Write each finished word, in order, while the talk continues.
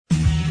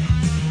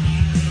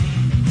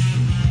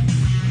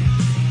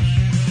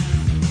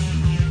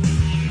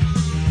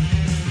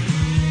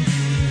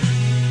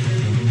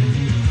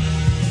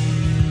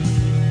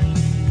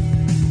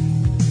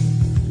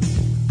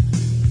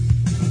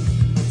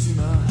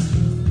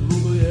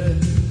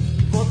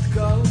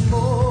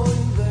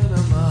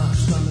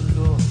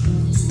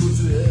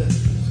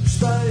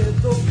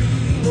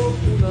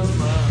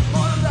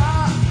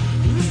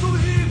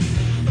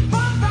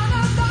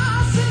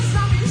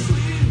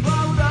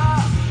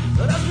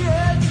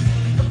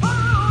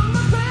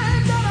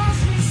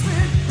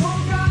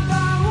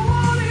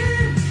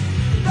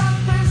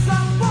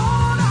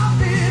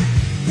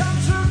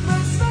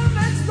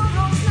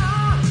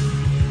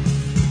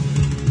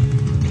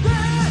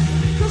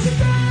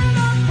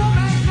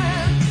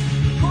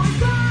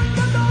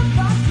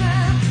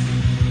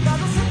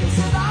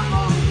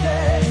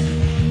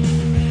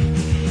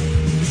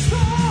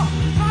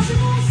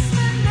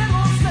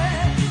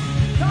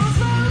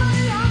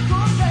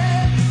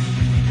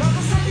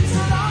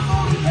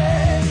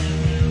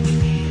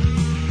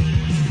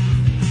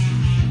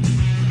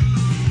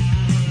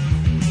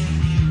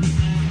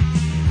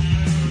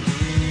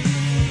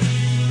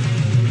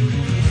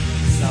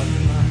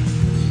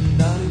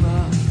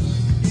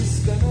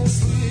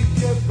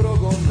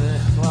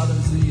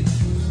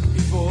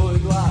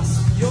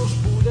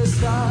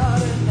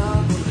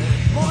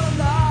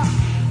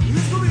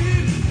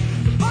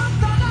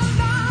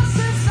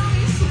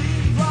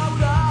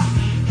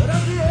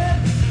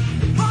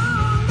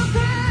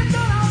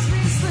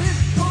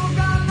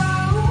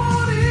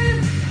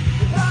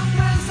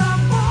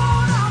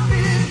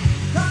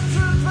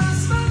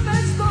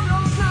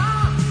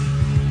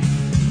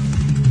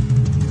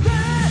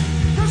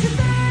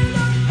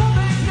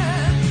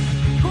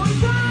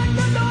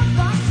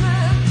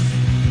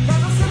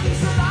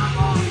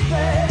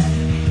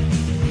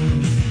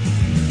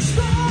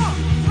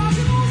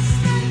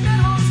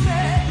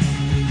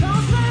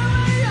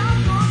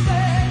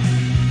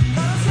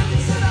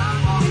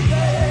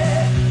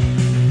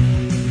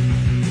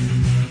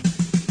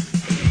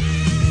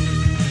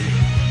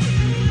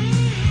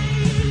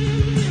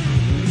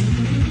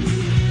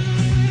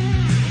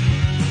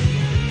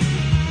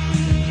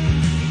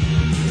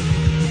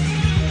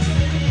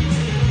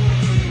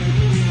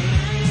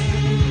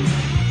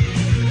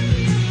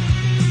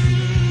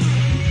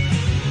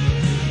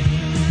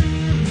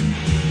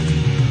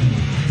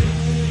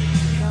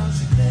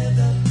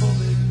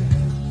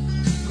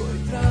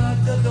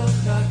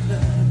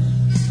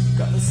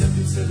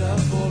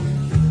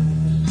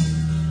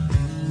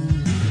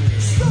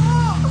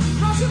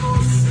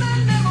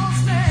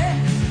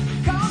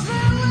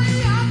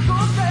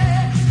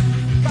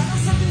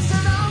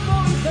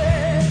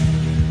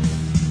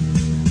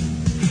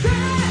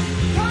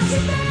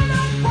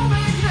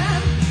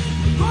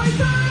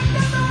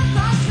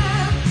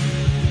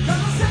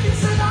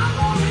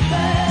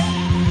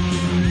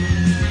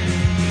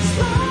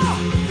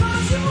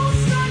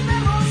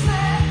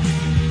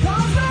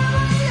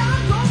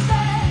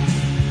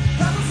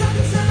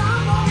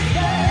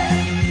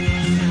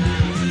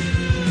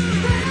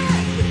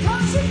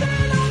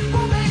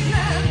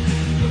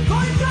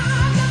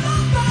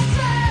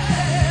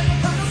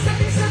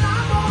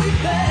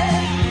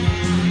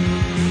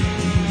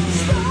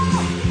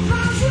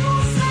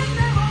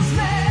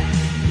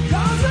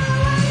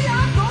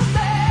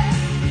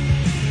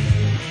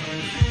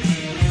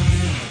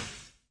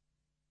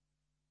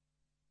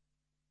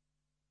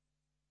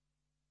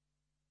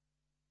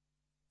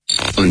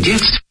Und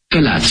jetzt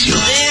Felatio.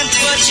 Then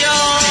put your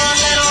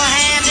little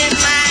hand in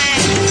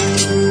mine.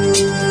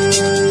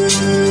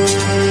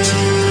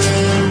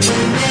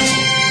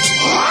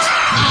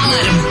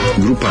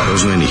 Grupa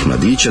rozvojenih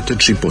mladića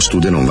trči po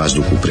studenom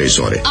vazduhu pre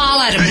zore.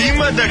 Alarm.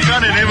 Ima da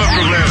kane, nema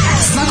problema.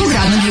 Svakog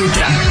radnog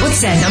jutra od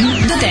 7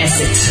 do 10.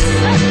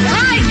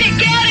 Hajde,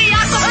 Geri,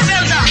 jako se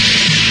velda.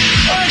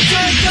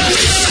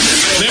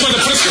 Nema da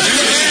prska,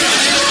 nema da...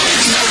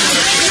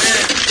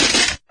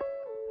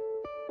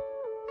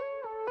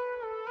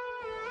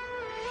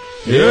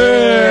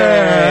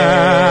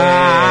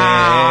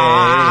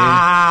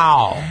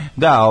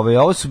 Da,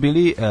 ovo su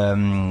bili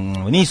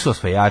nisu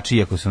osvajači,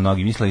 iako su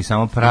mnogi mislili,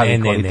 samo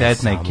pravi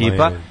kvalitetna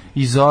ekipa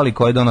i Zoli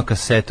koji da ono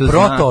kasetu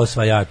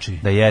proto-osvajači.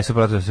 Da jesu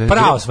proto-osvajači.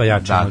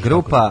 Pravo-osvajači. Da,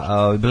 grupa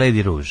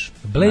Blady Rouge.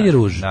 Blady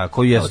Rouge. Da,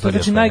 koju jesu to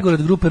znači najgore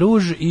od grupe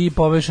Rouge i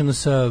povešeno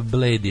sa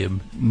Bladijem.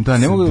 Da,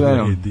 ne mogu da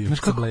verujem. Znaš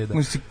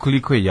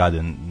koliko je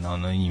jadan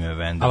ono ime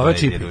benda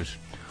Blady Rouge.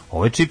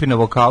 Ovo je Čipi na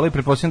vokalu i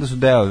pretpostavljam da su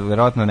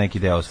verovatno neki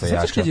deo osvajača.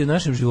 Znaš kad je u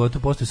našem životu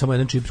postoji samo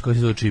jedan čips koji se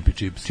zove Čipi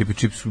Čips? Čipi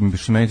Čips,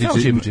 što meni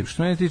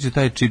tiče,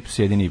 taj čips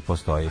jedini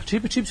postoji. A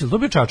Čipi Čips, je li to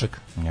bio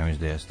čačak? Ja mislim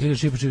da jeste. Ili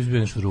Čipi Čips bio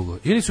nešto drugo?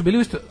 Ili su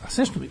bili isto, a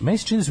sve što, meni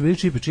se čini da su bili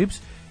Čipi Čips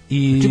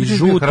i Čipi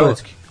žuto.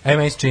 Hrvatski.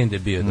 Meni se čini da je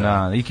bio, da.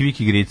 Da, i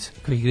Viki Gric.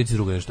 Viki Gric je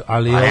drugo nešto.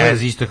 Ali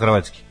isto je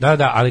hrvatski.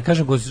 Da, ali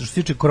kažem, što se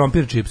tiče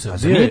krompir čipsa. A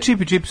za nije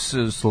Čipi Čips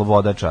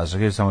sloboda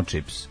čačak, je samo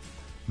čips.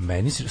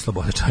 Meni se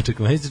sloboda čačak,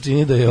 meni se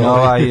čini da je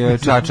ovaj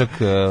čačak,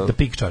 da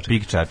pik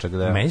čačak,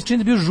 da. Meni se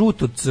čini da je bio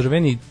žuto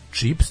crveni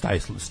čips, taj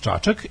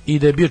čačak i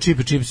da je bio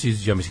Čipi Čips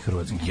iz, ja mislim,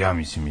 Hrvatske. Ja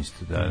mislim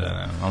isto,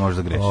 da, a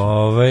možda grešim.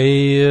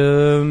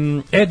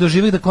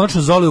 Doživih da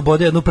konačno Zoli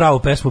ubode jednu pravu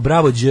pesmu,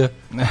 bravo Đ.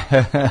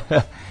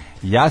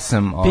 Ja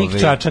sam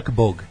Pik čačak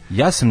bog.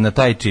 Ja sam na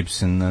taj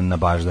čips na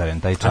baždaren,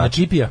 taj čačak. A na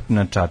čipija?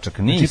 Na čačak,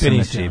 nisam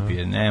na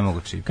čipije, ne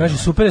mogu čipije. Kaže,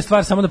 super je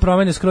stvar, samo da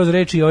promene skroz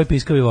reči i ovaj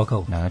piskavi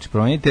vokal. Znači,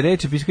 promenite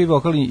reči, piskavi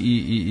vokal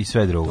i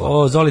sve drugo.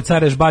 O, Zoli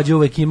Careš bađe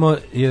uvek imao,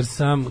 jer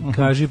sam,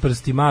 kaži,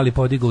 prsti mali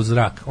podigao u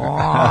zrak.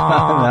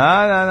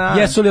 Da.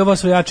 Jesu li ovo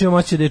osvajači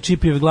moći da je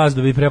Čipijev glas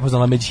da bi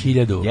prepoznala među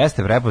 1000?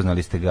 Jeste,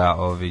 prepoznali ste ga,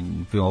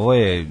 ovo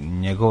je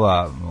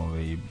njegova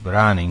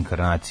rana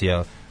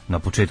inkarnacija na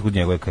početku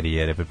njegove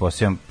karijere,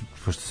 pretpostavljam,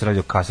 pošto se radi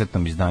o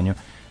kasetnom izdanju,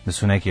 da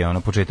su neki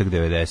početak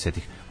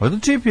 90-ih. Možda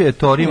Čipi je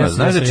Torima,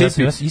 znaš da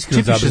Čipi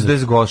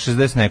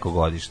 60 neko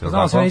godište.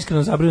 Znam, sam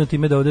iskreno zabrinut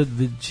time da ovdje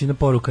većina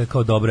poruka je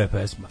kao dobra je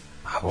pesma.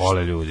 A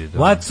vole ljudi.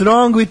 What's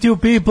wrong with you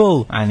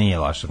people? A nije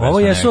loša pesma. Ovo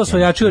jesu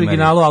osvajači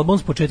originalu, album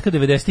s početka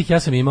 90-ih, ja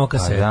sam imao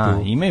kasetu. Da,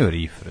 imaju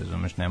riff,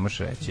 razumeš, ne možeš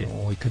reći.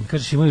 Oj, kad mi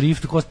kažeš imaju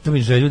riff, to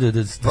mi želju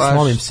da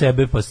smolim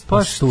sebe pa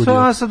studiju. Pa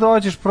šta sad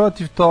dođeš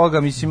protiv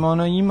toga, mislim,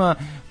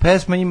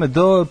 pesma ima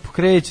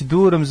kreće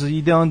durom,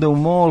 ide onda u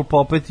mol, pa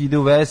opet ide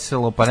u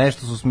veselo, pa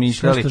nešto su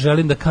smišljali. Što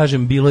želim da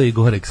kažem, bilo je i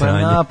gorek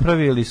sranja. Pa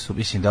napravili su,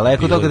 mislim,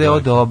 daleko toga da je ovo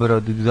dobro,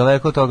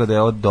 daleko toga da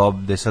je ovo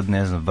dobro, da je sad,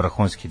 ne znam,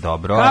 vrhunski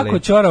dobro, ali... Kako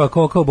ćorava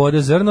koka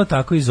obode zrno,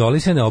 tako i Zoli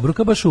se ne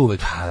obruka baš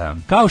uvek. Da.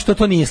 Kao što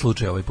to nije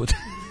slučaj ovaj put.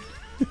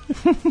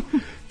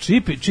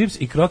 Čips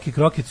i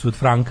kroki su od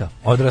Franka.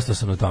 Odrastao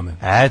sam na tome.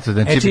 Eto,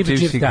 da Čips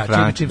i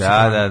Frank.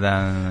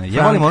 Da.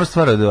 Ja volim onu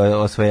stvar od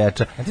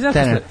osvajača.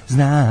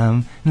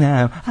 Znam,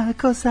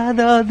 ako sad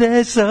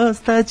odeš,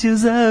 ostaću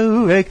za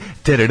uvek.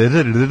 To je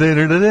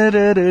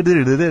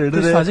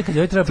faze kad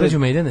joj treba pređu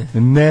Maidene?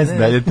 Ne znam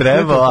da je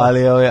trebao,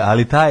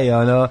 ali taj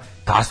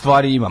ta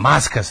stvar ima,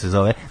 maska se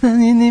zove.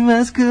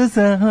 Masku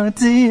za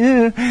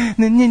očiju.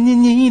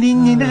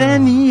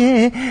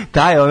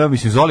 Taj,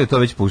 mislim, Zoli je to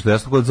već puštao, ja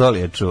sam kod Zoli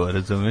je čuo,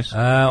 razumeš?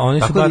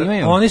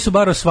 Oni su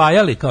bar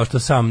osvajali, kao što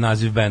sam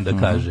naziv benda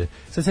kaže.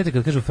 Sad sjeti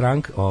kad kažu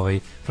Frank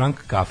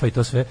kafa i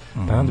to sve,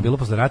 pa onda bilo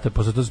posle rata,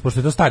 pošto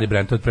je to stari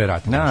brend, to je pre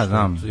rata. Da,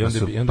 znam, da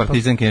su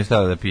partizanke ne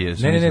stavili da pije.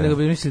 Ne, nego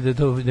bi mislili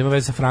da ima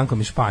veze sa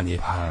Frankom iz Španije.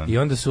 I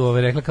onda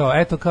su rekli kao,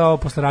 eto kao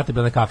posle rata je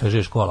bila kafe,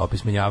 že škola,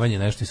 opismenjavanje,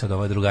 nešto i sad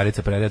ova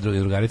drugarica predaje,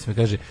 drugarica mi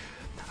kaže,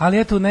 ali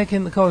eto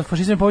neke, kao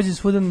fašizam je pobeđen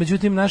svudan,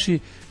 međutim naši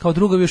kao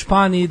drugovi u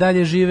Španiji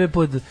dalje žive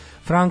pod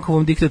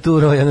Frankovom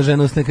diktaturom, jedna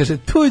žena usne kaže,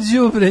 tu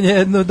đubre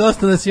jedno,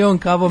 dosta nas je on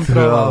kavom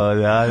trovao.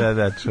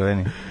 Da,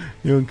 čuveni.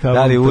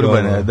 Da li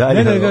urbana,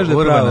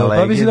 legenda.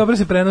 Pa mislim dobro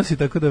se prenosi,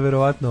 tako da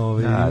verovatno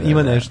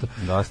ima nešto.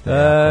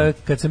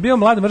 Kad sam bio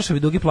mlad, mršav i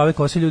dugi plave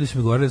kose, ljudi su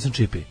mi govorili da sam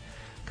Čipi.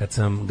 Kad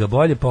sam ga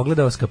bolje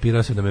pogledao,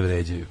 skapirao sam da me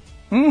vređaju.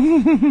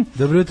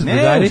 Dobro jutro,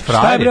 drugari.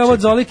 Šta je bre ovo od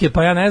Zolike?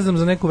 Pa ja ne znam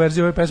za neku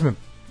verziju ove pesme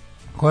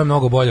koja je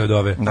mnogo bolja od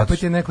ove.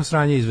 Opet je neko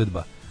sranje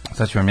izvedba.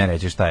 Sad ću vam ja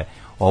reći šta je.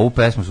 Ovu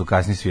pesmu su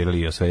kasnije svirali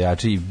i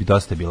osvajači i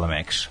dosta je bila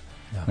mekša.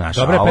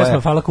 Dobra je pesma,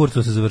 hvala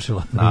Kurcu se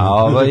završila.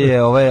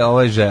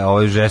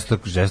 Ovo je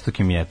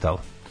žestoki metal.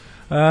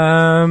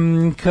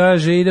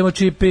 Kaže, idemo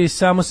Čipi,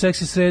 samo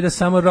seksi SREDA,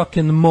 samo rock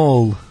and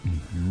roll.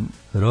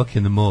 Rock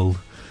and roll.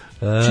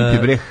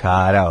 Čipi bre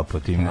harao po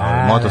tim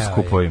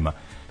motoskupovima.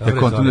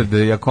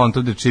 Ja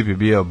kontu da Čipi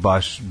bio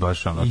baš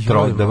ono,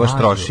 da baš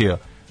trošio.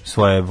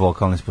 svoje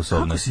vokalne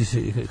sposobnosti.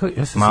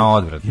 Ma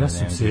odvratno. Ja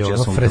sam se ja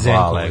sam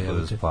frezenko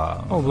da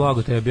spavam. O,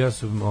 blago tebi, ja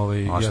sam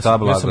ja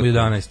sam u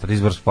 11.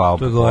 Izbor spavao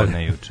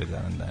popodne juče.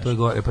 To je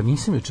gore. Pa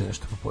nisam juče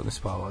nešto popodne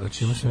spavao.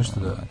 Znači imao sam nešto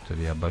da...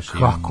 Ja baš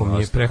kako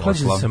mi je,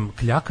 prehlađen sam,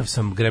 kljakav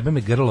sam, grebe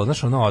me grlo,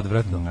 znaš, ono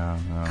odvratno.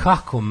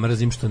 Kako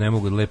mrzim što ne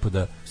mogu lepo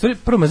da... Stvari,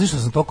 prvo mrzim što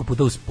sam toliko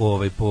puta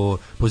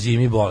po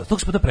zimi bola.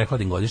 Toliko puta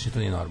prehladim godišnje, to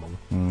nije normalno.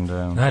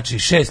 Znači,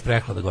 6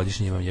 prehlada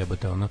godišnje imam,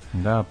 jebote, ono.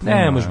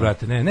 Ne možeš,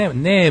 brate,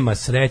 nema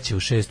sreće u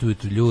 6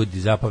 ujutru, ljudi,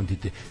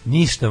 zapamtite,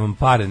 ništa vam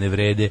pare ne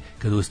vrede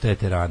kada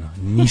ustajete rano.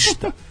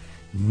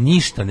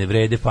 Ništa ne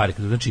vrede pare.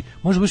 Znači,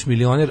 možda budeš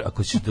milioner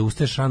ako ćeš da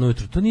ustaješ rano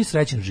ujutru. To nije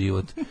srećan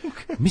život.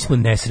 Mi smo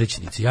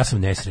nesrećnici. Ja sam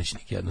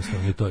nesrećnik,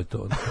 jednostavno. I to je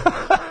to.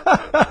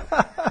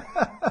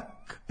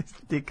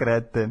 Ti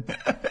kreten.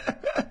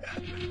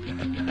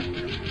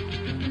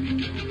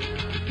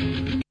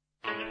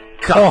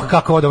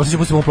 Kako ovo, sad ću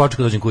pustiti mu ploču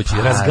kad dođem kući.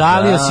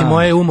 Razgalio si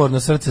moje umorno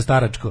srce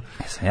staračko.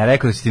 Ja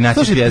rekao da si ti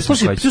naći pjesmu.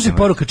 Slušaj,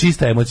 poruka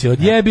čista emocija.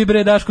 Odjebi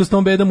bre Daško s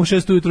tom bedom u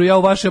 6 ujutru. Ja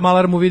u vašem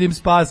alarmu vidim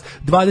spas.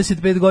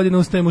 25 godina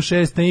ustajem u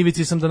 6. Na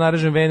ivici sam da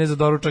narežem vene za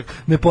doručak.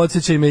 Ne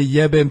podsjećaj me,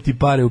 jebem ti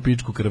pare u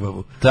pičku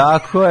krvavu.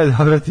 Tako je,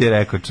 dobro ti je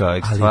rekao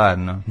čovjek,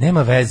 stvarno.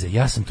 Nema veze,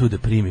 ja sam tu da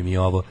primim i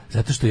ovo.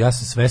 Zato što ja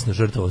sam svesno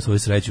žrtvovao svoju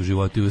sreću u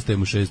životu i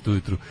ustajem u 6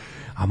 ujutru.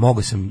 A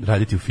mogu sam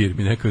raditi u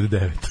firmi neko od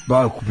 9.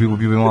 Ba,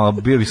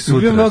 bio bi sutra.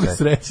 Bio mnogo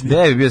srećniji.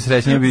 Da bi bio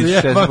srećniji, bi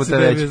 6 puta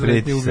veći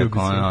pritisak.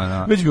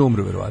 Već bi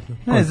umro, verovatno.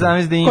 Ne,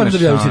 zamisli da imaš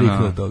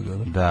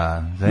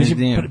Da,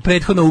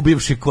 prethodno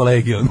ubivši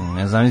kolegi.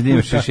 Ne, zamisli da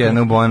imaš još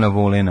jednog Bojana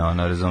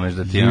Vulina, razumeš,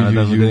 da ti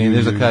da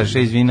ideš da kažeš,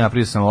 izvini,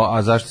 napravio sam ovo,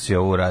 a zašto si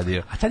ovo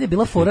uradio? A tad je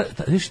bila fora,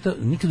 viš što,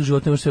 nikad u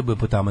životu ne može sve bude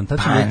potaman. Tad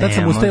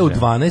sam ustajao u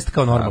 12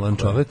 kao normalan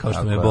čovek, kao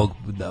što me je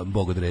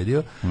Bog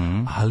odredio,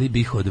 ali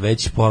bih od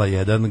već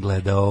 12:30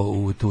 gledao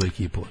u tu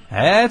ekipu.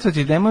 Eto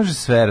ti ne može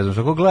sve, razumiješ,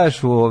 ako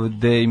gledaš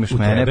ovde imaš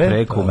mene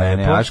preko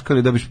mene,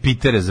 Aškali, dobiš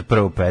Pitere za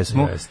prvu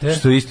pesmu,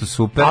 što je isto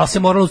super. Ali se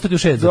moralo ustati u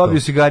 6. Dobio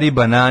si Gari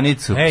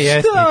bananicu.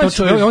 Jeste,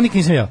 ovo nikad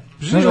nisam ja.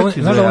 Znaš da ovo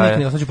nikad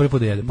nisam ja, sad ću prvi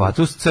put da jedem. Pa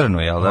tu su crnu,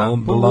 jel da?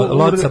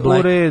 Lots of black.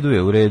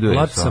 U redu je.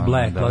 Lots of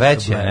black.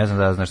 Već je, ne znam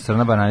da znaš,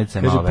 crna bananica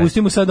je malo već. Kaže,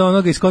 pusti mu sad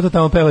onoga iz Kota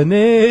tamo peva,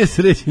 ne,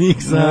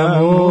 srećnik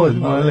sam od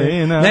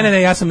malena.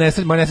 Ne, ja sam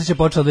nesreća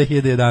počela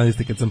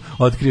 2011. kad sam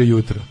otkrio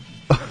jutro.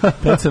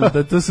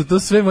 To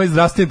sve moji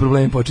zdravstveni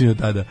problemi počinju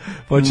tada.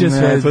 Počinje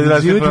sve,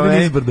 život je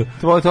nizbrdo.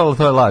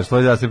 To je laž,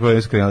 tvoji zdravstveni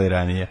problemi su krenuli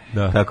ranije.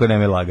 Tako ne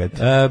me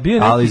lagati.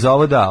 Ali za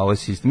ovo da, ovo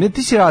si isto.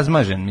 Ti si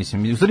razmažen,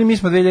 mislim. U stvari mi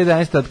smo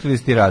 2011. otkrili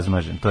si ti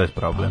razmažen, to je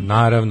problem.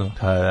 Naravno.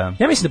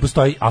 Ja mislim da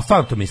postoji, ali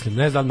stvarno to mislim,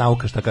 ne znam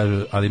nauka šta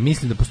kaže, ali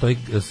mislim da postoji,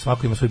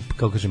 svako ima svoj,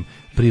 kako kažem,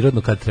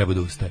 prirodno kad treba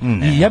da ustaje.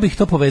 I ja bih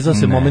to povezao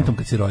sa momentom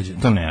kad si rođen.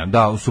 To ne,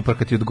 da, super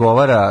kad ti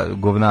odgovara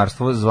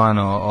govnarstvo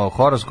zvano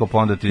horoskop,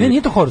 onda ti... Ne,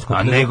 nije to horoskop.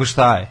 A nego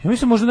šta je? Ja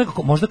mislim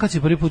možda kad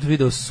si prvi put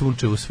video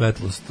sunčevu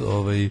svetlost,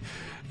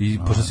 i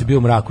pošto si bio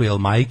u mraku, jel,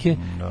 majke,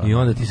 i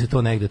onda ti se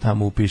to negde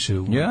tamo upiše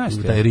u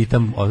taj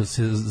ritam,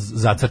 se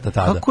zacrta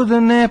tada. Kako da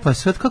ne, pa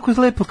sve, kako je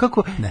lepo,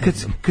 kako,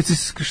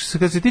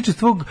 kad se tiče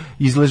tvog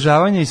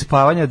izležavanja i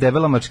spavanja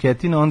debela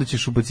mačketina, onda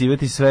ćeš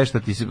ubacivati sve što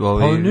ti se...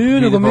 Pa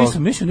nije, nego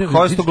mislim,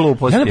 hosto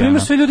gluposti. Ja, na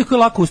primjer, sve ljudi koji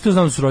lako ustaju,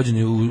 znam da su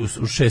rođeni u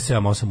 6,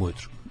 7, 8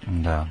 ujutru.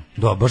 Da.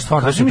 Da, baš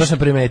stvarno, to sam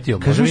primetio.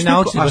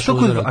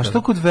 A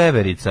što kod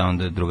veverica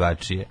onda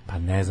drugačije? Pa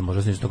ne znam,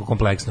 možda su tako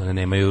kompleksno, ne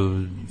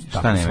nemaju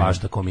tako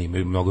svašta ko mi,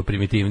 imaju mnogo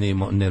primitivniji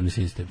nervni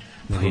sistem.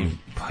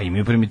 Pa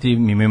imaju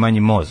primitivni, imaju manji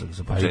mozak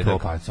za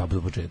početak. Pa za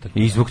početak.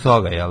 I zbog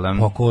toga, jel da?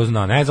 Pa ko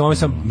zna, ne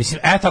znam, mislim,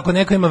 eto, ako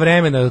neko ima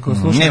vremena, ako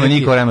sluša... Nema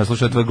niko vremena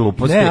sluša tvoje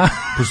gluposti,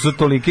 pošto su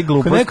tolike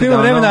gluposti. Ako neko ima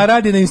vremena, a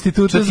radi na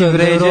institutu za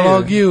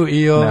neurologiju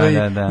i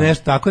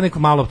nešto tako, neko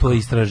malo to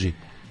istraži.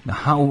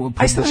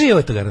 A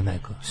istraživao to ga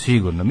neko.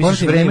 Sigurno.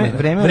 Misliš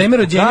vreme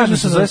rođenja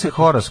se zove se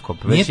horoskop.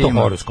 Nije to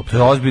horoskop. To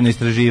je ozbiljno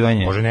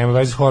istraživanje. Može nema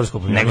veze s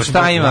horoskopom. Nego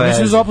šta ima veze?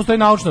 Mislim da postoji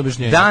naučno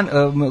objašnjenje. Dan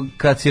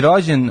kad si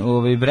rođen,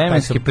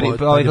 vremenski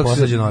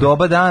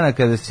doba dana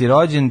kada si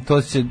rođen,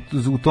 to se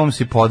u tom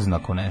si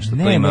podznaku nešto.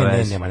 To ima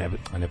veze.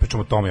 Ne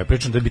pričamo o tome. Ja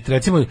pričam da bi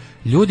recimo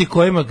ljudi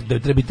kojima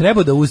da bi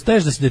trebao da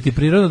ustaješ, da ti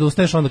prirodno da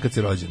ustaješ onda kad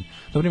si rođen.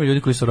 Dobro, ima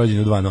ljudi koji su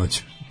rođeni u 2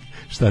 noći.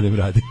 Šta da im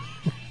radi?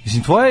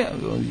 Mislim, tvoje,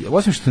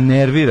 osim što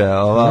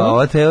nervira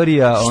ova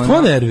teorija...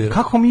 Što nervira?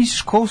 Kako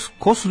misliš,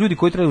 ko su ljudi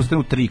koji trebaju ustati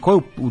u 3, ko je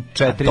u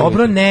 4?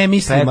 Dobro, ne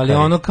mislim, ali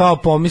ono kao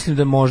pomislim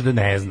da možda,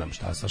 ne znam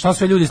šta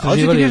sve ljudi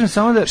istraživali.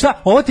 Šta,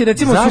 ovo ti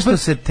recimo zašto super...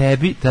 se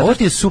tebi... Ovo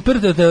ti je super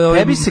da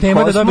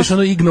tema da dobiš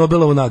ono Ig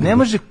Nobelovu nagradu. Ne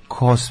može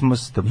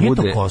kosmos da bude... Nije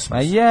to kosmos.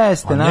 A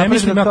jeste,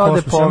 napred da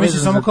prode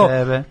povezan za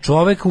tebe.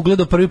 Čovek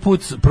ugledao prvi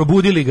put,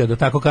 probudili ga, da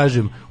tako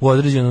kažem, u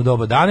određeno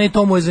doba dana i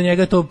to mu je za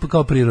njega to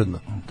kao prirodno.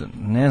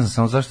 Ne znam,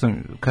 samo zašto...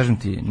 kažem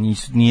ti,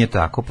 nije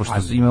tako, pošto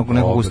ima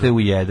neko ustaje u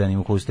 1,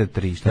 ima ko ustaje u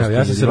 3. Šta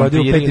ja sam se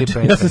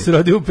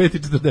rodio u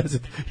 5:40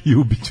 i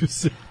ubiću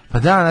se. Pa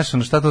da,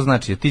 znaš, šta to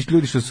znači? Ti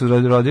ljudi što su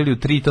rodili u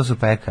 3, to su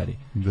pekari.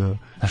 Da.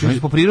 Znaš, oni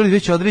su po prirodi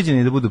već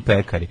određeni da budu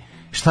pekari.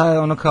 Šta je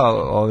ono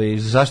kao,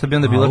 zašto bi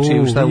onda bilo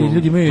čiju, šta u...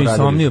 Ljudi imaju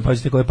insomniju, pa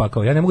ćete koje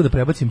pakao. Ja ne mogu da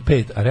prebacim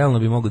 5, a realno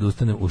bi mogu da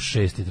ustanem u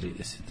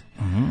 6:30.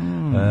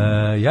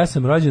 Ja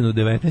sam rođen u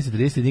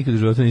 19:30, nikad u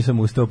životu nisam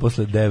ustao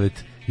posle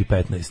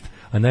 9:15,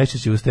 a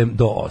najčešće ustajem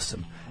do 8.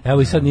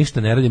 Evo i sad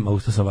ništa ne radim, a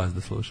ustao sam vas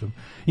da slušam.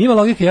 Ima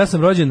logike, ja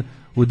sam rođen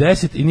u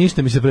 10 i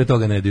ništa mi se pre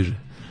toga ne diže.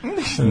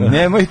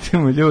 Nemojte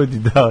mu ljudi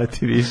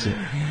davati više.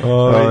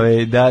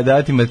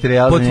 Dati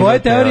materijal. Po tvoje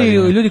teoriji,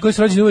 ljudi koji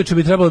su rođeni uveče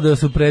bi trebalo da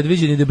su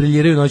predviđeni da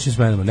briljiraju noćnim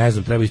smenama. Ne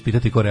znam, treba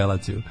ispitati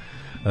korelaciju.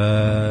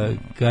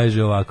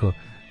 Kaže ovako,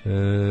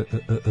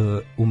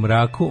 u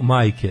mraku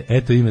majke,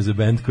 eto ime za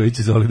bend koji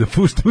će Zoli da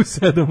pušta u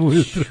 7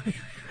 ujutru.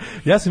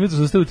 Ja sam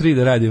jutro ustao u 3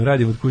 da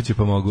radim od kuće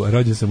pa mogu, a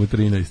rođen sam u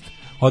 13.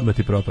 Odmah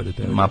ti propade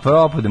teorija. Ma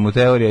propade mu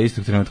teorija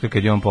istog trenutka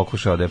kad je on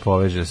pokušao da je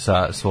poveže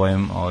sa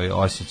svojim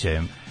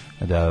osjećajem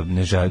da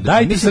ne želi.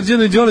 Dajte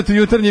Srđanu i Đoletu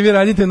jutarnji, vi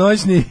radite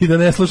noćni i da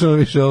ne slušamo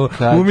više ovo.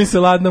 Umi se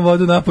ladna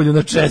vodu napolju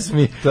na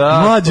česmi.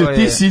 Mlađo,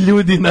 ti si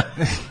ljudina.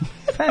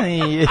 Pa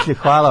nije,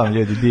 hvala vam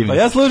ljudi, divni. Pa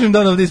ja služim da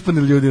ovdje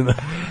ispunim ljudina.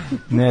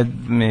 Ne,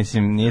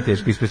 mislim, nije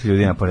teško ispustiti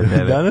ljudina pored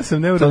tebe. Danas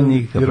sam neuran,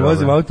 jer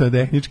vozim auto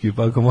tehnički,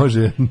 pa ako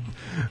može,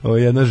 ovo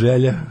je jedna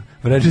želja,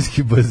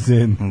 Vrežinski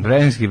bazen.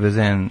 Vrežinski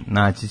bazen,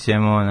 naći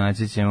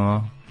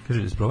ćemo.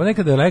 Kaže, sprobaj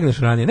nekada da legneš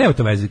ranije. Nema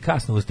to veze,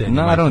 kasno ustaje.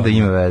 Naravno da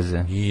ima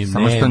veze.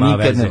 Samo što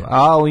nikad ne...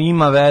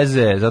 ima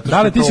veze. Zato što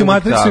da li ti si u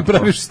Matrixu i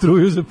praviš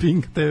struju za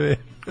Pink TV?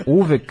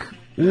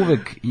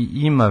 Uvek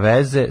ima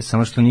veze,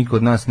 samo što niko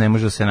od nas ne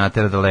može da se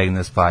natera da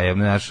legne spaja.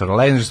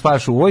 Legneš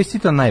spavaš u vojsci,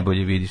 to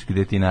najbolje vidiš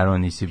gde ti naravno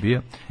nisi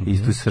bio.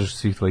 Isto srž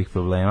svih tvojih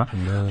problema.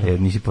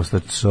 Jer nisi postao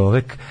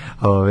čovek.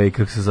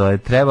 Kako se zove,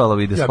 trebalo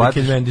bi da shvatiš.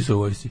 Ja bi Kelmendis u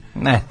vojsci.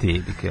 Ne,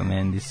 ti bi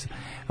Kelmendis.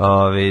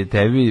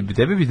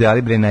 Tebi bi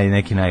dali bre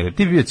neki najgore.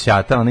 Ti bi bio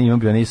ćata, ona ima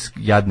bi one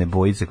jadne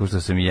bojice kao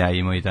što sam i ja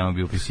imao i tamo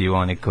bi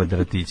upisivao one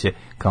kvadratiće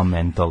kao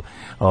mentol.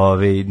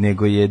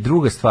 Nego je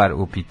druga stvar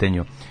u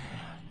pitanju.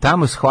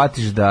 Tamo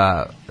shvatiš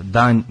da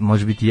dan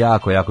može biti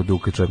jako, jako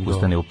dug kad čovjek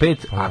ustane u 5,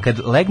 a kad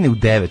legne u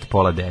 9,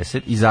 pola 10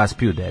 i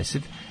zaspi u 10,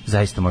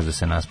 zaista može da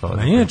se naspava.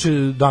 A inače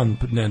dan...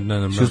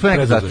 Si uspio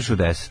nekad zaspiš u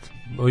 10?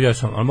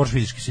 Jesam, ali možeš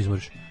fizički se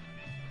izmoriš.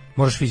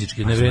 Možeš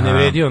fizički, ne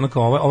vredi, ono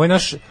kao ovaj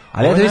naš...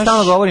 Ali ja tebi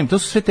stalno govorim, to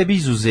su sve tebi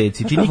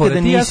izuzeci, ti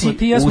nikada nisi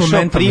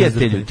ušao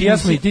prijatelju.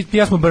 Ti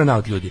ja smo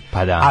burnout ljudi,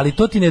 pa da. Ali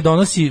to ti ne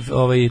donosi,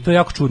 to je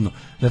jako čudno.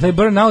 Da taj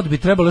burnout bi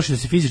trebalo još da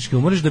se fizički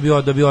umoriš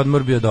da bi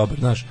odmor bio dobar,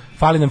 znaš.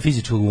 Fali nam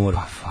fizičkog umora.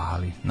 Pa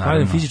fali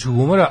nam fizičkog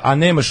umora, a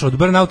nemaš od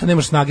burnouta,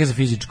 nemaš snage za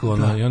fizičko,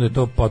 i onda je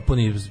to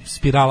potpuni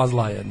spirala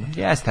zla jedna.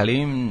 Jeste, ali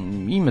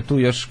ima tu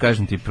još,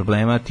 kažem ti,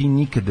 problema, ti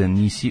nikada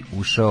nisi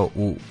ušao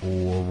u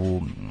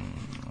ovu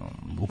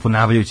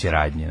ponavljajuće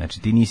radnje.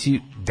 Znači ti nisi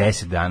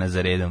 10 dana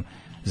za redom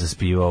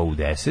zaspivao u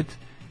 10,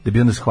 da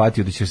bi onda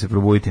shvatio da će se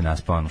probuditi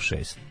naspavan u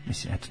 6.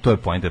 Mislim, eto, to je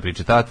poenta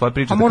priče. Ta tvoja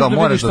priča da kao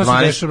moraš do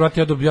 12...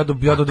 Ja do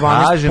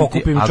 12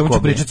 pokupim, čemu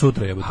ću pričati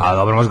sutra. A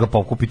dobro, možeš ga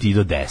pokupiti i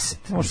do 10.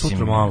 Može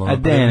sutra malo.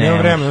 Nema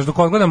vremena, znaš,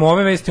 dok gledam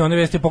ove vesti, one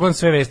vesti, pogledam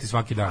sve vesti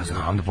svaki dan.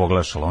 Znam da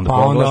pogledaš, ali onda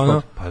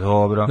pogledaš, pa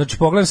dobro. Znači,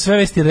 pogledam sve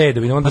vesti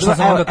redom, onda šta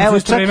sam onda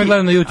kad sve vreme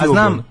gledam na YouTube. A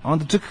znam,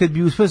 onda čak kad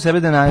bi uspio sebe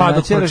da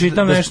naćeraš,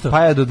 da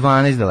spaja do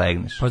 12 da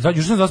legneš. Pa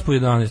još sam zaspo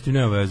 11, i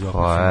nema veze.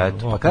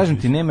 Pa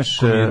kažem ti, nemaš...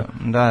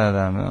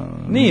 Da.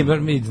 Nije,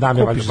 znam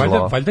ja,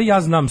 valjda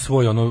ja znam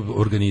svoj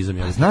organizam.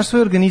 Znaš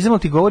svoj organizam,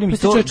 ali ti govorim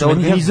to da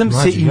organizam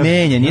se i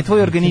menja. Nije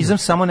tvoj organizam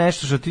samo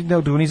nešto što ti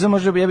organizam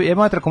može,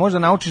 ako možda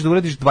naučiš da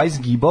uradiš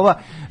 20 gibova,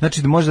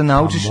 znači da možda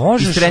naučiš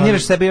i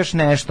treniraš sebe još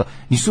nešto.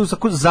 Nisu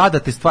tako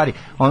zadate stvari.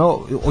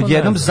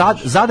 Odjednom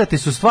zadate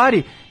su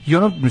stvari i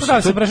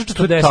da se prešao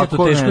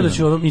 40, teško da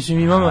ću, mislim,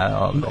 imamo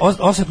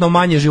osetno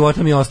manje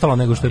života mi je ostalo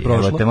nego što je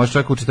prošlo. Te može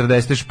čovjek u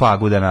 40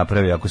 špagu da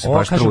napravi ako se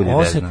baš trudi.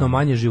 Osetno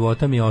manje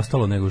života mi je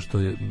ostalo nego što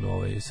je,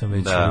 sam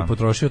već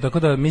potrošio, tako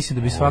da mislim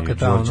da bi svaka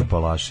ta... Đorđe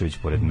Palašević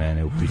pored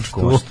mene u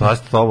pičku. Šta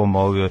s tobom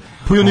mogu...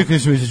 Pa ja nikad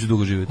nisam mislio ću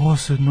dugo živjeti.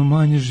 Osetno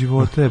manje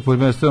života je pored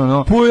mene.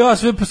 Pa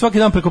ja svaki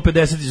dan preko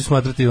 50 ću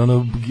smatrati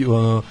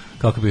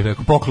kako bih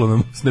rekao,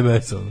 poklonom s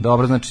nebesa.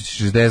 Dobro, znači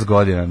 60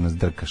 godina nas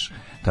drkaš.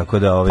 Tako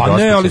da pa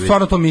ne, ali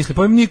stvarno to misli.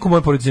 Pa niko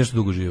moje porodice nešto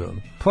dugo žive.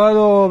 Pa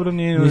dobro,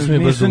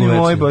 nisu ni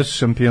moji baš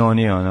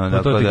šampioni,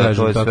 tako da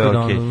to je sve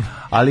okej.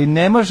 Ali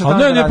ne može da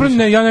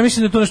ne, ja ne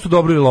mislim da je to nešto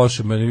dobro ili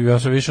loše. Ja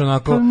se više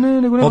onako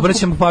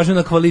obraćam pažnju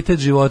na kvalitet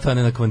života, a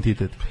ne na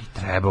kvantitet.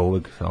 Treba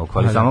uvek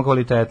samo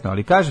kvalitetno,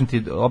 ali kažem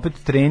ti, opet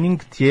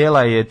trening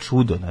tijela je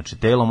čudo. Znači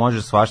telo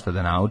može svašta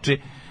da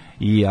nauči.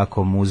 I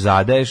ako mu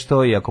zadaješ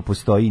to i ako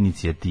postoji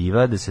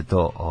inicijativa da se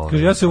to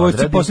kaže, ja se u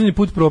vojsci posljednji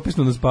put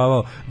propisno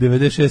naspavao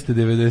 96.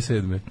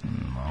 97.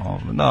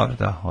 Dobro,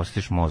 da,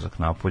 ostiš mozak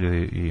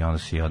napolju i onda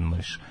si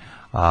odmoriš.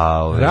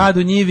 Rad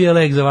u njivi je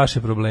lek za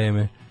vaše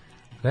probleme.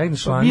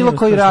 Bilo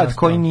koji rad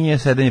koji nije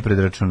sedenje pred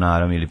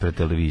računarom ili pred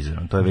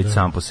televizorom, to je već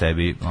sam po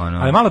sebi ono.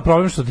 Ali malo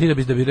problem što ti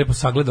da bi lepo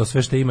sagledao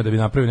sve što ima, da bi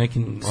napravio neki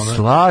ono.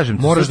 Slažem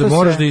se.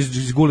 Moraš da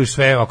izguliš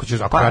sve ako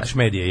radiš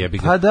medije, jebi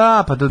ga. Pa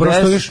da, pa do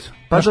 10.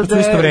 Pa do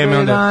isto vreme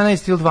onda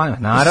 11 ili 12.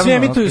 Naravno.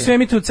 Sve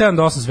mi tu 7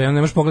 do 8 sve,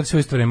 ne možeš pogledati sve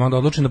isto vreme, onda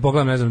odlučim da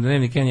pogledam, ne znam,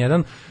 Dnevnik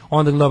N1,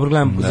 onda dobro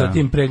gledam za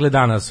tim pregled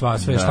dana sve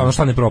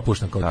šta ne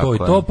propuštam, kao to i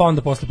to, pa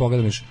onda posle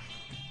pogledamiš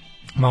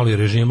malo i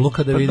režim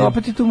luka da vidim. Pa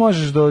opet ti tu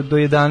možeš do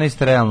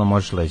 11 realno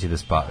možeš leći da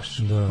spavaš.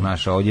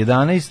 Znaš, od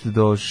 11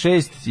 do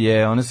 6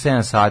 je ono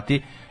 7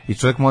 sati i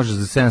čovjek može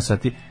za 7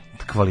 sati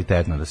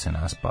kvalitetno da se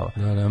naspava.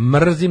 Da,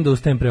 mrzim da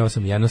ustajem pre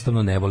 8,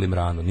 jednostavno ne volim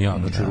rano.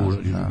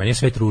 Meni je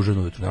svet ružan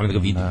ujutru, ne volim da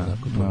ga vidim.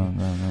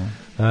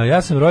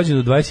 Ja sam rođen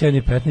u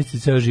 21.15 i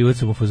ceo život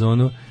sam u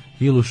fazonu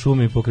ili u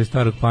šumi pokraj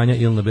starog panja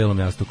ili na belom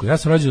jastuku. Ja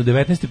sam rođen u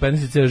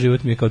 19.15 i ceo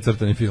život mi je kao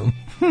crtani film.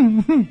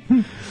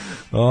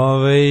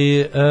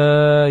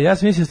 Ja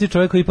sam mislio da si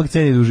čovjek koji ipak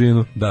ceni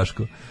dužinu,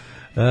 Daško.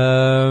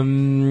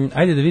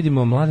 Ajde da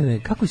vidimo, Mladene,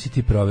 kako si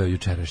ti proveo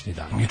jučerašnji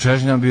dan?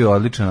 Jučerašnji dan bio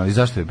odličan, ali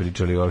zašto bi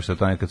pričali uopšte o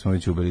tome kad smo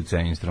već ubili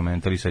cen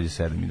instrumentali, sad je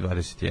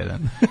 7:21.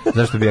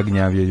 Zašto bi ja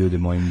gnjavio ljude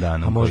mojim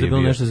danom? A možda je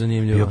bilo nešto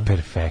zanimljivo. Bio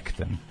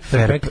perfektan.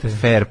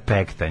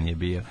 Perfektan je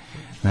bio.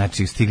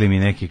 Znači, stigle mi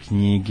neke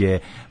knjige,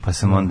 pa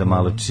sam onda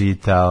malo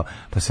čitao,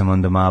 pa sam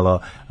onda malo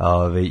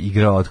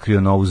igrao,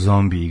 otkrio novu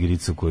zombi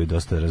igricu koju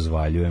dosta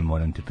razvaljujem,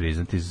 moram ti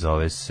priznati,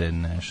 zove se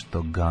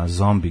nešto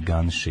Zombie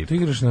Gunship. Ti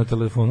igraš na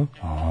telefonu?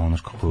 Ono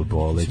kako je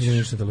boleć. Ti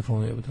igraš na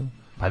telefonu, jebate.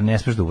 Pa ne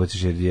smiješ da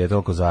ubaciš jer je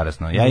toliko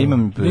zarasno. Ja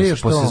imam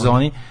po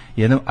sezoni,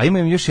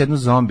 imam još jednu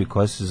zombi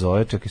koja se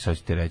zove, čekaj sad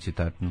ću ti reći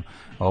tačno,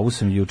 ovu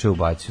sam juče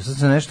ubacio. Sad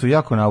sam nešto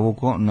jako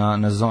navukao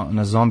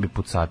na zombi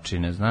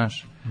pucačine,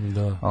 znaš?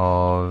 Da.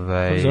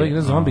 Kako zove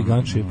igra Zombie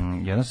Gunship?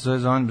 Jedna se zove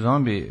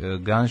Zombie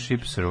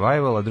Gunship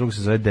Survival, a druga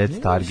se zove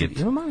Dead Target.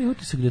 Ima mali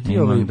utisak da ti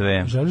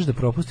želiš da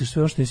propustiš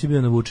sve ono što nisi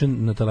bio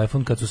navučen na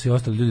telefon kad su se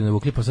ostali ljudi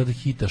navukli, pa sad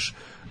hitaš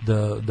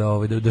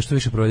da što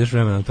više provedeš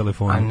vremena na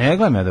telefonu. A ne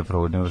gledam ja da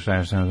provodim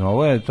vremena.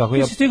 Ovo je tako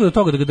ja. Ti si stigao do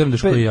toga da ga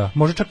drndaš koji ja.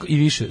 Može čak i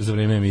više za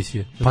vreme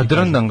emisije. Pa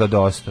drndam ga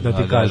dosta. Da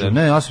ti kažem.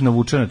 Ne, ja sam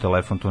navučen na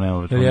telefon, tu ne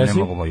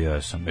mogu,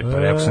 jesam. Pa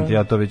rekao sam ti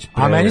ja to već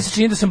A meni se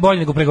čini da sam bolji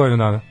nego pre godinu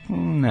dana.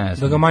 Ne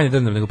znam. Da ga manje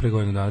drndam nego pre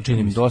godinu dana,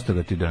 čini mi se. Dosta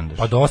ga ti drndaš.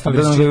 Pa dosta,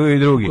 ali i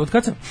drugi. Od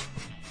kad sam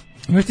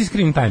imaš ti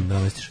Screen Time da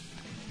namestiš?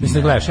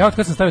 Mislim da gledaš. Ja od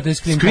kad sam stavio taj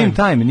Screen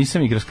Time,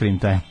 nisam igrao Screen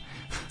Time.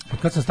 Od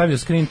kad sam stavio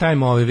Screen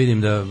Time,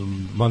 vidim da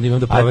onda imam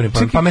da proverim,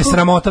 pa me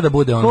sramota da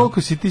bude ono.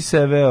 Koliko si ti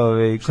sebe,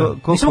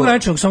 nisam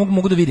ograničen, samo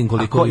mogu da vidim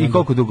koliko. I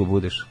koliko dugo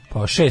budeš? Pa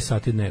 6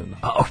 sati dnevno.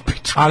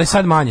 Ali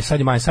sad manje,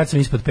 sad sam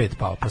ispod 5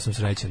 pao, pa sam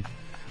srećen.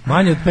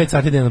 Manje od 5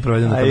 sati dnevno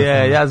provedem na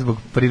telefonu. Ja zbog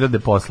prirode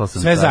posla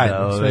sam sve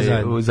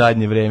zajedno. U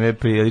zadnje vrijeme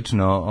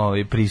prilično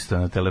pristo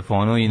na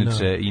telefonu,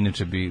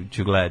 inače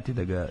ću gledati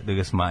da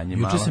ga smanjim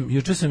malo.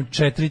 Juče sam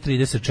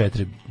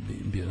 4:34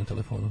 bio na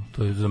telefonu.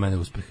 To je za mene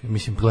uspeh.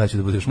 Mislim, gledat ću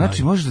da budeš manje.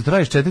 Znači, možeš da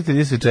trajiš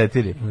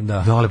 4:34?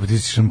 Da. Dole, pa ti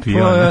si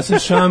šampion. Pa, ja sam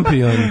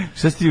šampion.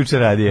 Šta si ti juče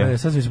radio?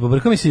 Sad mi se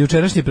pobrkao mi se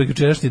jučerašnji i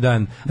prekjučerašnji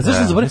dan. A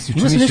zašto zaboravim?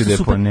 Ima se nešto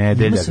super.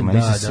 Ponedeljak,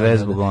 meni se sve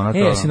zbog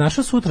onoga. Si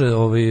našao sutra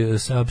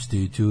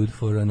substitute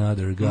for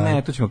another guy?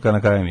 Ne, to ćemo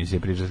na kraju emisije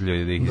pričati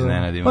ljudi da ih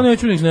iznenadimo. Pa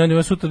neću ih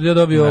iznenadimo, sutra ja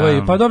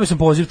dobio pa dobio sam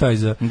poziv taj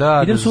za.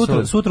 Idem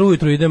sutra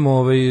ujutro idem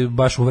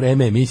baš u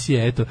vreme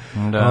emisije, eto.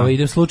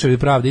 Idem slučajevi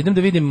pravde. Idem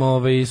da vidim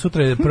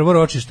sutra je prvo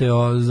ročište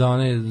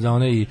za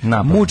onaj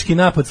mučki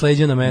napad s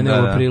leđa na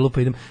mene u aprilu,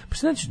 pa idem. Pa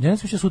znači, ja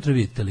sam sutra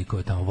vidite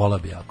likove tamo, vola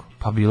bi jako.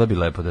 Pa bilo bi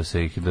lepo da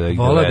se ih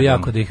vola bi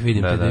jako da ih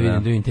vidim, da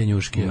vidim te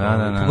njuške.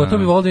 Pogotovo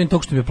bi volio da vidim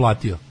tog što mi je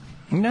platio.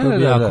 To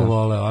bi jako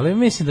voleo, ali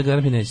mislim da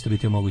garant mi neće to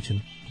biti omogućeno.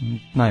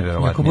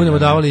 Najverovatnije. Ako budemo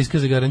davali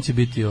iskaze, garant će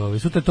biti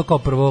sutra je to kao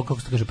prvo,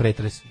 kako se kaže,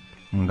 pretres.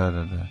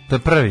 Da. To je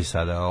prvi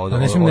sada.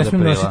 Ne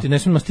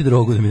smijem nositi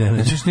drogu da mi ne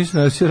nećeš ništa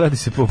nositi, radi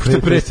se po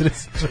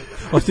pretres.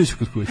 Ostaviću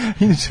kod kuće.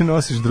 Inače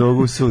nosiš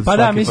drogu u sud. Pa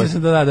da, mislim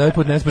sam da ovaj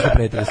put ne smiješ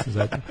pretres.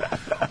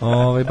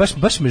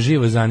 Baš me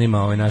živo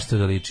zanima na što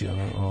da liči.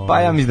 Pa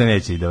ja mislim da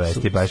neće ih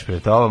dovesti baš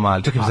pred ovo,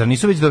 ali čekaj, zar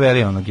nisu već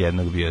doveli onog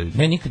jednog bio?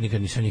 Ne,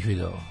 nikad nisam njih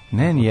video.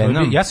 Ne,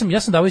 nijednom. Ja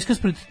sam dao iskaz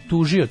pred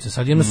tužioce,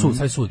 sad idem na sud,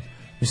 sad je sud.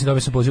 Mislim da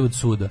bi se poziv od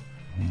suda.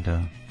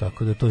 Da.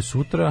 Tako da to je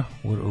sutra,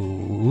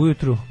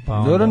 ujutru.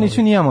 Pa dobro,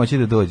 neću ni ja moći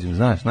da dođem,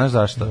 znaš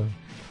zašto? Da.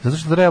 Zato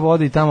što treba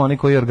odi tamo oni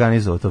koji je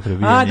organizovao to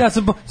prebijanje. A da,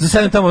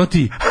 zasedem tamo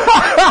ti.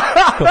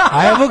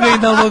 A evo ga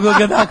i na logo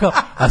ga dakao,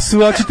 a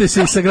suočite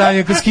se i sa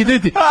granjem, ako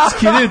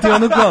skidaju ti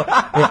ono kao,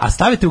 a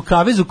stavite u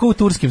kavezu kao u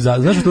turskim,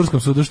 znaš u turskom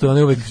sudu što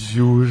oni uvek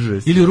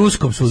užas. Ili u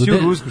ruskom sudu. Svi u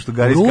rusku što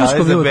ga iz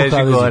kaveza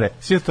beži gore.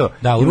 Sve to.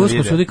 Da, u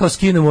ruskom sudu kao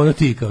skinemo ono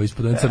ti kao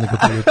ispod one crne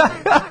kotelje.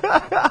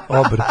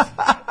 Obrt.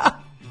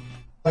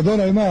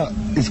 Maradona ima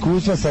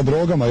iskustva sa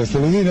drogama, jeste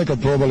li vi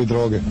nekad probali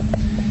droge?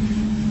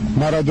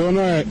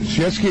 Maradona je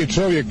svjetski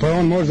čovjek, pa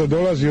on možda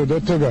dolazio do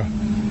toga,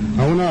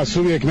 a u nas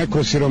uvijek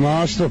neko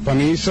siromaštvo, pa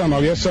nisam,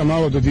 ali ja sam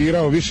malo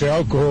dodirao više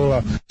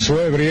alkohola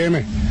svoje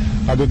vrijeme,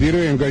 a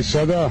dodirujem ga i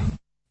sada.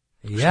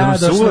 Ja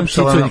došla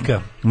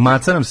Čiculjka.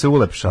 Maca nam se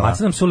ulepšala.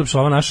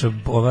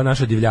 Ova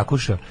naša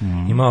divljakuša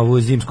ima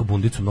ovu zimsku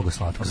bundicu, mnogo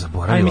slatka.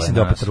 Zaboravila mislim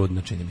da opet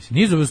trudna, čini mi se.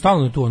 Nizu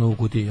stalno tu ono u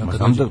kutiji. Ja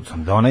znam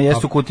da ona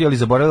jeste u kutiji, ali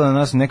zaboravila na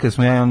nas, nekada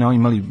smo ja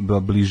imali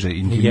bliže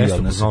intimnije od nas.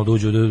 Jeste, znao da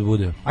uđe da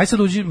bude. Aj sad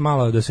uđi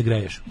malo da se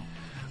greješ.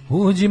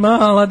 Uđi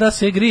mala da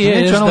se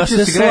griješ, da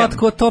se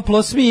slatko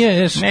toplo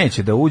smiješ.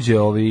 Neće da uđe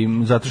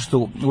zato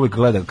što uvijek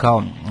gleda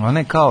kao, ona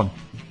je kao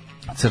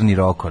crni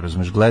rokor,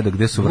 razumeš, gleda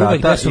gde su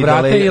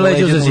vrata i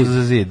leđe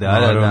za zid.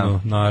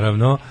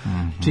 Naravno.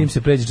 Čim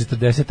se pređe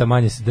 40, a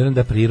manje se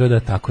drnda, priroda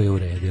tako je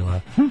uredila.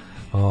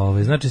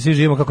 Znači, svi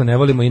živimo kako ne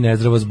volimo i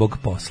nezdravo zbog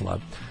posla.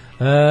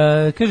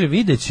 Kaže,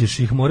 vidjet ćeš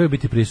ih, moraju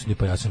biti prisutni,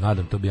 pa ja se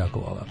nadam, to bi jako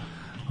volao.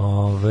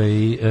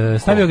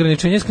 Stavi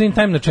ograničenje screen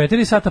time na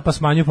 4 sata, pa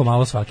smanju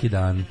pomalo svaki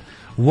dan.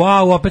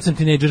 Wow, opet sam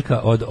tinejdžerka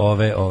od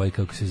ove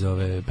kako se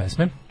zove,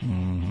 pesme.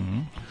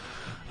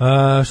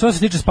 Što se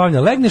tiče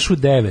spavanja, legneš u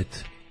 9,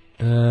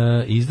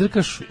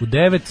 izdrkaš u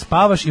 9,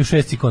 spavaš i u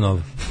 6 ikonov.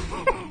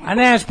 A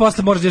neš,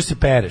 posle moraš da se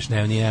pereš,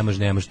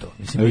 nemaš to.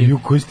 Mislim,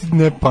 koji si ti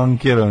ne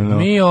punkero, no?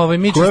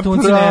 Mi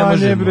čistunci ne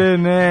možemo.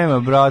 Nema,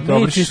 brate,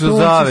 obrišiš u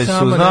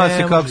zavesu, zna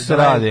se kako se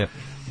radi.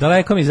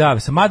 Daleko mi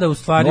zavesa, mada u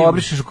stvari...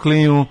 Obrišiš u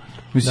klimu,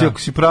 mislim, ako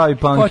si pravi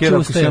punkero,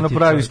 ako si ono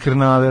pravi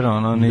skrnaver,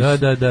 ono, nisi...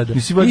 Da.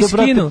 Mislim, da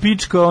brate,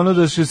 pička, ono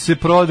da se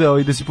prodao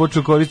i da si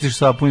počeo koristiš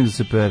sapun i da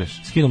se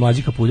pereš. Skinu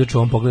Mlađi kapuljaču,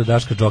 on pogleda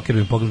Daška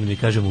Džokerovim pogledom i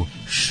kaže mu,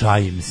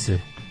 šajim se.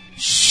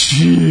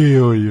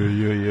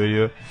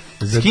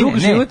 Za drug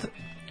život...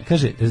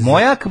 Kaže,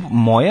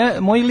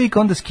 moj lik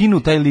onda skinu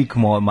taj lik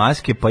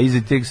maske, pa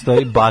iza teg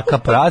stoji Baka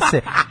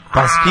Prase,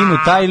 pa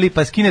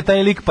skine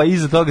taj lik, pa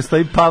iza toga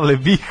stoji Pavle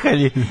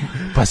Bihalji,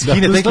 pa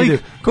skine taj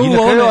lik i na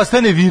kraju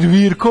ostane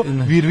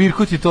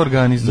Virvirko ti to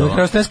organizovao. Na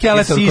kraju ostane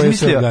skeletor koji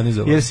se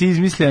organizovao. Jer si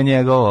izmislio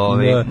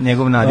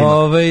njegov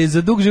nadimak.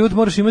 Za dug život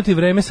moraš imati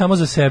vreme samo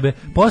za sebe.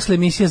 Posle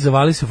emisije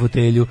zavali se u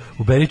fotelju,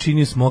 uberi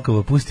činiju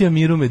smokava, pusti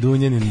Miru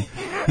Medunjanin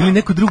ili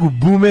neku drugu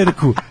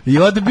bumerku i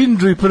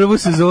odbinđuj prvu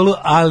sezonu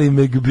Ali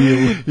McBeal.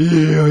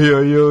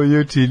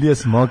 Činija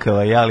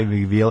smokava i Ali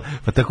McBeal,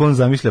 pa tako on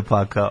zamišlja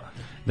pakao.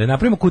 Da je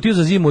napravimo kutiju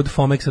za zimu od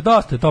Fomexa,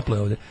 dosta je toplo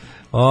je ovde.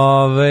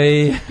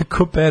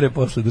 Ko pere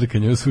posle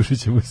drkanja, osušit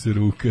će mu se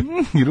ruka.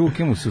 I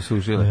ruke mu su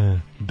sušile.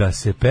 Da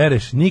se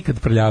pereš, nikad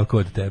prljavko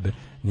od tebe.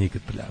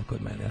 Nikad prljavko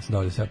od mene, ja sam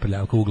dovolio sve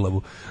prljavko u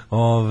glavu.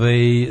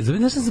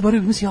 Ja sam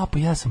zaboravio,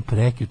 ja sam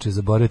prekjuče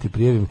zaboravio ti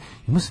prijavim.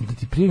 Imao sam da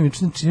ti prijavim,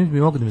 čini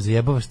mi mogu da me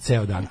zajebavaš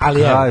ceo dan.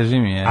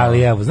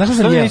 Ali evo, znaš što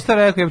sam jeo?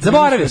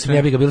 Zaboravio sam,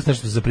 ja bih ga bilo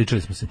nešto,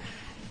 zapričali smo se.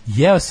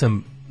 Jeo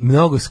sam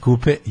mnogo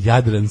skupe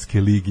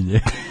jadranske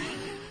lignje.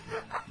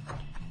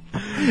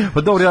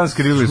 Pa dobro,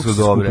 jadranske lignje su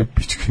dobre. Skupe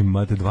pičke,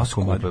 imate 2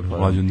 komada,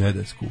 Mlađu ne da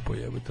je skupo,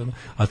 jebote.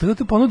 A tada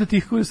te ponude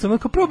tih koji su,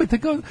 kao probajte,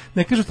 kao,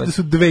 ne kažu da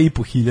su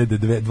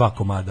 2.500, 2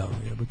 komada,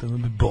 jebote,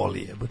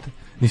 boli, jebote.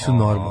 Nisu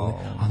normalni.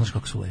 A znaš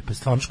kako su lepe,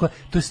 stvarno,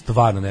 to je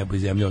stvarno nebo i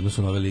zemlja,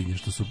 odnosno nove lignje,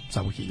 što su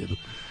samo 1000.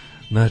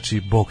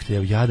 Znači, bog te,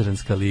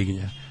 jadranska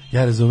lignja.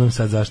 Ja razumem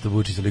sad zašto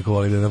Vučić toliko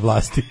voli da je na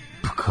vlasti.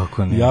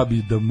 Kako ne? Ja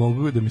bi da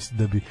mogu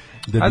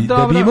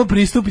da bi imao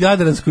pristup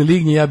jadranskoj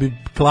lignji, ja bi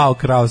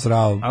krao s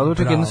ravom. Ali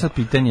čekaj, jedno sad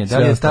pitanje, da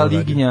li je ta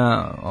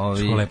lignja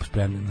lepo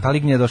spremljena? Ta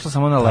lignja je došla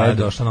samo na ledu.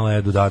 Da, došla na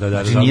ledu, da.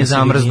 Znači nije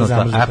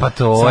zamrznuta. Pa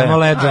to je. Samo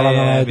leđala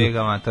na ledu.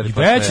 I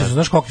već su,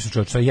 znaš koliko su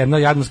čovječe, jedna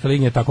jadranska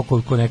lignja je tako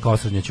ko neka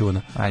osrednja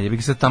ćuna. A jebi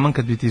ga sad taman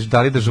kad bi ti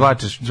dali da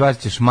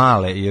žvaćeš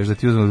male i još da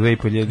ti uzmu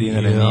 2.500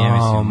 dinara, nije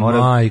mislim.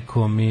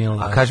 Majko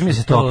mila. A kaži mi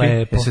se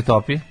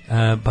topi?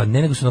 Pa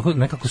ne, nego su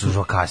nekako su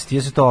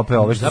žvakastije se tope,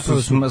 ove što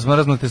su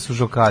smrznute su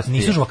žvakastije.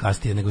 Nisu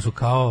žvakastije, nego su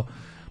kao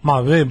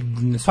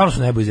stvarno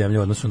su nebo i zemlje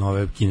u odnosu na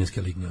ove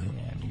kineske lignje.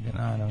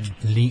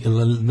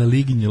 Na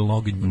lignje,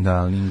 lognje.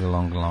 Da,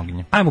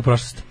 lognje. Ajmo u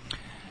prošlost.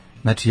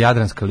 Znači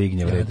jadranska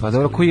lignja, pa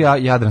dobro, koji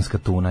jadranska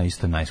tuna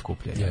isto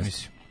najskuplja, ja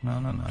mislim.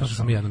 To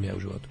sam jednom ja u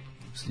životu.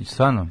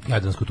 Stvarno?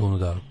 Jadransku tunu,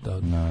 da.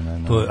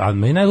 To, a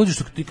meni najluđe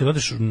što ti kad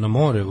odeš na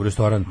more, u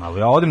restoran. Ali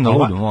ja odem na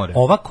ludo more.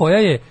 Ova koja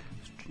je,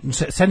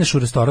 sedneš u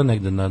restoran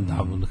negde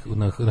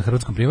na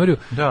Hrvatskom primorju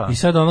i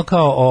sad ono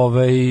kao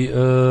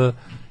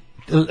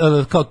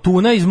kao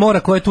tuna iz mora,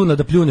 koja je tuna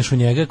da pljuneš u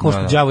njega,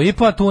 košta đavo i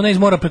pa, tuna iz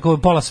mora preko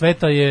pola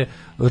sveta je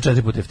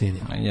 4 puta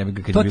jeftinija.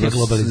 To ti je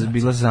globalizacija.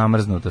 Bila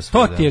zamrznuta.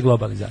 To ti je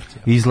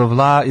globalizacija.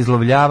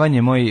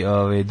 Izlovljavanje moj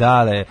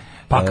dale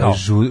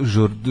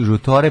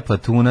žutore pa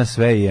tuna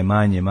sve je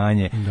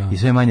manje i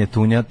sve manje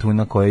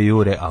tuna koje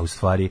jure, a u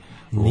stvari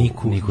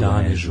niku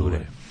dane žure.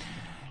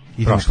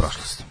 Idemo u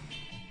prošlost.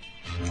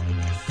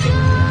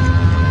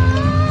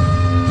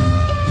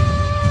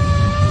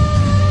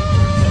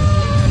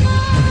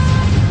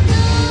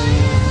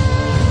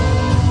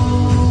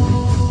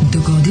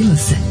 Dogodilo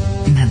se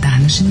na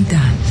današnji savršeni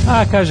dan.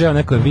 A kaže, evo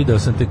neko je video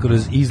sam te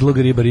kroz izlog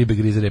ribe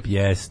grize rep,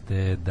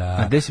 jeste, da.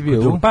 A gde si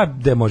bio? Pa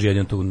gde može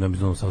jedin tu, ne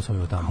znam, sam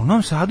bio tamo. U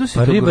Novom Sadu si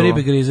pa to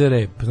ribe grize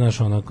rep, znaš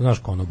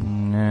konobu.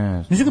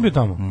 Ne. Nisi ga bio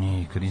tamo?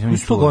 Nikad, nisam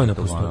Nisi to godina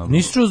postoji.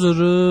 Nisi čuo za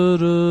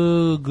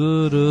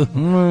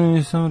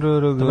Nisam to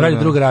radi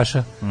drug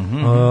Raša.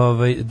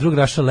 Drug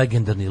Raša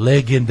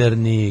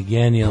legendarni,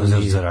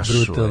 genijalni,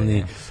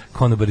 brutalni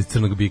konobar iz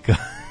Crnog bika.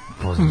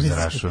 Pozdrav za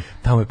Rašu.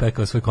 Tamo je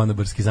pekao svoj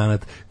konobarski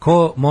zanat.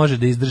 Ko može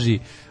da izdrži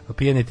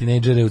pijene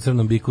tinejdžere u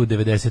Crnom biku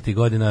 90.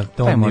 godina,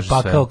 to mi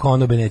pakao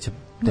konobe neće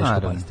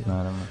teško pasti.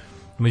 Naravno.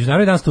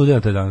 Međunarodni dan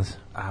studenta je danas.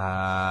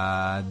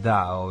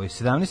 Da,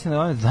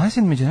 17. danas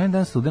je Međunarodni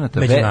dan studenta.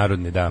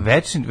 Međunarodni, da.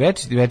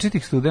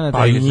 Večitih studenta.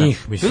 Pa i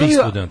njih, svih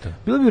studenta.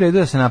 Bilo bi u redu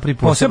da se napravi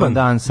poseban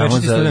dan samo za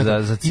cijele.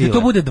 I da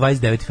to bude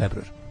 29.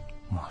 februar.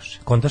 Može.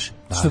 Kontaš?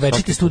 Što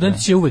večiti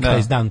studenti će uvek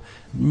taj dan.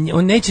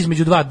 On neće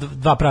između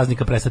dva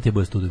praznika prestati da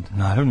bude student.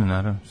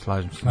 Naravno,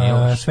 slažem se.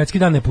 Svetski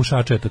dan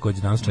nepušača je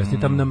takođe danas,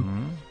 čestitam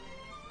nam.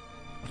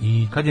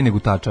 I kad je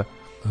negutača?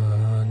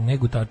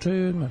 Negutača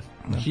je...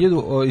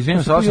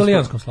 Izvijem se,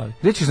 800.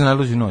 Gde ćeš za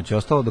najluđu noć?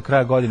 Ostalo do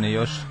kraja godine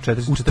još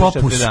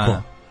 44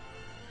 dana.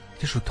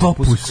 Ideš u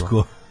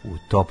Topusko. U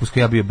Topusko,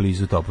 ja bio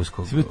blizu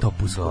Topuskog. Si bio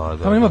Topusko?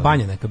 Tamo ima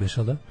banja neka beš,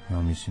 da?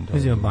 Ja mislim da.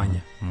 Ima banja,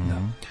 da.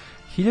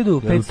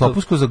 1500...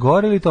 Topusko za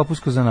gore ili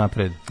Topusko za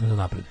napred? Za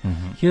napred.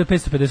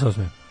 1558.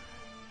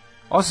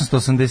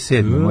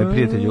 887. Moj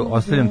prijatelju,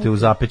 ostavljam te u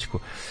zapećku.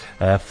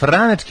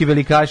 Franački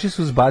velikaši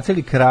su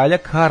zbacili kralja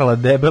Karla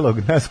Debelog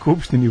na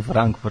skupštini u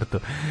Frankfurtu.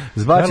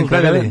 Zbacili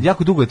kralja,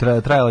 jako dugo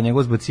je trajalo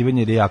njegovo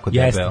zbacivanje jer je jako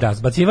debel. Jeste, da,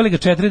 zbacivali ga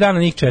 4 dana,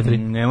 njih 4.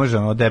 Ne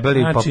možemo, debeli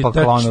znači, pa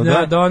klonu.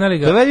 Doneli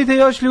ga. Dovedite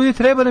još ljudi,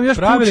 treba nam još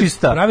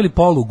pučista. Pravili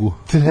polugu.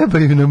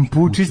 Trebaju nam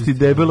pučisti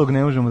debelog,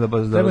 ne možemo da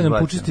zbacimo. Trebaju nam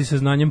pučisti sa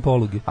znanjem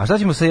poluge. A šta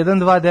ćemo sa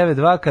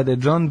 1292 kada je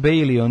John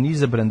Bailey on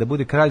izabran da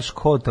bude kralj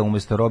Škota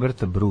umjesto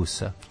Roberta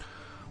Brusa?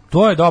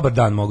 To je dobar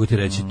dan, mogu ti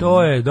reći.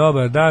 To je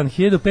dobar dan.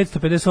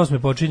 1558.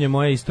 počinje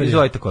moja istorija.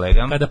 Izvolite,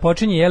 kolega. Kada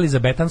počinje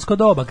Elizabetansko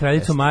doba,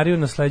 kraljicu Mariju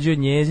nasleđuje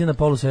njezina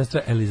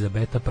polusestra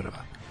Elizabeta I.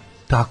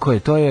 Tako je,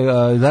 to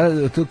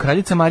je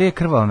kraljica Marija je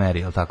krvava Meri,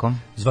 je li tako?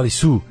 Zvali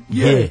su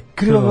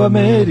krvava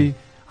Meri.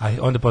 A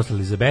onda posle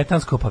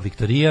Elizabetansko, pa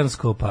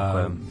Viktorijansko,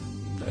 pa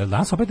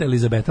danas opet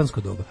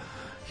Elizabetansko doba.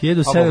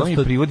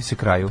 1700 privodi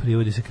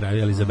se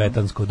kraju.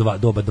 Elizabetansko doba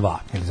 2.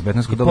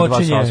 Elizabetansko doba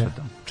 2 sa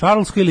osvetom.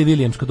 Charlesko ili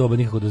Williamsko doba,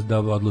 nikako da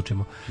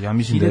odlučimo. Ja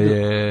mislim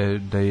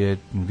da je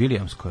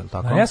Williamsko, je li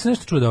tako? A ja sam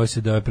nešto čuo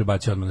da je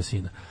prebacio odmah na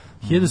sina.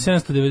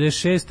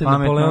 1796.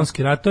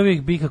 Napoleonski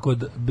ratovi,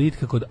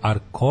 bitka kod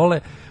Arkole,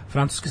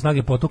 francuske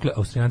snage potukle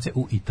Austrijance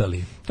u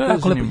Italiji. To je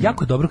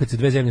jako dobro kad se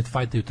dve zemlje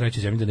fajtaju u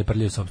trećoj zemlji da ne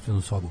prljaju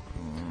sopstvenu sobu.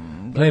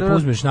 Lepo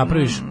uzmeš,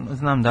 napraviš.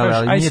 Znam da,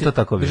 ali nije to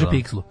tako bilo.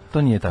 Pikslu.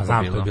 To nije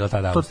tako bilo. To je bila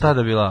tada. To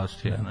tada bila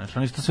Austrija, znači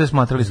oni su to sve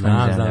smatrali svojim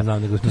zemljama.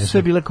 Znam, nego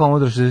sve bile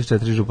Komodor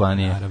 64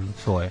 županije.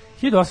 Svoje.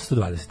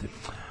 1820.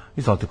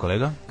 Izvolite,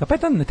 kolega.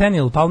 Kapetan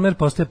Nathaniel Palmer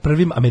postaje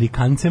prvim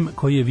Amerikancem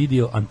koji je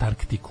vidio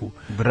Antarktiku.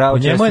 Bravo, po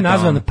njemu je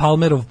nazvan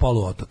Palmerov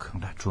poluotok.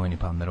 Da, čuveni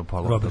Palmerov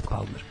poluotok. Robert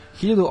Palmer.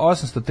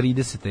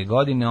 1830.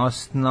 godine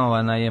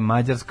osnovana je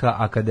Mađarska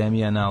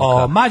akademija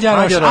nauka.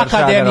 Mađaroš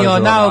akademio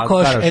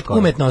naukoš et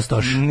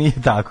umetnostoš.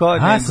 Nije tako.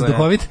 Si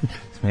duhovit?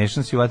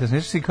 Smešno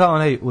si kao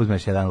onaj,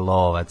 uzmeš jedan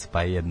lovac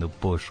pa jednu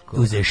pušku.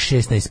 Uzeš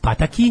 16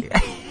 pataki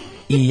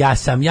i ja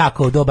sam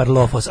jako dobar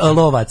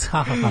lovac.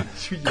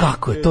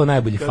 Kako je to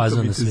najbolji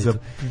fazon na svijetu.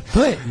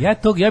 To je,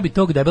 ja bi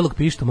tog debelog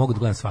pištu mogu da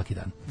gledam svaki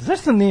dan.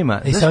 Zašto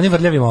nema? I sa onim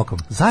vrljavim okom.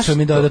 Zašto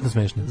mi je dodatno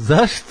smešno?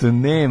 Zašto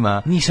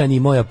nema? Niša ni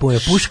moja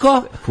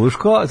puško.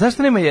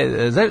 Zašto nema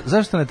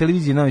zašto na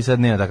televiziji Novi Sad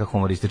nema takav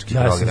humoristički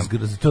program?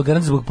 To je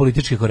garant zbog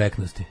političke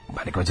korektnosti.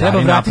 Pa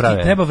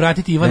treba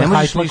vratiti Ivana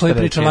Hajtla koji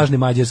priča lažni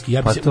mađarski.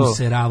 Ja bi se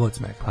useravao od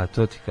smeha. Pa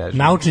to ti kažem.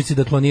 Naučnici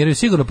da kloniraju,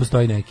 sigurno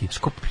postoji neki.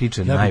 Ško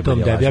priča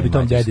najbolje. Ja bi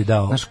tom dedi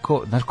dao.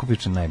 Znaš ko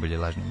priča najbolje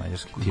lažni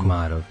mađarski?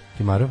 Timarov?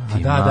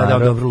 Da,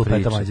 dobro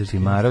lupeta mađarski.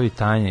 Timarov i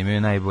Tanja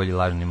imaju najbolji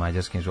lažni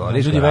mađarski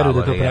živali. Ljudi veruju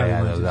da to pravi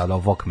mađarski. Da,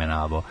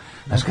 vokmenabo.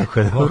 Znaš kako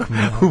je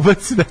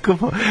ubaci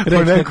po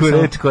neku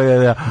reč koja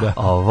je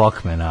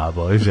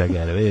vokmenabo.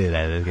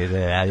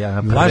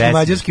 Lažni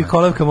mađarski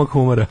kolevkama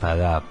humora. Pa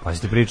da, pa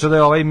ste pričao da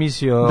je ovaj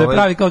emisiju... Da je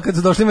pravi kao kad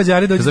su došli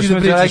Mađari dođi ti da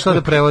pričaš.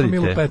 Da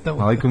prevodite.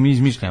 Ovaj ko mi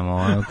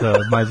izmišljamo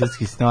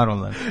mađarski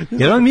normalan.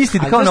 Jer on misli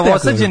kao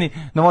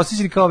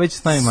novosađeni kao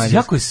već znaju mađarski.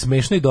 Jako je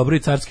smešno i dobro i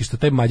carski što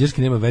taj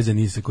mađarski nema veze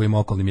ni sa kojim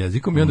okolnim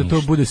jezikom i onda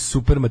to bude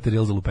super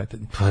materijal za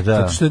lupetanje. Pa da.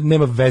 Zato što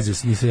nema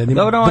veze ni sa jednim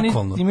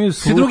bukvalno. Imaju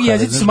sluha. Svi drugi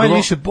jezici su manje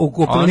više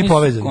okolini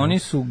povezani. Oni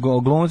su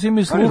glumci,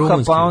 imaju sluha,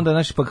 pa onda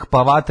naši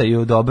pa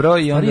vataju dobro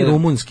i onda...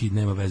 rumunski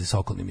nema veze sa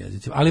okolnim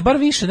jezicima. Ali bar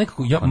više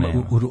nekako,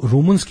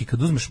 rumunski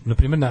kad uzmeš, na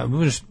primjer,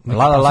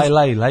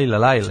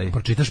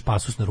 pročitaš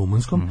pasus na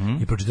rumunskom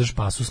i pročitaš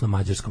pasus na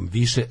mađarskom.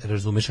 Više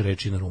razumeš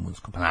reči na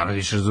rumunskom. Pa naravno,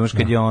 više razumeš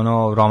kad je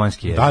ono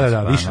romanski jezik.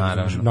 Da, više.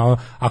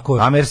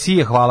 A merci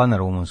je hvala na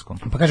rumunskom.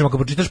 Pa kažem, ako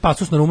pročitaš pročitaš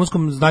pasus na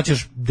rumunskom,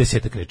 znaćeš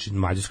 10 reči, na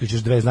mađarskom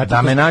ćeš 2 znati.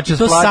 Da me nače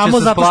to splače samo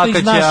sa zato što ih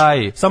splakaće znaš,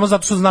 aj. samo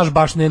zato što znaš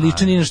baš ne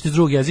liči ni nešto iz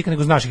drugog jezika,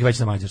 nego znaš ih već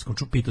na mađarskom.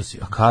 Pitao si.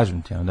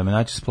 Kažem ti, da me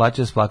naće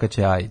splaće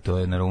splakaće aj, to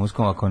je na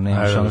rumunskom, ako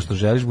nemaš ono što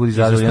želiš, budi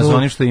zadovoljan sa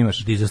onim što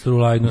imaš.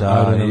 Dizastrulajno,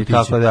 da, i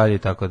tako dalje, i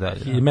tako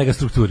dalje. I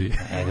megastrukturi.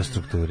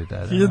 Megastrukturi,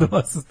 da.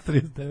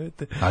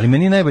 1839. Ali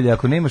meni najbolje,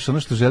 ako nemaš ono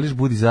što želiš,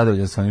 budi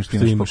zadovoljan sa onim što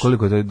imaš, pa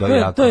koliko to je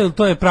jako.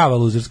 To je prava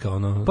luzerska,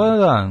 ono. Pa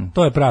da.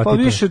 To je prava. Pa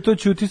više to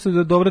ćuti se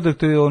da dobro da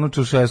te ono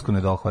Čaušesku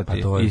ne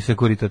dohvati i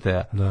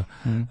Securitatea. Da.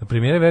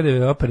 Premijere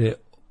Verdijeve opere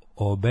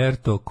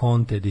Oberto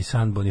Conte di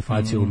San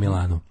Bonifacio u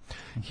Milanu.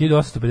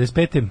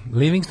 1855.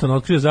 Livingston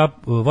otkrio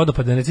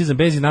vodopadni nacizam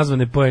bez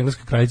nazvane po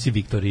engleskoj kraljici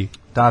Viktoriji.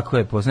 Tako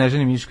je, po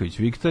Snežani Mišković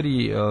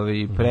Viktoriji,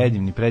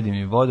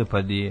 predivni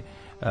vodopadi.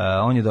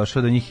 On je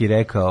došao do njih i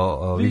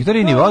rekao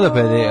Viktorijini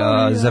vodopede,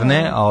 zar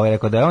ne? A ovaj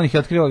rekao da je on ih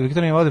otkrio,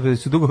 Viktorijini vodopede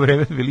su dugo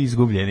vreme bili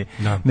izgubljeni.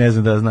 Da. Ne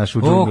znam da znaš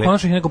u džungli.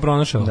 Konačno ih neko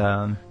pronašao.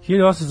 Da.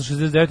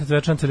 1869.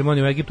 svečana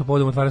ceremonija u Egiptu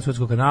povodom otvaranja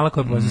Suetskog kanala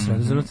koja prolazi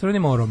Sredozemnim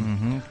Crvenim morom.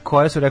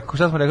 Koja su rekao,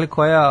 šta smo rekli,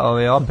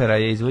 koja opera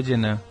je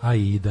izvođena?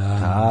 Aida.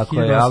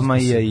 Tako je, Alma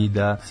i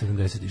Aida.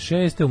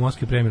 76. u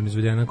Moskvi premijerno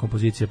izvedena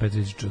kompozicija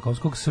Petra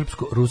Čajkovskog,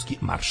 Srpsko-ruski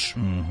marš.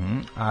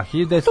 A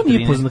 1913. To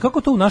nije poznato,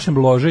 kako to u našem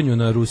loženju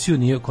na Rusiju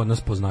nije kod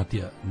nas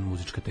poznatija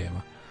muzička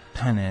tema?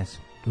 Pa ne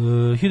znam.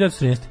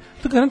 1913.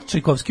 To garant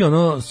Čajkovski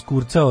ono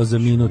skurcao za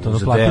minut, ono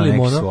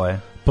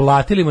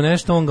platili mu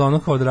nešto, on ga ono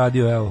kao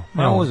odradio, evo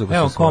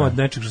komad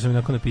nečeg što sam mi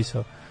nakon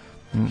napisao.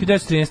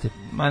 1913.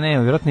 Ma ne,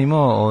 vjerojatno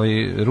imao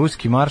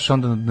ruski marš,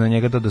 onda na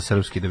njega dodao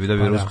srpski, da bi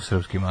dobio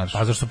rusko-srpski marš.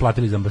 Pa zašto su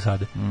platili iz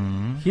ambasade?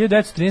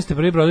 1913.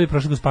 prvi brodovi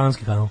prošli kroz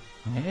Panamski kanal.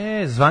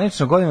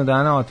 Zvanično godinu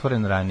dana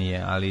otvoren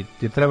ranije, ali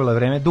je trebalo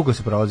vreme, dugo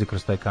se prolazi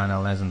kroz taj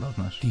kanal, ne znam da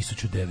znaš.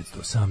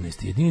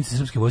 1918. Jedinice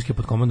srpske vojske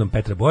pod komandom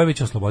Petra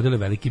Bojevića oslobodile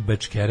veliki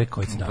Bečkere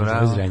koji se danas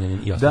zove Zrenjanin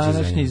i ostali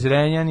današnji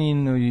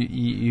Zrenjanin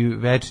i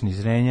večni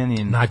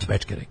Zrenjanin. Naći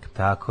Bečkerek.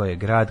 Tako je,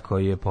 grad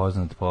koji je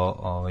poznat po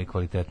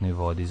kvalitetnoj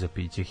vodi za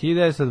piće.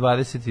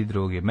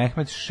 1922.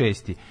 Mehmed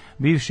VI,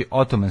 bivši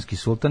otomanski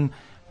sultan,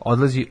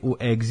 odlazi u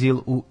egzil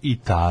u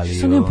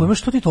Italiju. Sad nemam pojma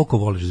što ti toliko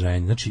voliš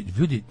Zrenjanin. Znači,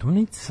 ljudi, to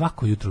mi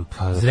svako jutro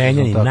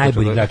Zrenjanin,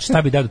 najbolji grad,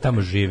 šta bi dao da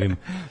tamo živim.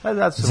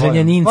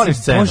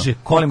 Zrenjaninci, bože,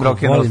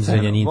 koliko volim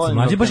Zrenjaninci.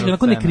 Mlađe baš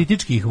onako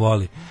nekritički ih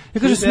voli.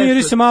 Ja kažem,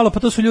 smiri se malo, pa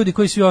to su ljudi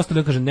koji svi ostali.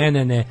 Ja kažem,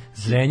 ne,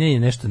 Zrenjanin je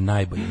nešto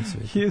najbolje na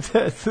svijetu.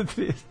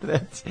 1933.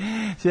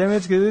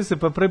 Sjemečke ljudi se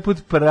pa prvi put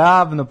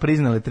pravno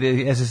priznali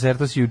SSR,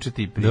 to si juče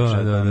ti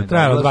pričao. Da,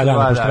 trajalo 2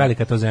 dana, pošto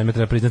velika to zemlja,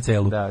 treba priznati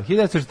celu. Da,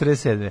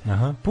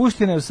 1947.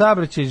 Puštena je u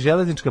saobraćaj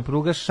železnička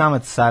pruga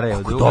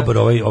Šamac-Sarajevo. Kako dobar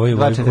ovaj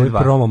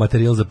promo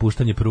materijal za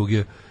puštanje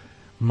pruge.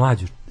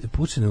 Mlađu,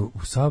 puštena u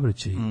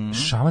saobraćaj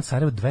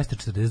Šamac-Sarajevo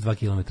 242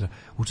 km.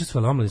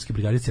 Učestvovala omladinske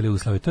brigade cijele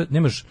Jugoslavije. To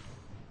nemaš,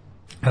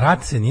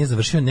 rat se nije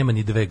završio, nema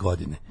ni 2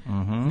 godine.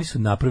 Oni su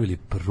napravili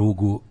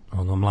prugu,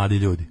 mladi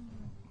ljudi.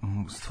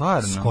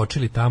 Stvarno?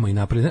 Skočili tamo i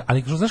napravili,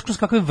 ali znaš kroz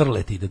kakve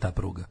vrleti ide ta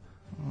pruga?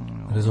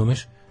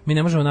 Razumeš? Mi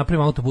ne možemo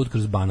napraviti autoput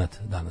kroz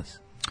Banat danas.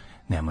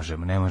 Ne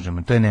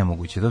možemo, to je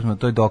nemoguće.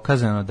 To je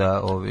dokazano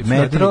da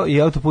metro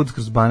i autoput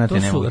kroz Banat je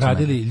nemoguće. To su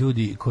radili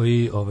ljudi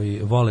koji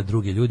vole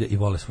druge ljude i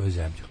vole svoju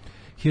zemlju.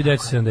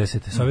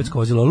 1970. Sovjetsko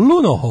vozilo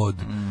Lunohod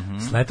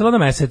sletelo na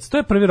mesec. To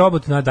je prvi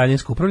robot na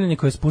daljinsko upravljanje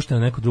koje je spušteno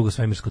na neko drugo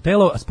svemirsko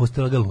telo, a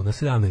spustila ga Luna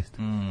 17.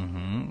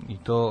 I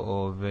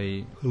to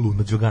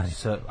Luna Đugani.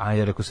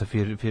 Ja rekao sa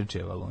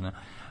Firčeva Luna.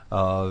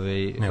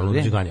 Ne,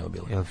 Luna Đugani je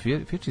bilo. Jel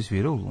Firči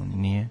svirao u Luni?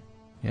 Nije?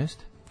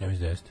 Jeste? Ja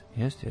mislim da jeste.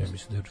 Jeste. Ja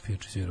mislim da je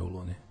Firči svirao u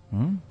Luni.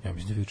 Ja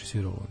mislim da je Firči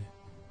svirao u Luni.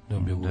 Da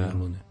on bio u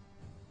Luni.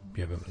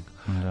 Jebem li ga.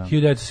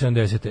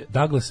 1970.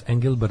 Douglas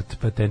Engelbart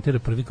patentira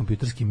prvi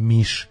kompjuterski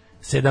miš.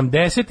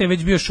 70. je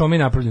već bio šomi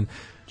napravljen.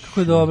 Kako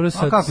je dobro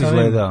sad. A kako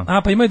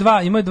izgleda? Pa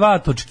imaju dva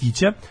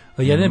točkića.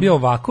 Jedan je bio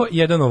ovako,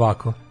 jedan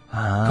ovako.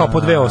 Kao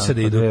po 2 ose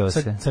da idu.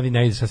 Sad vi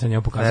ne ideš, sad sam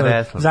njemu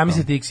pokazala.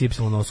 Zamislite X i Y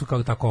nosu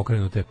kao tako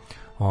okrenute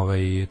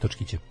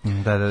točkiće.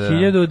 Da.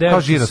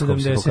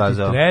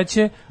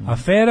 1973.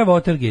 Afera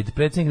Watergate.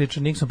 Predsjednik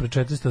Richard Nixon pre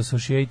 400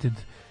 Associated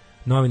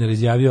novinar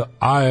izjavio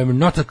I am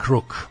not a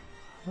crook.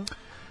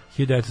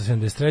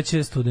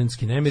 1973.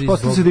 studentski nemiri zbog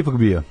se ipak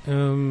bio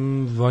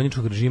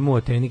vojničkog režima u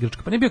Ateni,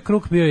 Grčka. Pa ne bio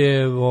kruk, bio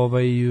je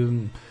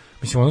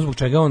mislim ono zbog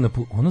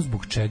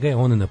čega je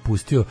on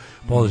napustio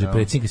položaj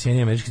predsjednika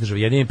Sjedinjenih Američkih Država,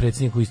 jedini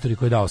predsjednik u istoriji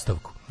koji je dao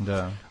ostavku.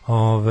 Da.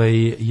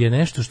 Je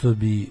nešto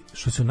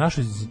što se u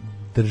našoj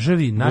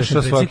državi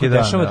našem predsjedniku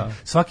dešava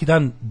svaki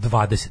dan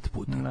 20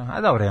 puta.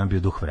 A dobro, ja bio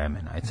duh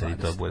vremena, ajde sad i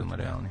to budemo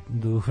realni.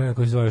 Duh vremena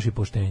koji se zove još i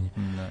poštenje.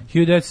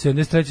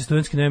 1973.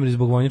 studentski nemiri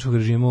zbog vojničkog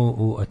režima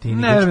u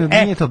Atini.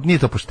 Nije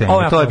to poštenje,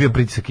 to je bio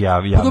pritisak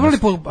javnosti.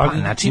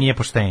 Znači nije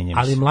poštenje.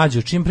 Ali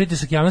mlađe, čim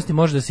pritisak javnosti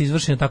može da se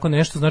izvrši na tako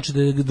nešto, znači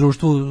da je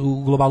društvo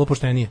u globalu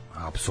poštenije.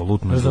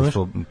 Apsolutno,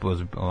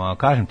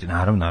 kažem ti,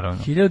 naravno.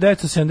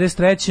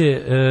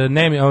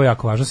 1973. Ovo je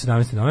jako važno,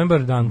 17.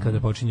 novembar, dan kada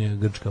počinje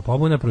grčka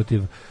pobuna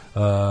protiv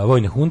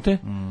vojne hunte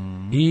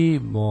i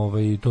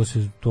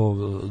to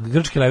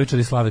grčki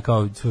levičari slave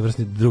kao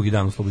svojevrsni drugi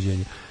dan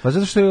oslobođenja. Pa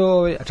zato što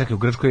je čekaj, u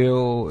Grčkoj je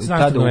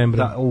tada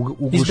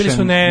ugušen. Izbili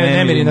su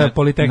nemiri na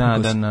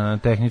Politehnikus. Na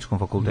tehničkom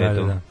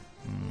fakultetu. Da.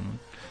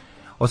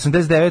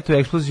 89.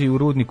 eksploziji u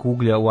rudniku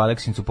uglja u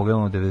Aleksincu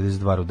poginulo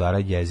 92 rudara,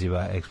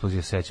 jeziva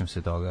eksplozija, sećam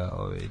se toga,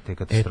 te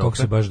katastrofe. Tog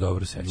se baš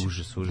dobro sećam.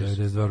 Užas.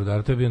 92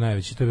 rudara, to je bila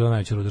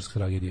najveća rudarska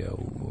tragedija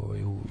u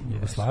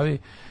Jugoslaviji.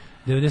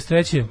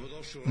 93.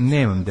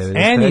 Nemam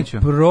 93. Annie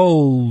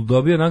Proulx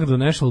dobio nagradu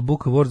National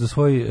Book Award za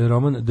svoj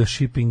roman The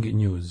Shipping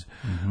News.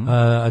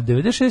 A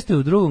 96.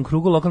 u drugom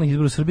krugu lokalnih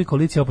izbora u Srbiji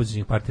koalicija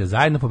opozicionih partija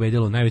zajedno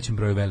pobedila u najvećem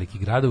broju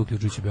velikih gradova,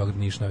 uključujući Beograd,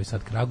 Niš, Novi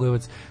Sad,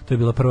 Kragujevac. To je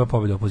bila prva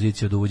pobjeda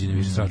opozicije od uvođenja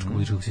višestranačkog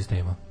političkog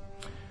sistema.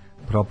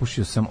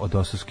 Propušio sam od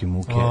dosovske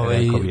muke.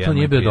 To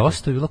nije bilo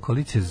dosta, to je bila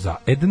koalicija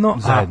zajedno.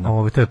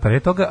 To je pre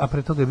toga, a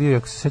pre toga je bio,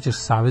 ako se sećaš,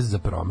 Savez za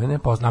promene,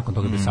 pa nakon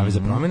toga je bio Savez za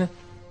promene,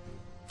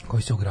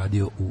 koji se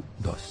ugradio u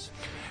DOS.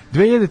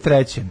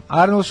 2003.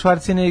 Arnold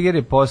Schwarzenegger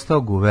je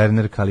postao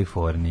guverner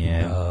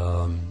Kalifornije.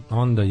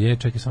 Onda je,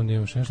 čekaj sam da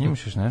imaš nešto.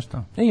 Imaš još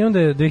nešto? I onda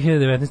je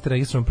 2019.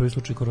 registrovan prvi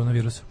slučaj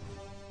koronavirusa.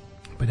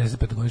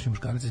 55-godišnji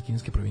muškarac iz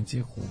kineske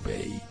provincije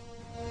Hubei.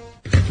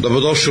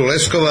 Dobrodošli u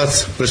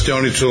Leskovac,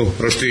 prštionicu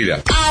Roštilja.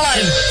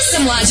 Alarm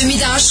sa Mlađom i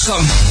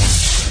Daškom.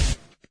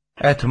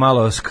 Eto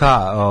malo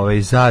ska,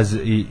 Zaz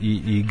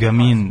i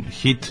Gamin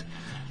hit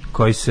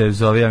koji se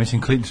zove, ja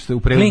mislim, u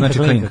prevodu znači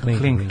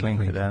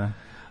Klink, da.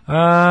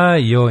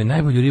 Joj,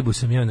 najbolju ribu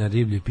sam jeo na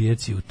ribljoj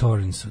pijaci u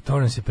Torransu.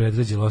 Torrance je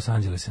predgrađe Los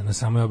Angelesa, na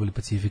samoj obali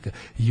Pacifika,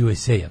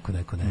 USA, ako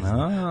neko ne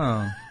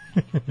zna.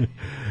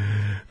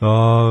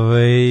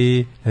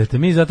 Eto,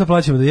 mi zato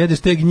plaćamo da jedeš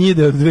te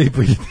gnjide od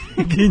 2,5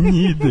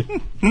 gnjide.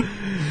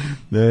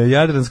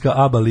 Jadranska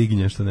aba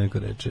lignja, što neko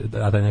reče,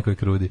 a taj neko je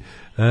krudi.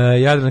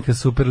 Jadranka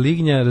super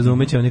lignja,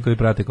 razumeće oni koji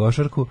prate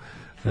košarku.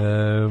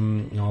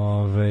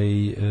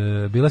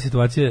 Bila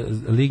situacija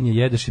lignje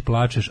jedeš i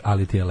plačeš,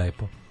 ali ti je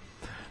lepo.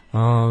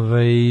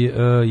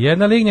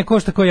 Jedna lignja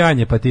košta ko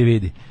janje, pa ti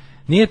vidi.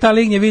 Nije ta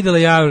lignja videla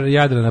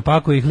Jadrana, pa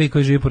ako ih lik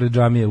koji živi pored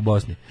džamije u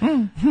Bosni.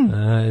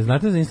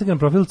 Znate za Instagram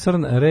profil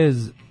Crn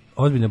Rez,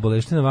 ozbiljna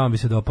boleština, vama bi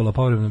se dopalo,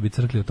 povremeno bi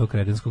crkli od tog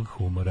kretenskog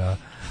humora.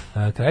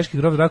 Krajiški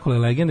grob Drakula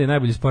je legenda i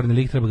najbolji sporni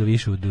lik, treba ga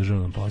više u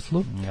državnom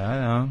poslu.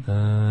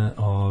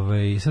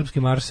 Srpski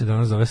marš se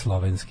danas zove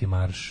slovenski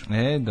marš.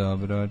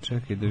 Dobro,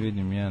 čekaj da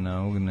vidim ja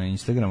na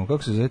Instagramu.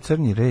 Kako se zove?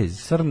 Crni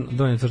Rez? Crn,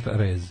 donje crta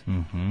Rez.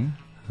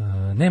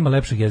 Nema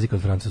lepšeg jezika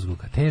od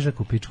francuskog.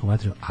 Težak u pičku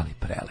materiju, ali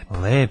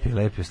prelep.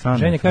 Lepi, stvarno.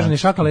 Ženja kaže, ni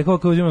šaka lekova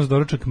koju uzimam za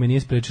doručak me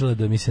nije sprečila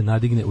da mi se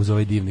nadigne uz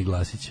ovaj divni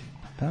glasić.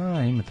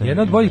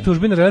 Jedna od boljih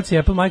tužbi na relaciji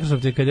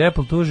Apple-Microsoft je kad je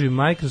Apple tuži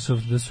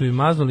Microsoft da su im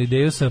maznuli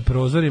ideju sa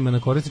prozorima na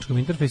korisničkom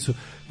interfejsu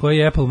koji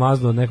je Apple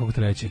maznuo od nekog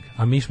trećeg.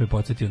 A Miš me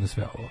podsjetio na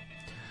sve ovo.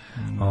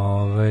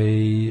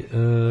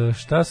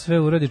 Šta sve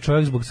uradi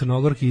čovjek zbog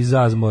Crnogorki i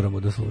Zaz moramo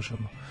da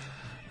slušamo.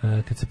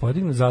 Kad se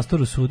podigne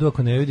zastor u sudu,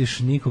 ako ne vidiš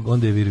nikog,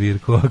 onda je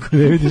virvirko. Ako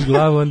ne vidiš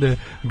glavu, onda je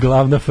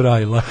glavna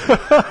frajla.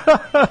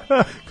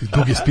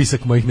 Dug je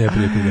spisak mojih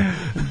neprijatelja.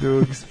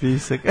 Dug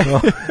spisak.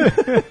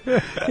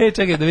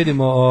 Čekaj da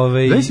vidimo.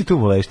 Da si tu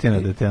boleština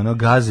da te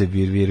gaze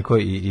virvirko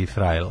i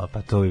frajla,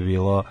 pa to bi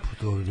bilo...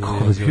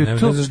 Ne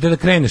znaš gde da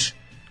kreneš.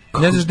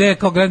 Ne znaš gde,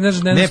 kao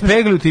gledaš, ne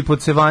peglu ti pod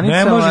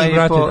cevanicama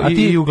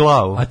i u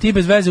glavu. A ti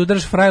bez veze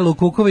udaraš frajlu u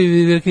kukove i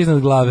virvirke iznad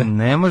glave.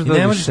 Ne možeš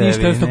da ništa,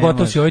 jednostavno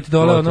gotov si, ovo ti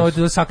dole, ovo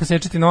ti saka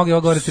sečeti noge,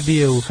 ovo gore te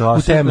bije u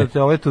teme.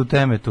 Ovo te u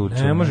teme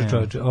tuče. Ne može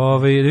čovječe. Da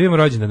vidimo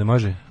rođendan, ne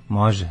može?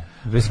 Može.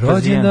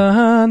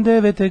 Rođendan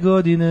 9.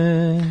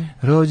 godine.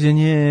 Rođen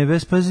je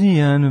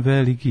Vespazijan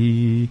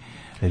veliki,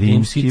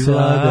 rimski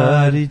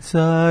vladar i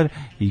car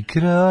i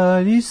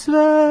kralj i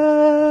sve,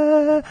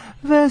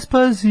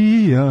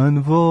 Vespazijan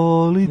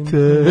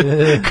volite.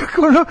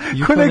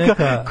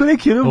 Kako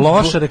neki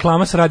loša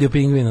reklama sa Radio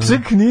Pingvinom.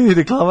 Čak nije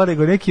reklama,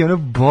 nego neki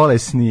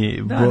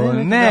bolesni,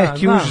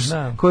 neki užas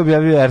koji bi ja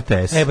bio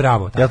RTS.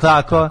 Bravo. Je li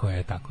tako? Tako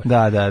je.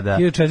 Da.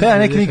 To je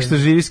neki što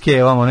živi s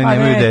kevom, oni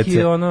nemaju dece.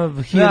 Neki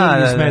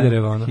Hirin iz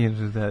Smedereva.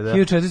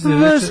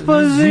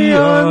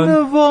 Vespazijan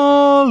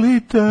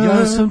volite.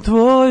 Ja sam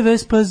tvoj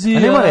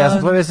Vespazijan. Ne mora, ja sam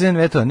tvoj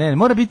Vespazijan, ne,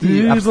 mora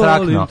biti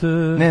apstraktno.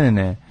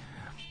 Ne.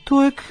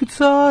 To je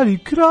car i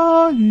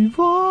kralj i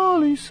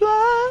voli sve.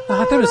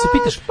 Treba da se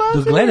pitaš,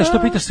 da gledaš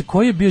to, pitaš se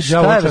koji je bio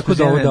đavo čako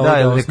da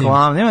ovo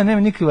snima. Nema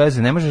nikakve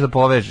veze, ne možeš da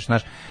povežeš,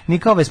 znaš. Ni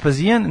kao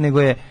Vespazijan,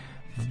 nego je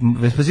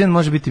Vespazijan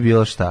može biti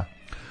bilo šta.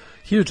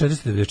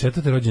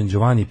 1494. rođen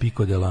Giovanni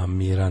Pico della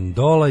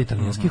Mirandola,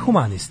 italijanski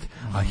humanist.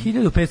 A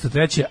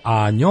 1503.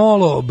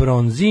 Agnolo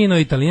Bronzino,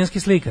 italijanski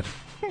slikar.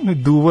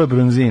 Duvo je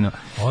Bronzino.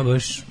 Ovo je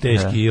baš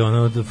teški,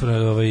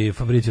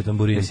 Fabrizio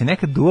Tamburini. Jesi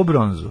nekad duvo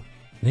bronzu?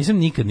 Nisam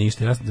nikad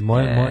ništa,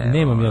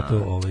 nemam ja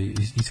to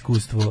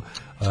iskustvo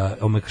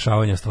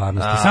omekšavanja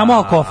stvarnosti. Samo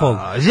alkohol.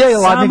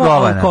 Samo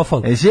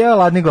alkohol. Žeo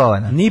ladni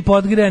govana. Ni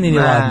podgrejani, ni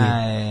ladni.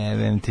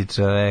 Jebem ti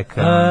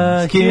čoveka.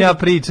 S kim ja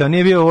pričam?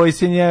 Nije bio u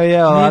vojsci, nije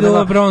jeo ladna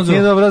govana.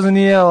 Nije dobro bronzu,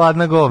 nije jeo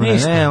ladna govana.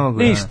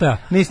 Ništa.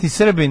 Nisi ni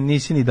Srbin,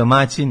 nisi ni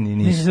domaćin, ni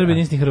ništa. Nisi Srbin,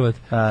 nisi ni Hrvat.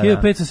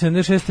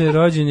 1576.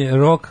 rođen je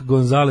Roque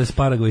González,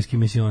 paragvajski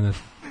misionar.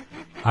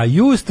 A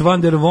Just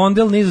van der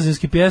Wondel,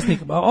 nizozemski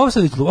pjesnik, ovo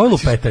je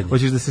lupetanje.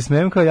 Hoćeš da se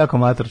smijem kao jako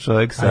mator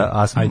čovjek sa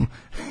astmom?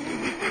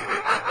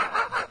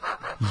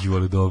 Ju,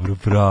 ali dobro,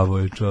 pravo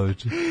je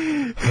čovječe.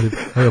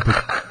 Ali opet.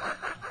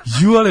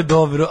 Ju,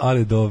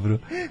 ali dobro.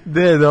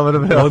 Gde je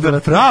dobro,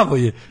 pravo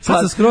je. Sad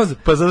sam skroz.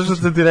 Pa zato što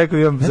sam ti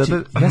rekao, znači,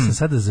 ja sam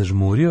sada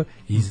zažmurio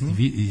i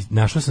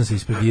našao sam se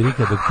ispred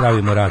Irika dok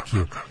pravimo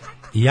rakiju.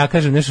 I ja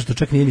kažem nešto što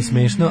čak nije ni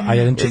smešno, a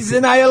jedan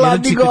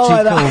čika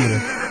umre.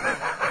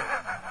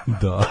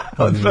 Da,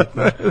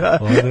 odvratno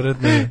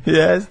je.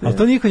 Jeste. Ali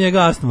to niko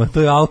njega astma,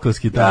 to je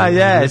alkoholski taj.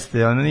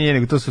 Jeste, ono nije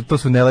nego to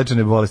su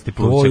nelečene bolesti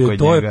pluća kod njega.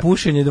 To je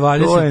pušenje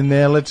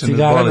 20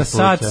 cigara na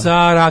sat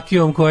sa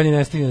rakijom koja ni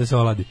ne stigne da se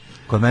oladi.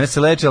 Kod mene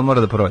se leči, ali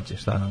mora da prođe,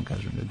 šta vam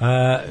kažem.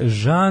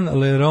 Jean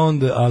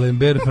Leronde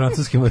Alembert,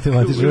 francuski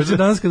matematičar. Hoće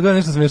danas kad god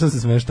nešto smešno se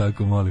smeš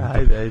tako, molim.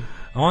 Ajde.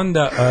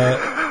 Onda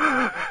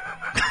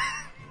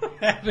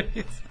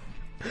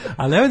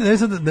ali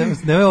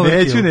nemoj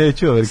overkill.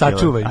 Neću overkill.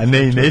 Sačuvaj. A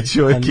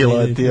neću overkill.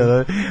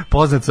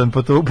 Poznat sam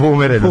po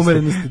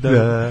umerenosti.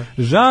 Da.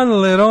 Jean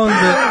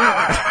Leronde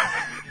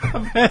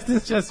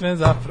ja smem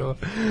zapravo.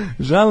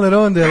 Jean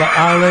Leronde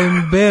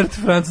Alembert,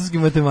 francuski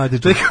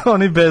matematičar. To je kao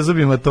onaj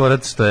bezubi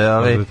matorac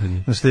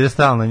što je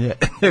stalno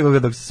njegoga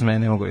dok se smije,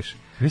 ne mogu više.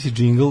 Vi si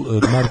džingl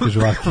od Marke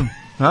Žvake.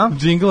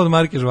 Džingl od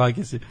Marke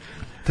Žvake si.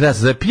 Treba se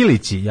zove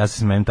Pilići, ja se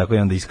smijem tako i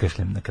onda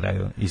iskašljem na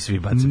kraju i svi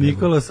bacim.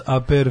 Nicolas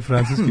Appert,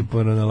 francuski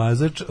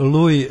pronalazač,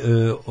 Louis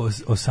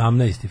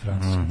 18.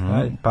 francuski.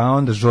 Pa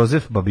onda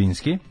Josef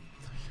Babinski.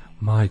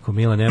 Majko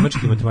Mila,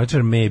 nemački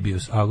matematičar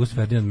Möbius, August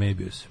Ferdinand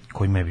Möbius.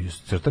 Koji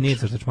Möbius? Crtač? Nije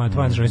crtač,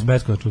 matematičar, mislim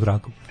beskonačnu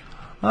traku.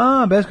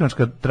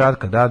 Beskonačka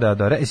tratka,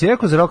 da. Jesi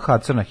rekao za Rock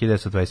Hudsona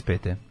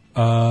 1925.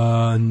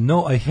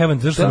 No, I haven't.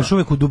 Zašto sam još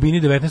uvijek u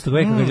dubini 19.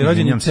 veka kad je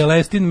rođen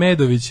Celestin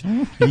Medović i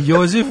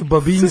Jozef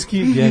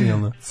Babinski,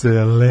 genijalno.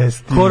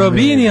 Celestin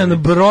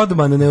Korobinijan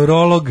Brodman,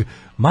 neurolog.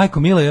 Majko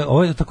Mila,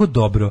 ovo je tako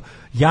dobro.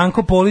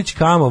 Janko Polić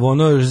Kamov,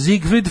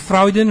 Siegfried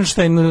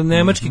Freudenstein,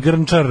 nemački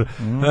grnčar,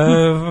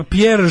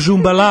 Pierre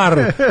Jumbalar,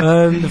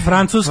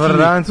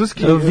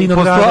 francuski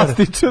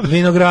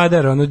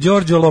vinogradar,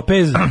 Giorgio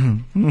Lopez,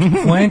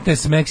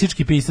 Fuentes,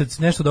 meksički pisac,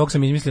 nešto da ovog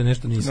sam izmislio,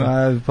 nešto nisam.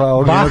 Pa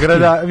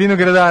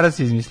vinogradara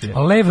si izmislio.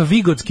 Lev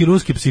Vigotski,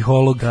 ruski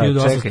psiholog,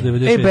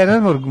 1896.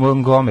 Bernard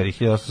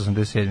Montgomery,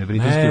 1887.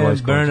 Britanski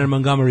vojskovođa. Bernard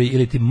Montgomery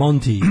ili ti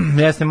Monty.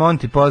 Jeste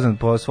Monty, poznat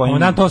po svojim...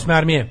 Komandant 8.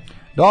 armije.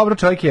 Dobro,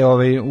 čovjek je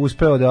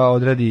uspeo da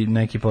odradi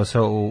neki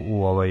posao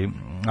u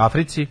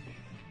Africi,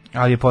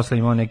 ali je posle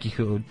imao nekih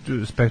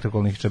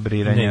spektakularnih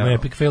čabriranja. Ima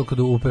epic fail kod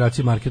u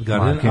operaciji Market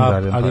Garden,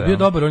 ali je bio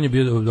dobar, on je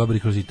bio dobar i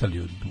kroz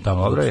Italiju.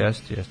 Dobro,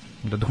 jeste.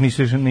 Dok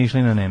nisu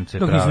išli na Nemce.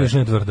 Dok nisu išli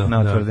na tvrdo.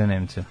 Na tvrde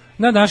Nemce.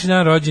 Na današnji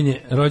dan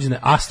rođena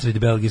Astrid,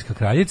 belgijska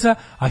kraljica,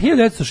 a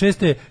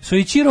 1906.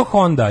 Soichiro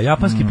Honda,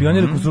 japanski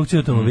pionir konstrukcije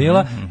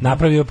automobila,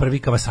 napravio prvi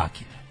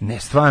Kawasaki. Ne,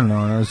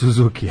 stvarno,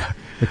 Suzuki.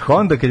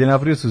 Honda kad je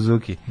napravio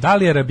Suzuki.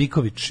 Dalija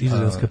Rabiković,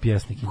 izraelska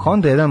pjesnik.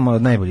 Honda je jedan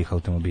od najboljih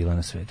automobila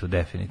na svetu,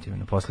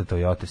 definitivno. Posle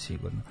Toyota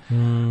sigurno.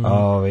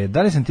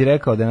 Da li sam ti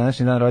rekao da je na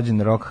današnji dan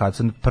rođen Rock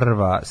Hudson,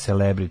 prva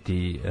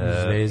celebrity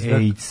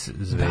AIDS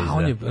zvezda? Da,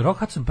 on je Rock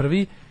Hudson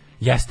prvi.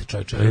 Jeste,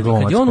 čovječe.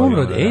 Kad je on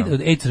umro od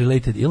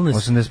AIDS-related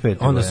illness, 85.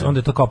 Onda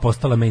je to kao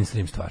postala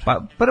mainstream stvar.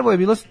 Pa prvo je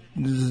bilo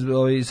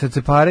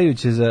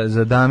srceparajuće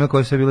za dame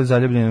koje su bile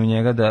zaljubljene u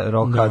njega, da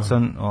Rock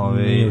Hudson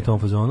nije u tom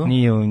fazonu.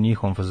 Nije u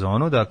njihovom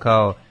fazonu, da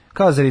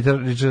kao za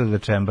Richarda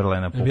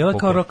Chamberlaina. Bila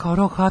kao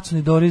Rock Hudson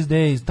i Doris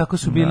Day, tako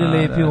su bili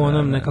lepi u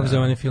onom nekako za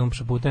onaj film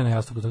Šaputaj na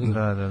jastuku.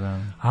 Da.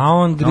 A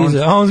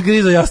on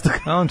griza jastuk.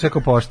 A on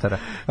čekao poštara.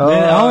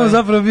 A on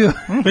zapravo bio,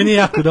 meni je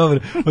jako dobro,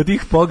 od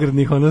tih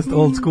pogrdnih,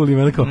 old school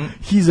ima, kao,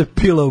 he's a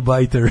pillow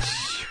biter.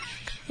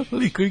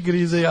 Liko i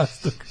griza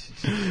jastuk.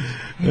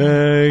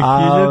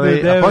 A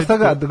posle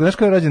toga, znaš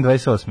ko je rođen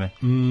 28.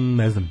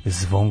 Ne znam.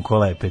 Zvonko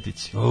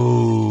Lepetić.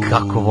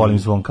 Kako volim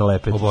Zvonka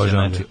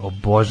Lepetića.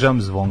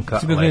 Obožavam Zvonka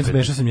Lepetića. Sibir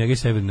smešao sam njega i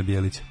Severina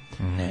Bijelića.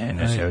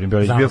 Ne, Severin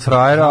Bijelić bio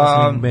frajer,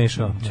 a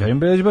Severin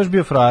Bijelić baš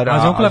bio frajer, a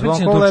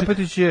Zvonko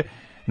Lepetić je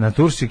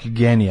naturščik,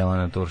 genijalan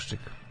naturščik.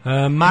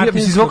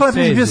 Zvonko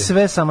Lepetić je bio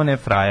sve samo ne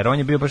frajer, on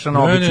je bio baš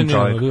običan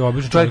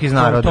čovjek. Čovjek iz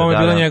naroda. To je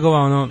bila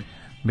njegova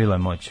Bilo je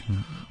moć.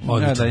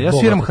 Ja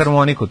sviram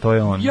harmoniku, to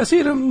je on. Ja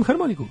sviram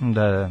harmoniku.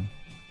 Da.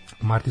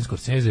 Martin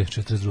Scorsese,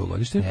 42.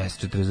 godište. Jes,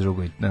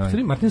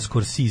 42. Martin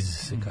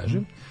Scorsese se kaže.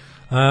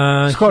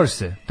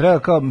 Scorsese, treba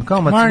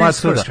kao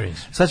Matsuda.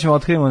 Sad ćemo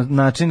otkrivimo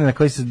način na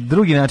koji se,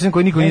 drugi način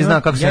koji niko nije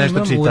zna kako se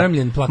nešto čita.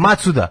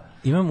 Matsuda.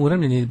 Imam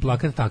uramljeni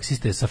plakat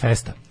taksiste sa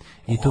festa.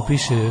 I tu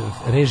piše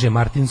režija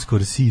Martin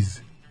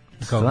Scorsese.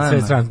 Kao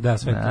sve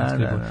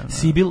transkribo.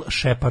 Sibyl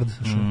Shepard.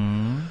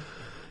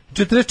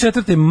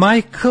 44.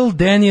 Michael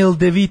Daniel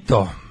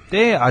DeVito.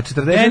 A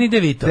 40... Danny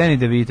DeVito. Danny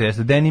DeVito,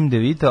 jeste. Danny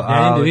DeVito.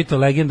 Danny DeVito,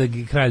 legenda,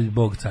 kralj,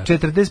 bog car.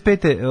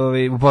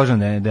 45.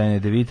 Upožavam Danny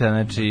DeVito,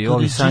 znači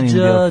ovi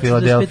Sunny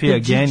Philadelphia,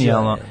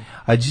 genijalno.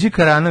 A Điđe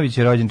Karanović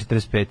je rođen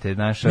 45.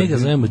 Naša... Mi ga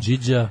zovemo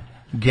Điđa.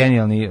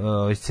 Genijalni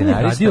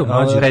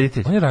scenarista,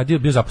 reditelj. On je radio,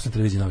 bio zaposlen na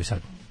televiziji Novi Sad.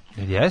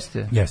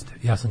 Jeste? Jeste,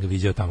 ja sam ga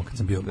vidio tamo kad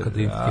sam bio, kad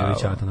je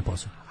Kjević na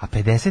posao. A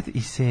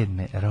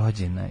 57.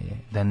 rođena je,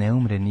 da ne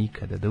umre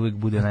nikada, da uvijek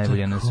bude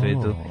najbolja na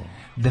svetu.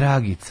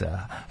 Dragica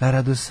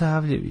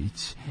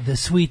Radosavljević. The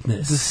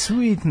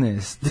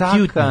Sweetness.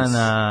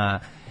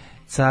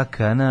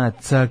 Cakana.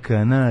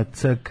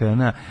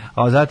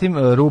 A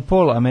zatim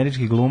RuPaul,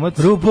 američki glumac.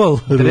 Drag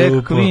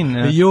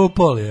Queen.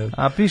 RuPaul je.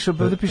 A piše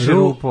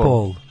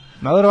RuPaul.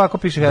 Malo ovako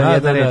piše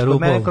jedna reč.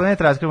 Kod mene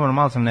transkribamo,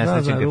 malo sam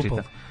nesrećen kad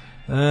čitam.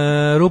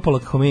 RuPaul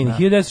Homini,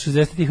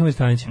 1960. Tihomir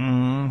Stanić.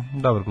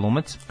 Dobar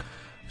glumac.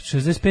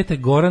 65.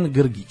 Goran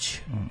Grgić,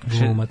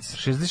 glumac.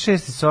 66.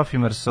 Sophie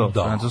Marceau,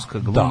 francuska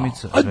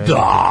glumica.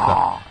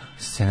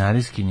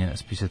 Scenarijskinja,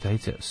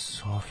 spisateljica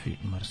Sophie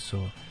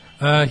Marceau.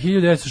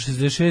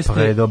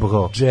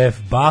 1966. Jeff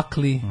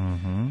Buckley,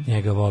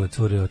 njega vole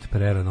cure od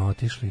prerano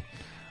otišli.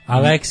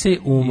 Aleksej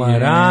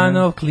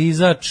Umaranov,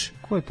 klizač.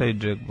 Ko je taj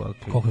Jeff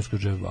Buckley? Kokoško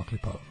Jeff Buckley,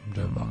 pa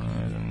Jeff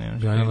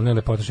Buckley. Ne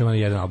lepotaš, ima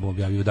jedan album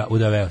objavio,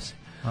 udaveo se.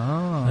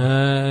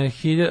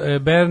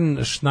 Bernd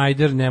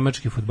Schneider,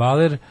 nemački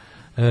fudbaler.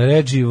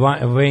 Reggie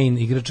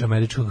Wayne, igrač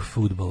američkog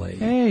fudbala.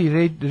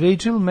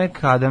 Rachel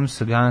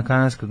McAdams,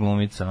 kanadska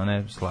glumica, ona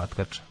je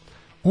slatkača.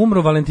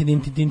 Umro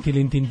Valentin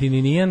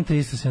Tintininijan,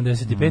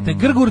 375.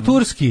 Grgur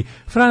Turski,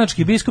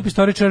 franački biskup,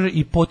 istoričar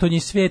i potonji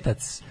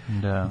svetac.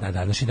 Na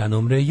današnji dan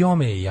umre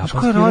Jome, japanski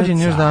recar. Ko je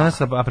rođen još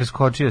danas, a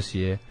preskočio si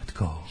je?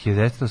 Tko?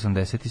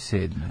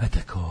 1987. A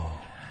tako...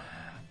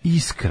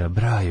 Iskra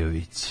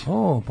Brajović.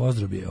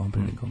 Pozdrav je ovom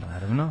prilikom.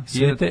 Naravno.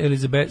 Sveta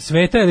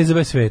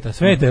Elizabeta.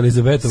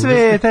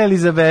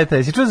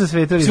 Jesi čuo za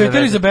Svetu Elizabeta? Sveta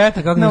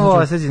Elizabeta, kako ne znam?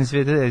 Novosađen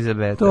Sveta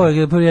Elizabeta. To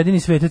je jedini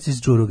svetac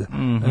iz Čuruga.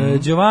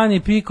 Giovanni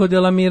Pico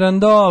della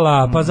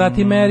Mirandola, pa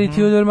zatim Mary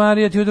Tudor,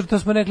 Marija Tudor, to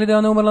smo rekli da je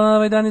ona umrla na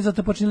ovaj dan i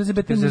zato počinje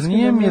Elizabeta.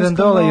 Nije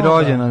Mirandola i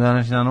rođena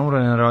današnji dan, umro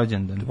je na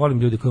rođendan. Volim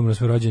ljudi koji umro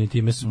svoj rođeni,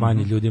 time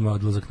smanji ljudima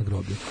odlazak na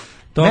groblje.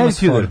 Thomas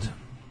Ford.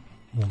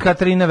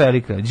 Katarina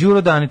Velika,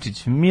 Đuro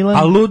Daničić, Milan...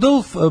 A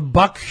Ludolf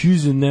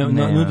Backhuizen,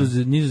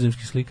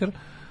 nizozemski slikar.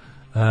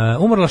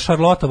 Umrla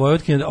Charlotte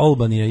Vojvodkinja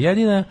Albanija,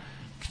 jedina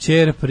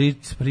kćer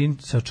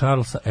princa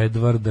Charlesa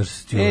Edwarda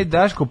Stuarta.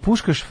 Daško,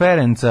 puškaš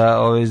Ferenca,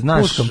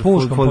 znaš,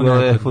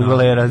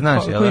 fudbalera,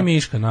 znaš, jel? Koji je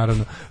Miška,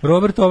 naravno.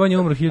 Robert Ovan je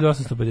umro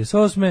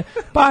 1858.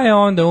 Pa je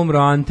onda umro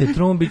Ante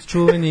Trumbić,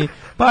 čuveni,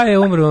 pa je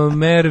umro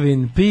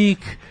Mervyn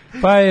Peake,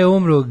 pa je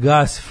umro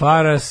Gus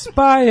Faras,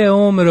 pa je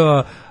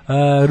umro...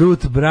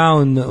 Ruth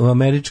Brown,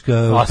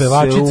 američka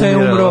pevačica je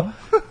umro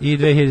i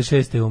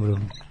 2006. je umro,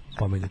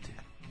 pomenuti.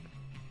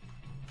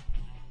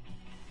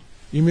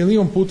 I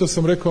milion puta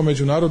sam rekao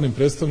međunarodnim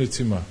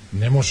predstavnicima,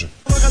 ne može.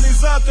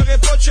 Organizator je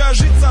počeo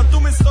žicat,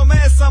 umjesto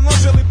mesa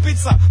može li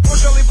pizza,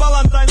 može li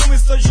balantajn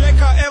umjesto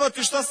džeka, evo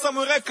ti šta sam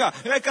mu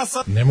reka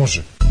sam... Ne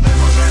može.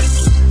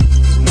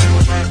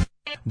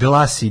 The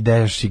Lassie,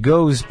 There She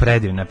Goes,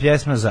 predivna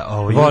pjesma za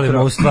ovo jutro.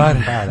 Volimo u stvari,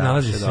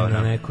 nalazi se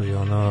na nekoj,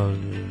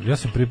 ja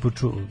sam prvi put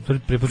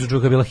čuo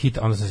kad je bila hit,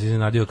 onda sam se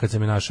iznenadio kad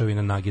sam je našao i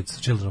na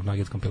Nuggets, Children of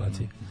Nuggets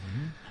kompilaciji.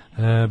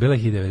 Bila je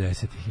hit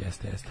 90-ih,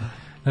 jeste.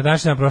 Na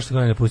današnji dan prošle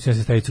godine napustio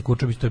se Stavicu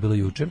Kurčević, to je bilo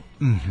juče.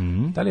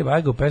 Da li je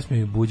Vajga u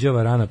pesmi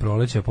Buđava rana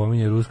proleća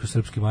pominje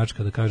rusko-srpski mač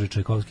kada kaže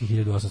Čajkovski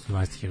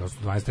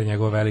 1812 je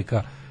njegova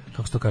velika,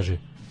 kako se to kaže,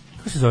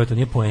 kako se zove to,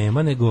 nije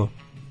poema, nego...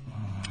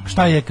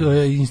 Šta je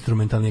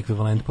instrumentalni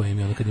ekvivalent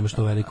poemi, ono kad imaš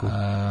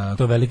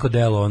to veliko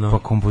delo, ono... Pa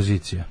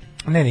kompozicija.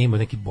 Ne, ima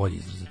neki bolji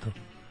izraz za to.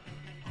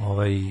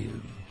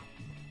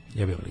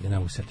 Jebivali ga, ne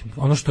mogu setiti.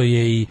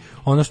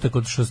 Ono što je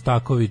kod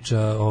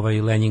Šostakovića,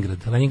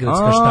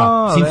 Leningradska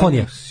šta?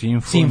 Simfonija.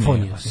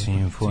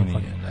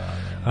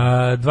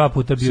 Da. 2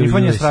 puta bio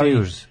Simfonija stravi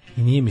užas.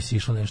 I nije mi se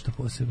išlo nešto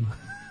posebno.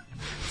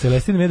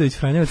 Celestin Medović,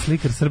 Franjevac,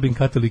 slikar, Srbin,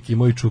 katolik i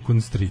moj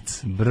čukun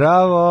stric.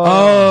 Bravo!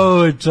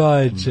 Oj,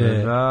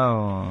 čovječe!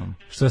 Bravo!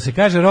 Što se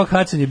kaže, Rock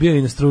Hudson je bio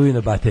i na struju i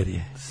na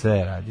baterije.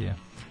 Sve radio.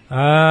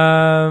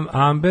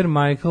 Amber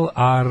Michael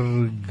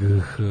Arg,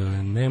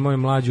 nemoj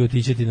mlađu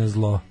otićeti na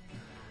zlo.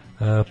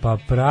 Pa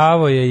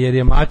pravo je, jer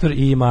je mator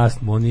i ima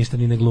astmu, on ništa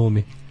ni ne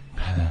glumi.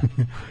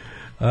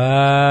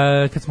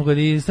 Kad smo kod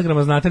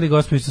Instagrama, znate li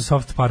gospođicu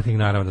Soft Sparkling,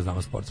 naravno da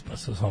znamo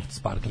Soft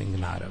Sparkling,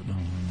 naravno.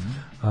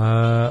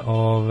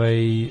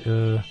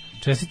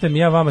 Čestitam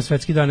ja vama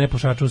svetski dan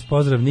nepušača, uz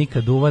pozdrav,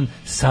 nikad duvan,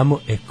 samo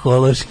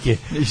ekološke.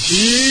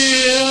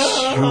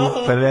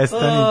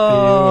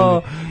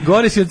 Prestanite.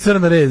 Gori si od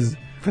crna rez.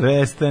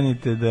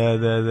 Prestanite, da.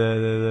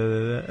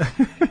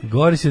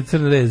 Gori si od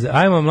crna rez.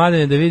 Ajmo,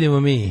 Mladene, da vidimo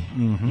mi.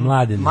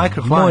 Mladene,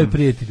 moj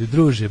prijatelj,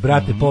 druže,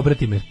 brate,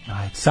 pobrati me.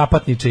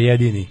 Sapatniče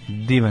jedini.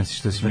 Divan si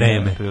što si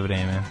vreme.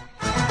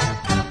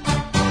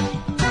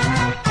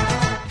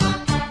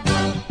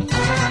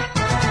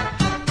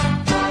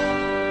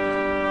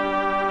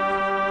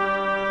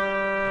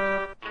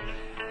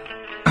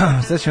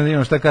 Sad ćemo da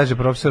vidimo šta kaže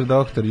profesor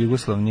doktor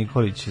Jugoslav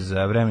Nikolić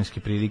za vremenske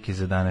prilike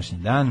za današnji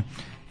dan.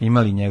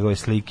 Imali njegove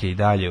slike i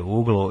dalje u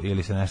uglu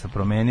ili se nešto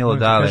promenilo?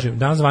 Kažem,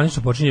 danas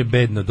zvanično počinje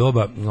bedno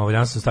doba.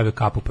 Danas sam stavio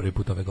kapu prvi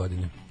put ove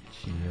godine.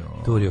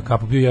 Turio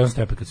kapu, bio 1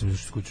 stepen kad sam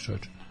izašao iz kuće,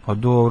 čoveče. Pa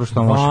dobro,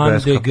 što možeš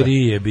bez kape. 1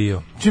 degree je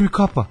bio. Gdje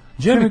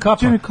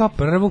mi kapa?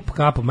 Prvu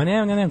kapu, ma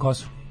nemam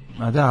kosu.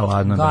 A da,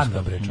 ladno.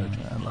 Ladno, bre, čoveče.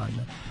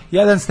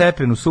 1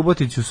 stepen u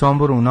Subotiću, u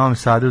Somboru, u Novom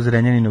Sadu, u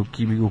Zrenjaninu,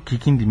 u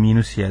Kikindi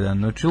 -1.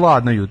 Znači,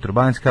 ladno jutro.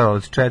 Banjska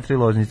Karlovac 4,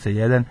 Loznica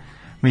 1,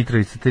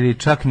 Mitrovica 3,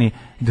 čak ni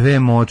 2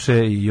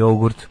 moče i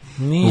jogurt.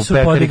 Nisu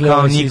podigli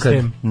ovaj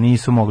sistem.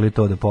 Nisu mogli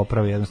to da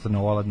popravi, jednostavno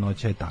ova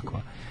ladnoća je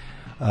takva.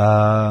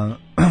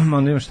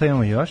 Onda šta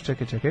imamo još?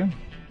 Čekaj.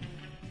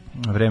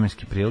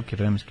 Vremenske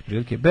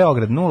prilike.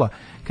 Beograd 0,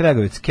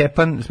 Kragujevac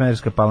Kepan,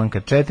 Smederevska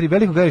Palanka 4,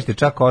 Veliko Gradište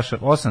čak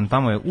 8,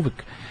 tamo je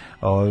uvek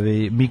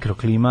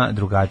mikroklima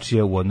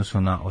drugačija u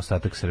odnosu na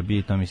ostatak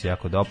Srbije, to mi se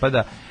jako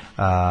dopada.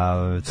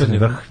 Crni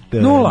Vrh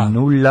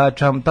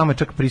 0, tamo je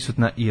čak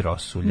prisutna i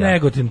rosulja.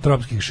 Negotin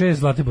tropskih 6,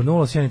 Zlatibor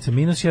 0, Sjenica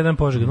 -1,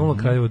 Požega 0,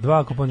 Kraljevo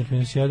 2, Kopaonik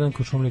 -1,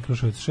 Kuršumlija,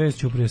 Kruševac 6,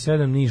 Ćuprija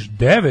 7, Niš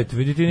 9,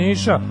 vidite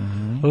Niša,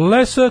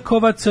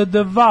 Leskovac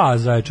 2,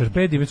 Zaječar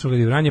 5,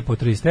 Dimitrovgrad i Vranje po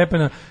 3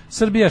 stepena.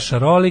 Srbija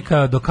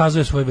šarolika,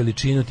 dokazuje svoju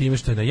veličinu time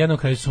što je na jednom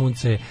kraju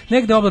sunce,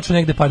 negde oblačno,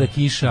 negde pada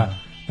kiša.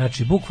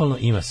 Znači, bukvalno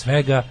ima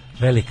svega,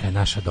 velika je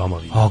naša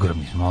domovina.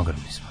 Ogromni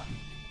smo.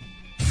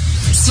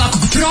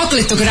 Svakog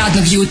prokletog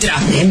radnog jutra.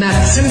 Nema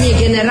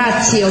crnje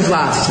generacije od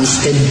vas, vi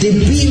ste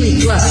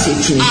debili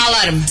klasični.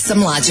 Alarm sa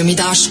Mlađom i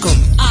Daškom.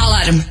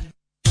 Alarm.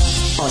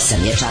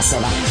 8 je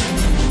časova.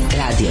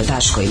 Radio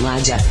Daško i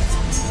Mlađa.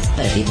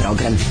 Prvi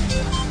program.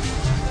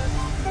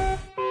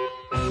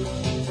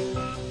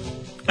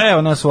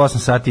 Evo nas u 8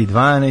 sati i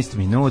 12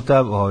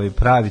 minuta,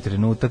 pravi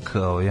trenutak,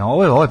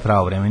 ovo je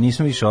pravo vreme,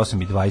 nismo više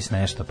 8 i 20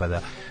 nešto, pa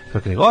da,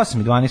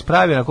 8 i 12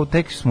 pravi, ako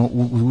tek smo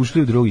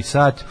ušli u drugi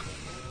sat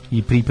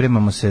i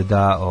pripremamo se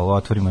da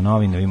otvorimo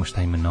novine, da vidimo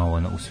šta ima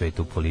novo u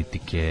svetu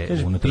politike,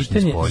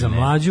 unutrašnje spoljne. Pitanje za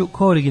Mlađu,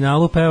 ko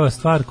originalu peva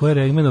stvar koju je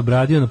Regman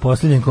obradio na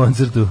posljednjem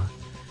koncertu?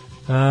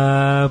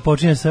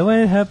 Počinje se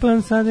When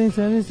happens something,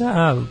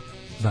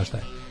 znaš šta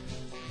je?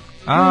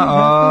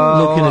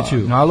 Looking at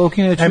You.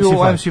 Looking at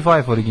You,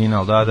 MC5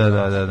 original,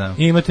 da.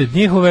 Imate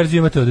njihovu verziju,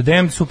 imate od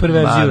Damned super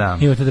verziju,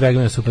 imate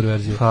Dragmana super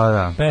verziju. Pa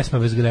da. Pesma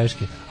bez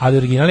greške. Ali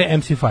original je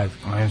MC5.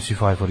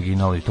 MC5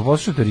 original, i to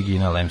poslušajte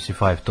original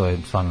MC5, to je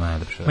stvarno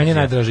najdraže. Meni je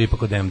najdraže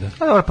ipak od Damneda.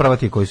 A dobro, prva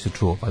ti je koji se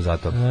čuo, pa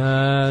zato.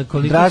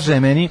 Draže je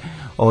meni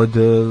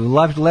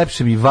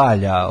lepše mi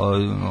valja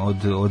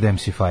od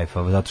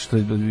MC5, zato što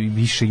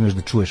više imaš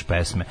da čuješ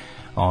pesme.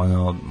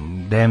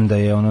 Damneda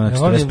je na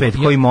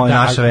 45 koji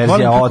naša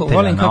verzija oteljana.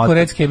 Volim kako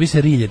recke bi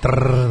se rilje.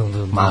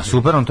 Ma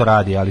super on to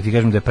radi, ali ti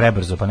kažem da je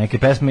prebrzo, pa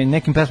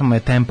nekim pesmama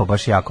je tempo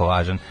baš jako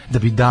važan, da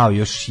bi dao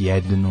još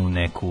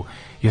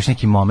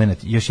neki moment,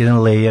 još jedan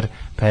layer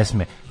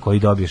pesme koji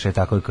dobiješ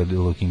tako kad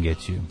Looking at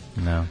You.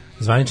 No.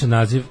 Zvaničan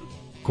naziv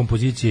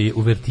kompozicije je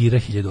Uvertira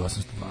 1812.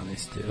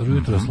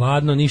 Jutro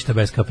sladno, ništa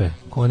bez kape.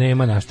 Ko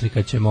nema,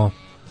 naštrikat ćemo.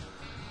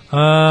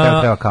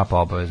 Treba kapa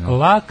obavezno.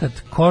 Lakat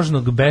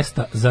kožnog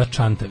besta za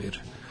čantavir.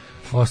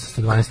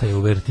 812 je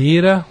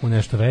Uvertira, u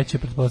nešto veće,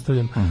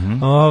 pretpostavljam.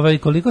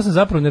 Koliko sam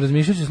zapravo ne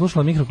razmišljajući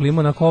slušala mikroklimu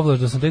onako ovlaš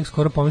da sam tek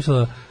skoro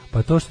pomislila,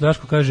 pa to što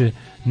Daško kaže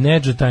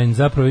Neđetajn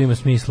zapravo ima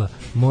smisla.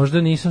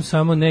 Možda nisam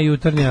samo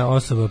nejutarnja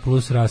osoba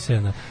plus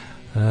rasejana.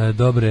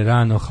 Dobre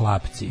rano,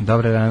 hlapci.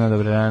 Dobre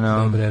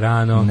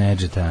rano.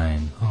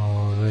 Neđetajn.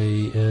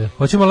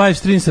 Hoćemo live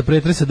stream sa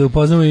pretresa da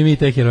upoznamo i mi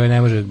tek, jer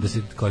ne može da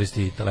se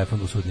koristi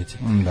telefon u sudnici.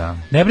 Da.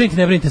 Ne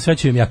brinite, sve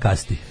ću im ja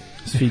kasti.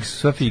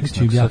 Sve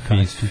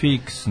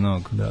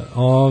fiksnog. Da.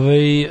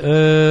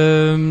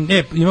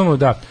 Imamo,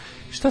 da.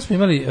 Šta smo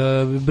imali?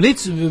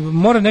 Blic,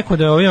 mora neko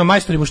da ovima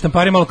majstorima u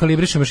štampari malo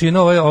kalibriše mašinu,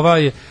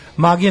 ovaj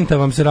magenta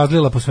vam se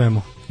razlila po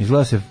svemu.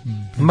 Izgleda se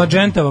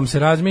magenta vam se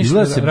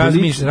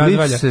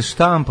razvalja. Blic se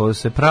štampao,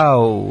 se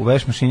prao u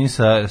veš mašini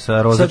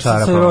sa roza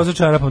čarapom. Sa roza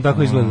čarapom,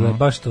 tako izgleda.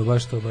 Baš to.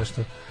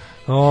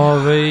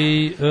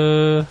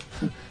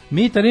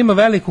 Mitar ima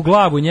veliku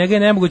glavu, njega je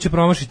nemoguće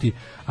promašiti,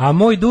 a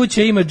moj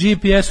Duće ima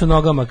GPS u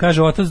nogama,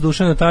 kaže otac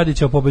Dušana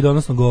Tadića o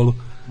pobedonosnom golu.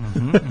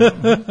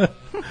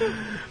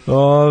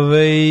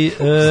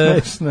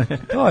 Smešno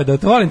je.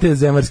 To volim te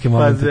zemarske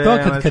momente. To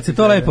kad se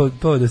to lepo,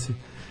 to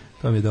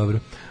mi je dobro.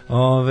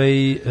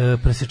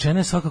 Presečena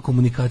je svaka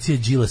komunikacija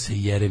Đilasa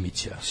i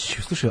Jeremića.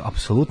 Slušaj,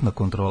 apsolutna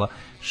kontrola,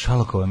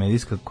 Šalokova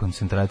medijska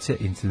koncentracija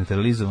i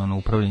centralizovano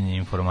upravljanje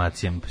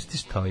informacijama. Pa ti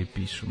šta ovi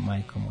pišu,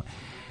 majko moja.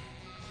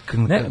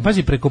 Ne,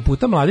 pazi, preko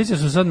puta Mladića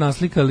su sad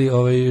naslikali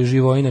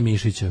Živojina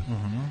Mišića.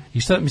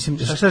 I šta, mislim,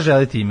 šta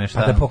želi time,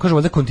 šta? Da pokažemo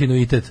ovdje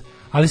kontinuitet.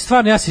 Ali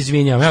stvarno, ja se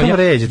izvinjam. Šta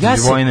vređate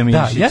Živojina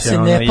Mišića?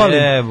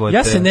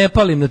 Ja se ne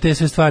palim na te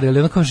sve stvari, ali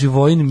onako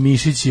Živojin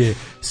Mišić je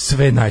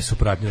sve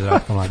najsupratnije od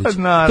Ratka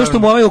Mladića. To što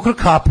mu ovaj ukro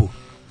kapu.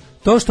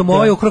 To što mu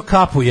ovaj ukro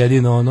kapu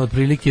jedino, ono,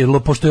 otprilike,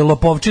 pošto je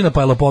lopovčina, pa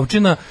je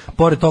lopovčina,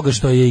 pored toga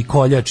što je i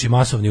koljač i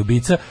masovni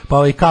ubica, pa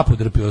ovaj kapu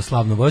drpio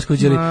slavno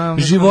Vojsković, jer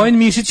Živojin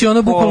Mišić je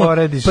ono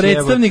bukvalno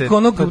predstavnik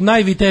onog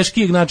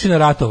najviteškijeg načina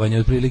ratovanja,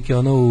 otprilike,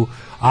 ono,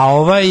 a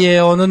ovaj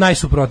je ono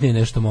najsuprotnije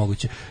nešto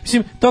moguće.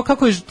 Mislim, to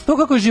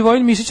kako je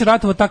Živojin Mišić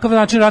ratovao, takav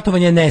način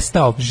ratovanja je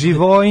nestao.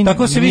 Živojin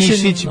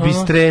Mišić bi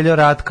streljao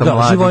Ratka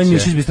Mladića. Da, Živojin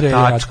Mišić bi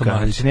streljao Ratka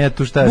Mladića. Nije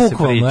tu šta da se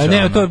priča.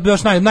 Ne, to je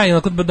još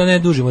da ne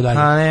dužimo dalje.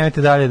 A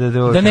nemojte dalje da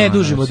dužimo. Da ne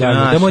dužimo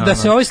dalje. Da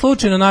se ovaj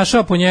slučajno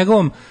našao po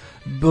njegovom,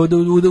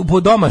 po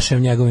domašem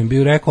njegovim,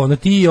 bi rekao, ono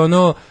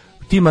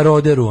ti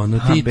maroderu, ono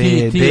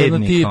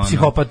ti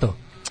psihopato.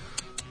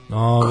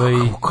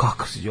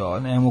 Kako ja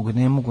ne mogu.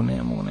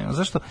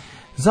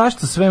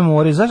 Zašto sve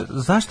more?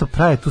 Zašto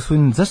prave tu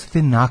svoju, zašto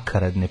te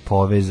nakaradne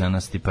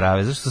povezanosti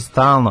prave? Zašto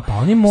stalno? Pa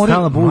oni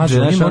moraju buđe,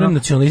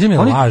 nacionalizam je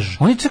laž.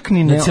 Oni čak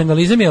ni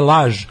nacionalizam je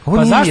laž.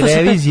 Pa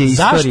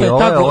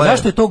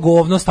zašto je to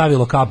govno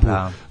stavilo kapu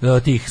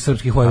tih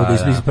srpskih vojvoda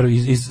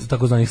iz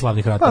takozvanih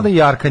slavnih ratova? Pa da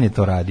i Arkan je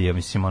to radio,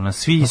 mislim, ona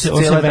svi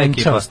cela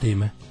ekipa s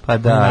time. Pa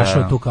da.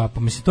 Našao tu kapu.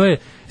 Mislim, to je,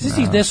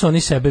 znači gde su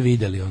oni sebe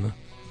videli, ono.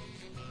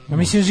 Ja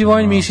mislim,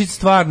 Živojin Mišić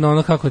stvarno,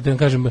 ono kako te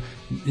kažem,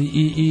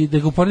 i da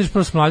ga uporediš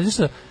prvo s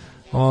Mlađiša,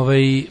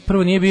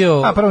 prvo nije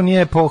bio... prvo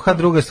nije epoha,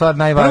 druga stvar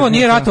najvažnija. Prvo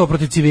nije ratovao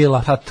protiv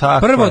civila.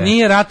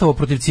 Nije ratovao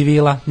protiv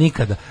civila,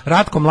 nikada.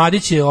 Ratko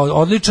Mladić je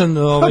odličan...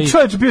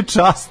 čovječ bio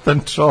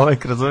častan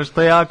čovjek, razumiješ,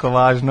 to je jako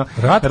važno.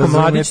 Ratko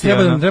Mladić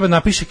treba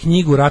napiše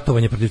knjigu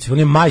Ratovanje protiv civila, on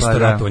je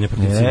majstor ratovanja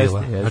protiv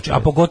civila. Znači, a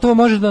pogotovo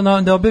može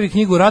da objavi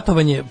knjigu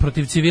Ratovanje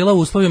protiv civila u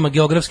uslovima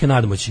geografske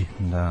nadmoći.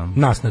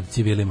 Nas nad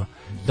civilima.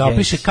 Da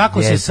opiše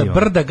kako se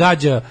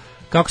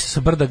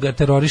sa brda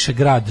teroriše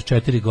grad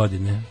 4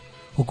 godine,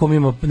 u kom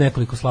ima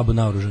nekoliko slabo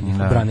naoružanih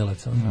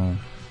branilaca.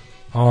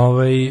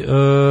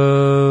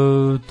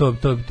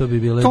 To bi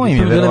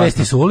bile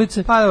vesti sa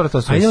ulice. Pa dobro,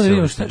 to su vesti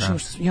sa ulice.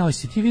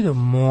 Jesi ti video,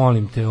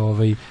 molim te,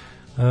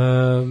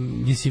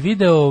 jesi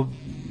video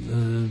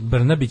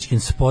Brnabićkin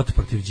spot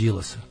protiv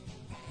Đilasa?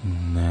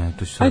 Ne,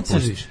 to su... Ajde.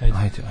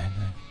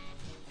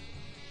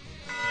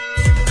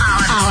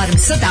 Alarm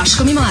sa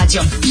Daškom i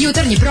Mlađom.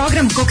 Jutarnji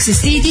program kog se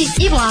stidi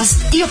i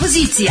vlast i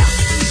opozicija.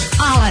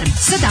 Alarm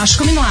sa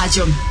Daškom i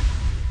Mlađom.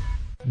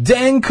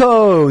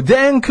 Danko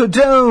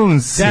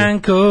Jones.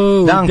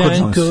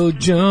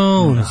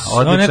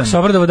 Neko se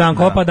obradavo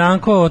Danko, opa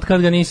Danko,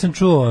 otkad ga nisam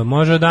čuo.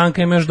 Može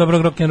Danka imaš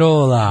dobrog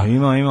rock'n'rolla.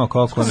 Ima,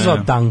 koliko ne. Kako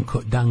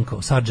se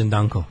Danko, Sergeant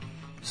Danko.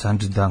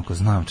 Sergeant Danko,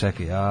 znam,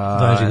 čekaj.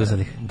 Da, žigo sad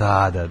ih.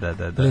 Da.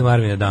 Ili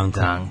Marvin Danko.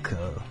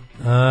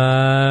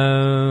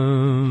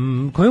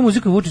 Koju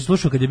muziku je Vučić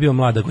slušao kad je bio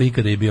mlad, ako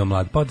ikada je bio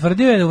mlad? Pa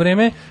tvrdio je u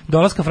vreme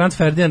dolaska Franz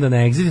Ferdinanda na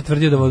Exit,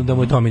 tvrdio da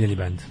mu je to omiljeni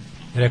bend.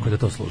 Rekao da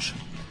to sluša.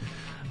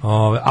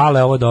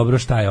 Ale ovo dobro,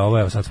 šta je ovo?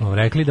 Evo sad smo vam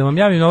rekli. Da vam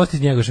javim novosti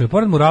iz Njegoševe.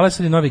 Pored murala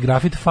sad je novi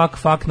grafit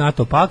Fuck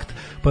NATO Pakt,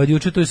 pa od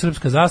juče tu je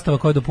srpska zastava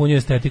koja dopunjuje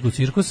estetiku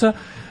cirkusa.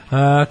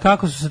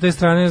 Kako su sa te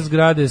strane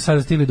zgrade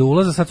sad stigli do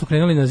ulaza, sad su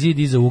krenuli na zid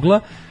iza ugla,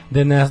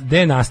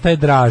 gde nastaje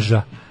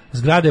draža.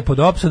 Zgrada je pod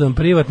opsadom,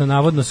 privatno,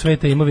 navodno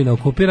sveta imovina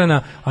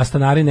okupirana, a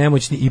stanari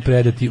nemoćni i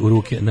predati u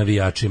ruke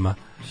navijačima.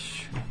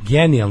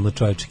 Genijalno,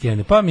 čovječe,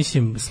 genijalno. Pa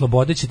mislim,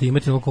 slobode ćete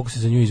imati ono koliko se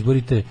za nju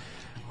izborite.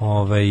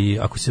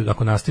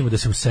 Ako nastavimo da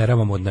se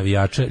useravamo od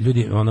navijača,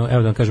 ljudi, evo da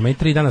vam kažem, meni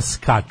 3 dana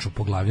skaču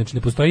po glavi. Znači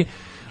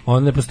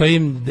ne postoji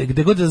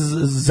gde god da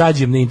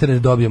zađem na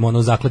internet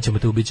dobijem zaklaćemo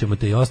te, ubićemo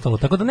te i ostalo.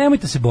 Tako da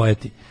nemojte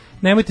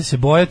se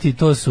bojati,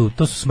 to su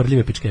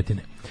smrdljive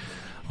pičketine.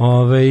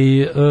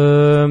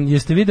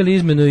 Jeste videli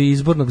izmenu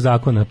izbornog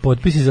zakona?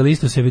 Potpisi za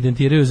listu se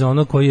evidentiraju za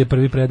ono koji je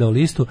prvi predao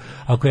listu,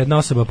 ako je jedna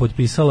osoba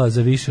potpisala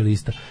za više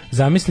lista.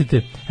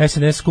 Zamislite,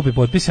 SNS skupi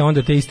potpise, a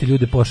onda te isti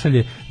ljude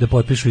pošalje da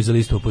potpišu i za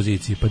listu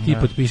opozicije. Pa ti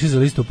potpisi za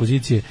listu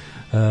opozicije,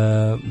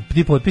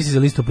 ti potpisi za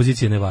listu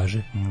opozicije ne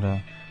važe. Da.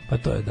 Pa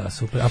to je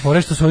super. A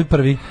povre što su ovi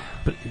prvi,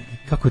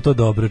 kako je to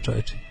dobro,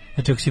 čoveče.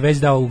 Znači, ako si već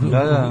dao,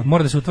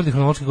 mora da se utvrdi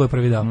hronološki ko je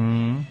prvi dao.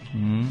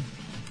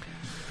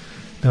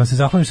 Da vam se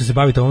zahvalim što se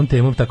bavite ovom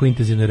temom tako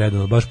intenzivno i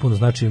redovno, baš puno,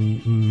 znači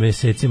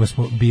mesecima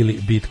smo bili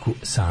bitku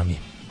sami.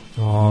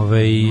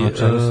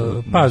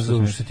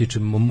 Što se tiče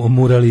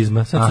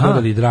muralizma, sad su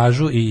dodali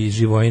Dražu i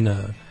Živojina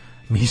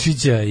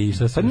Mišića i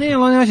šta se... Pa ne,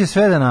 on hoće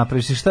sve da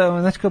napraviš,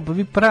 znači kao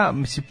vi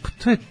mislim,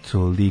 to je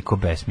toliko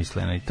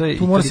besmisleno i to je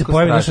tu mora se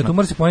pojaviti, tu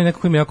mora se pojaviti neko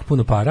ko ima jako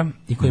puno para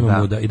i ko ima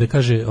muda i da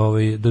kaže,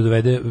 da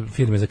dovede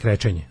firme za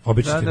krečenje,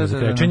 obične firme za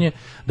krečenje,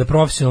 da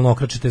profesionalno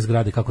okrače te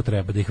zgrade kako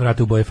treba, da ih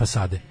vrate u boje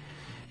fasade.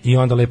 I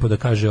onda lepo da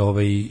kaže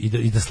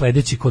i da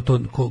sledeći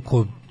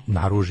ko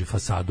naruži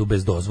fasadu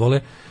bez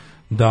dozvole,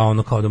 da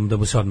ono kao da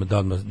mu se odmah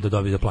da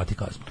dobije da plati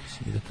kaznu.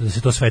 Mislim, da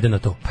se to svede na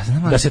to. Pa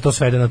znam, da se to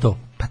svede na to.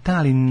 Pa da,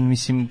 ali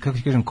mislim, kako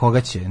ti kažem,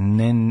 koga će?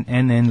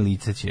 NN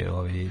lica će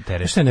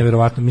tereti. Što je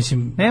neverovatno,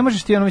 mislim. Ne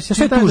možeš ti ono, mislim,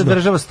 što je tužno? Da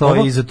država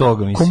stoji iza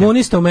toga, mislim.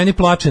 Komunista u meni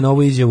plače na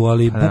ovu izjavu,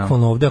 ali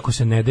bukvalno ovde ako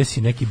se ne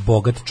desi neki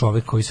bogat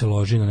čovek koji se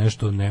loži na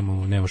nešto,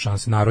 nema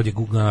šanse. Narod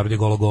je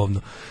golo govno.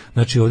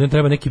 Znači ovde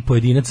treba neki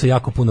pojedinac sa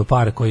jako puno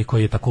para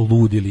koji je tako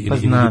lud ili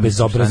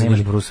bezobrazni.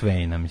 Nemaš Bruce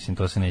Wayne, mislim,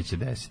 to se neće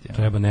desiti. Ja.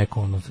 Treba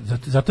neko ono.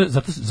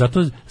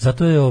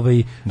 Zato je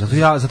ovaj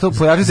zato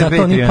pojačite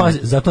Patreon.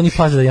 Zato ni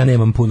pazi da ja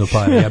nemam puno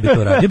para, ja bih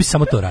to radio. Ja bih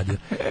samo to radio.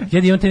 Ja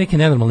imam te neke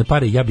nenormalne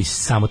pare, ja bih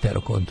samo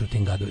terao kontru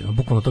tim gadovima.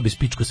 Bukvalno to bi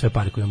spičko sve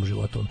pare koje imam u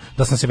životu.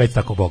 Da sam se već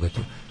tako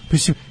bogatio.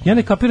 Mislim, ja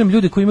ne kapiram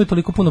ljude koji imaju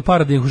toliko puno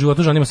para da ih u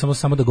životu žanima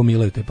samo da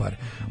gomilaju te pare.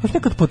 Hoće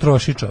nekad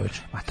potroši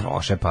čoveče. Ma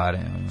troše pare.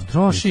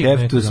 Troši. You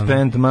have to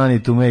spend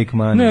money to make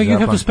money. Ne, you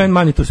have to spend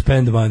money to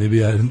spend money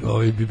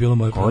bi bilo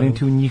moje. Govorim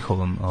ti u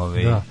njihovom,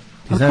 Da.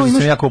 Ti znaš da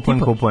sam ja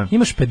kupujem.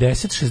 Imaš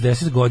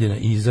 50-60 godina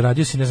i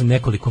zaradio si, ne znam,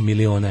 nekoliko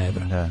miliona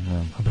evra. Da.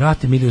 A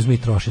brate, mili, uzmi i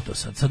troši to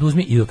sad. Sad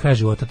uzmi i do kraja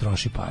života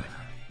troši pare.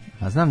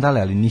 A znam da li,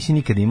 ali nisi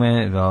nikad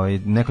imao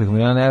nekoliko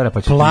miliona evra,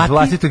 pa ćeš iz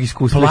vlastitog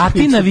iskustva.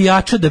 Plati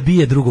navijača da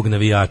bije drugog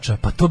navijača.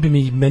 Pa to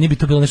bi meni bi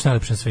to bilo nešto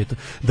najlepše na svetu.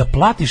 Da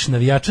platiš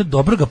navijača,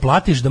 dobro ga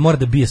platiš da mora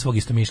da bije svog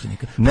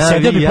istomišljenika.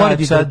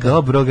 Navijača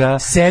dobroga.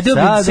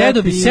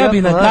 Sedeo bi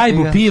sebi na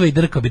tajbu piva i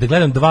drkao bi da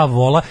gledam dva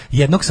vola,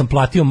 jednog sam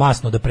platio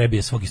masno da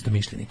prebije svog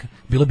istomišljenika.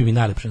 Bilo bi mi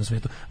najlepše na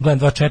svetu. Gledam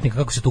dva četnika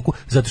kako se tuku,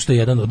 zato što je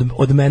jedan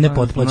od mene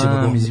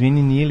potplaćen.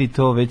 Izvini, nije li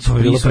to već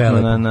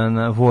prisutno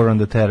na War on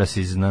the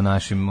Terraces na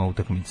našim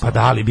utakmicama?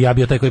 Da, ali bi ja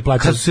bio taj koji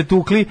plaća. Kad su se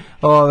tukli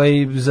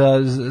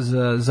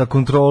za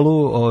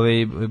kontrolu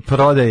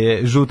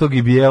prodaje žutog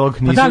i bijelog.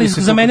 Pa da, ali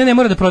za mene ne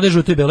mora da prodaje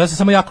žuto i bijelo. Ja sam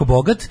samo jako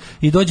bogat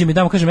i dođem i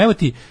damo, kažem, evo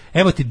ti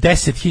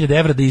 10.000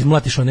 evra da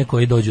izmlatiš one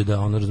koji dođu da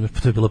ono, razumiješ,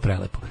 to je bilo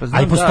prelepo. Pa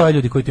a i postoje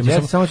ljudi koji ti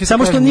imaju.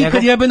 Samo što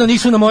nikad jebeno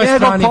nisu na moje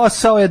strani. Njegov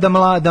posao je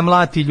da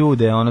mlati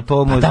ljude. Ono,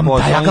 to mu je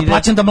posao. Ja ga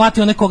plaćam da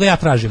mlati one koga ja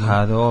tražim.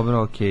 A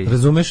dobro, okej.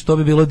 Razumeš, to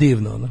bi bilo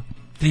divno. Ono.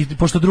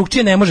 Pošto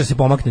drugčije ne može se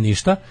pomakne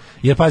ništa,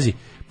 jer pazi,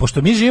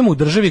 pošto mi živimo u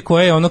državi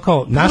koja je ono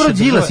kao naša država.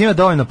 Đilas ima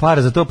dovoljno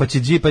para za to, pa će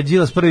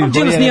Đilas prvi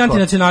govorio. Đilas nije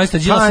antinacionalista,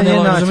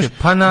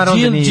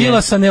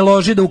 Đilasa ne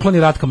loži da ukloni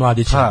Ratka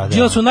Mladića.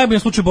 Đilas u najboljem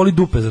slučaju boli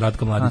dupe za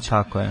Ratka Mladića.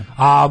 Tako je.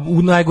 A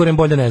u najgorem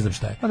bolje ne znam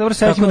šta je. Pa dobro,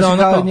 sećamo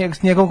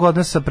se njegovog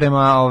odnosa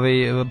prema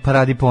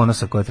paradi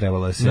ponosa koja je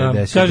trebalo da se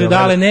desi. Kaže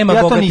da, ali nema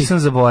bogatih. Ja to nisam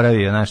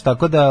zaboravio, znaš,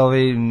 tako da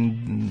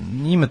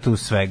ima tu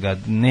svega.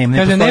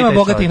 Kaže nema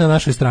bogatih na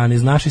našoj strani,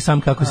 znaš i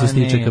sam kako se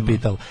stiče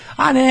kapital.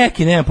 A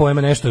neki, nema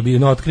pojma, nešto je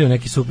bio, otkrio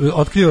neki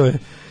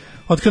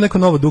otkrio neko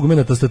novo dugme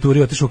na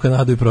tastaturi, otišao u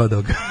Kanadu i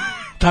prodao ga.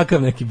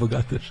 Takav neki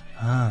bogataš.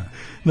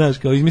 Znaš,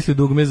 kao izmislio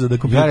dugme za da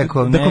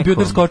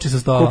kompjuter skoči sa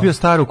stola. Kupio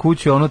staru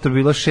kuću, unutra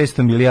bilo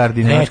 600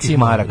 milijardi nemačkih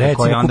maraka.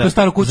 Kupio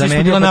staru kuću,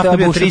 što bila naftna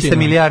bušotina. 300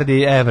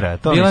 milijardi evra.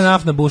 Bila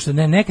naftna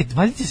bušotina. Ne,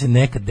 valjda će se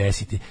nekad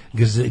desiti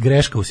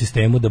greška u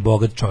sistemu da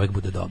bogat čovjek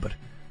bude dobar.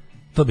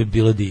 To bi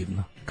bilo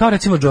divno. Kao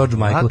recimo George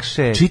Michael.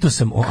 Čitao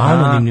sam o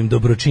anonimnim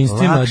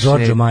dobročinstvima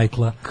Georgea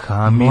Michaela.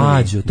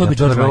 Mlađu, to bi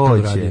George Michael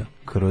uradio.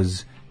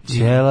 Kroz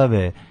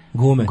ćelave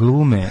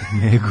glume,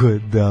 nego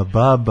da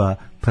baba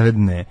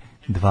prdne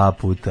 2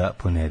 puta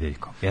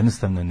ponedeljkom.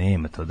 Jednostavno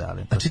nema to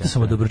dale. A čitao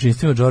sam o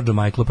dobročinstvima Georgea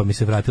Michaela, pa mi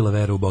se vratila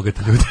vera u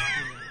bogate ljude.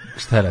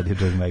 Šta radi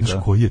George Michael?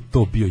 Znaš koji je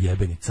to bio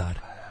jebeni car?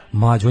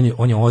 Mlađ,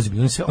 on je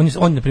ozbiljan.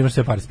 On na primjer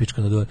sve pare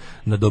spička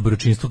na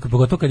dobročinstvo,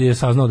 pogotovo kad je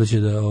saznao da će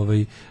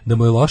da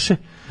mu je loše.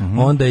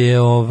 Onda je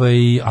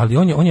ali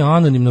on je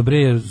anonimno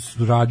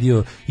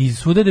radio i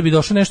svuda da bi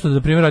došlo nešto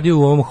da primjer radio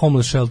u ovom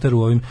homeless shelteru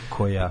ovim.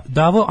 Koja?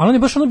 Davo, ali on je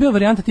baš bio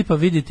varijanta tipa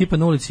vidi tipa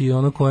na ulici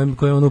ono koje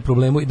je on u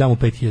problemu i da mu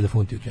 5000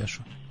 funti u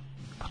kešu.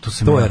 Pa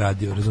to je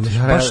radio, razumiješ?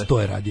 Baš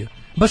to je radio.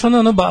 Baš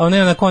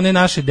one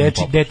naše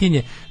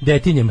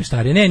detinje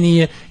maštarije. Ne,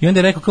 nije. I onda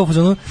je rekao kao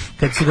fazonu,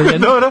 kad su ga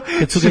jednom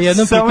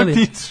pitali. Samo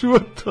ti čuo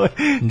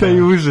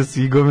taj užas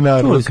i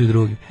govnar. Čuli su i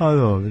drugi. A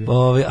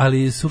dobro.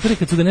 Ali super je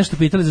kad su ga nešto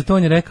pitali za to,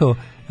 on je rekao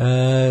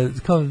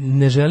kao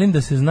ne želim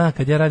da se zna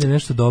kad ja radim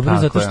nešto dobro,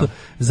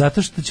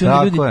 zato što će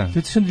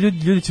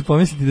ljudi će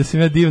pomisliti da sam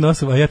ja divna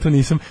osoba, a ja to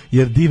nisam,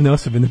 jer divne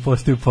osobe ne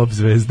postaju pop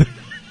zvezde.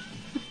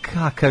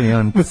 Kakav je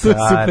on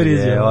car,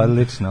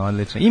 odlično.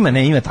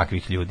 Ima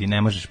takvih ljudi,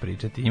 ne možeš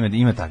pričati,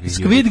 ima takvih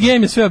ljudi. Squid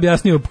Game je sve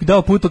objasnio,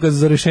 dao putokaz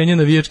za rešenje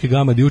navijačke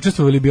gamade,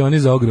 učestvovali bi oni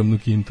za ogromnu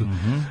kintu.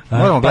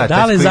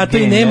 Da li zato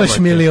i nemaš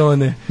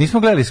milione? Nismo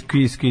gledali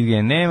Squid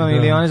Game, nema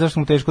milione, zašto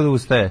mu teško da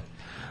ustaje?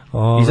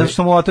 I zato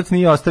što mu otac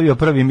nije ostavio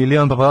prvi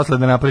milion, pa posle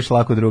da napraviš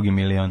lako drugi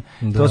milion.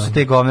 To su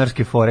te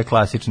govnarske fore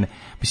klasične.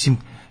 Mislim,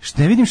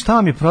 ne vidim šta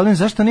vam je problem,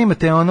 zašto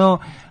nemate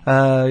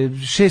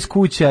 6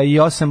 kuća i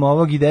 8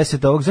 ovog i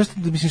 10 ovog, zašto,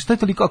 mislim, što je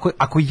toliko,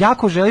 ako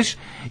jako želiš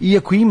i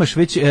ako imaš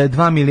već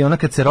 2 miliona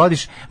kad se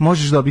rodiš,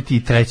 možeš dobiti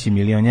i 3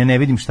 milion, ja ne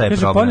vidim šta je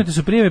problem. Podnete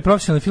su prijave,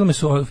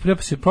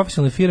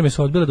 profesionalne firme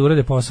su odbile da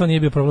urede posao, nije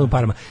bio problem u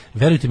parama.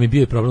 Verujte mi, bio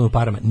je problem u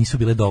parama, nisu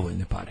bile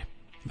dovoljne pare.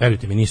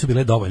 Verujte mi, nisu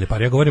bile dovoljne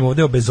pare. Ja govorim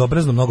ovdje o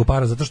bezobrazno mnogo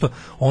para, zato što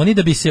oni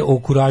da bi se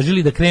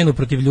okuražili da krenu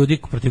protiv ljudi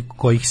protiv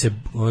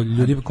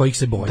kojih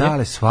se boje. Da,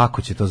 ali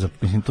svako će to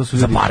mislim, to su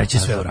ljudi. Za pare će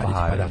sve uraditi,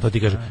 pa da, to ti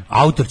kažem.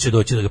 Autor će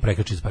doći da ga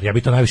prekreči za pare. Ja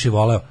bih to najviše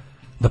voleo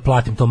da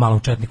platim tom malom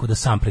četniku da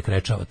sam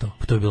prekrečava to.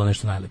 To bi bilo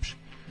nešto najlepše.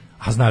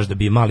 A znaš da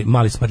bi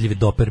mali smrdljivi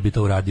doper bi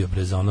to uradio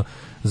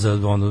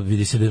za ono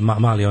vidi se da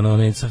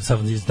mali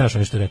znaš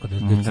nešto je rekao da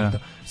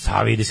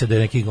vidi se da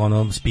je neki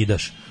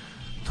spidaš.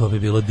 To bi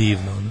bilo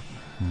divno.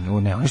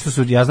 Ne, oni što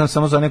su, ja znam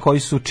samo za one koji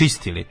su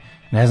čistili.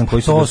 Ne znam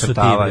koji su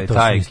docrtavali,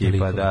 ta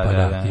ekipa,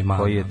 da,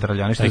 koji je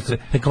trljani.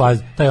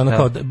 Taj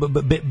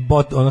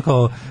ono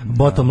kao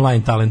bottom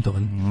line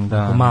talentovan.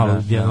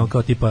 Malo,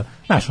 kao tipa,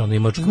 znaš,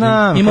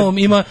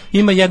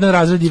 ima jedan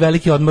razred i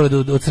veliki odmor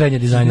od srednje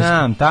dizajnerske.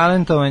 Znam,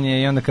 talentovan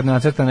je i onda kad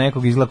nacrta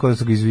nekog izgleda kao da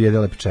su ga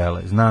izvijedele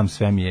pčele. Znam,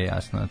 sve mi je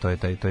jasno, to je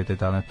taj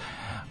talent.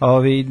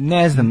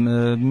 Ne znam,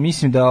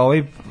 mislim da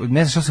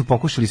ne znam šta su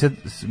pokušali sad,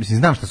 mislim,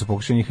 znam šta su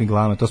pokušali njihovim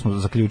glavama, to smo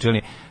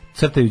zaključili,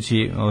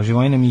 crtajući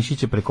Živojina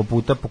Mišića preko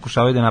puta,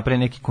 pokušavaju da naprave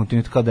neki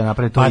kontinuitet, kao da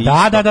naprave to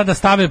isto. Da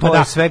stave, pa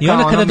da. I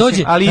onda kada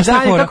dođe, ali i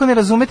dalje, kako ne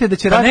razumete da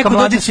će Ratka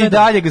Mladić i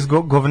dalje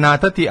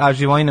govnatati, a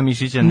Živojina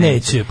Mišića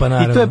neće. Pa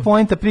naravno. I to je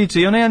poenta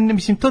priče. I ona, ja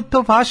mislim,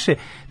 to vaše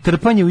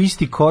trpanje u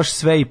isti koš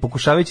sve i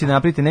pokušavajući da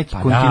napravite neki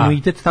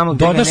kontinuitet tamo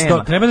gde ga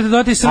nema. Treba da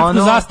dodate srpsku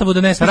zastavu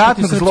da ne smijete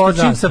ratnog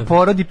zločinca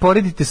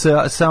poredite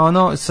sa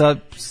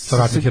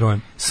ratnim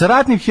herojem. Sa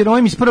ratnim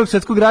herojem iz Prvog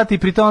svjetskog rata i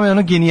pri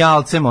tome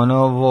genijalcem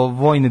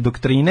vojne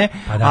doktrine,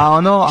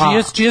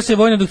 čija se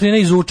vojna doktrina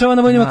izučava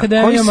na vojnim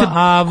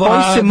akademijama,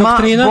 koji se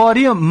doktrina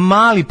borio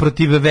mali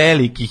protiv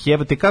velikih.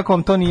 Jebote, kako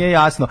vam to nije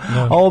jasno?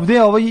 A ovdje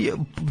je ovaj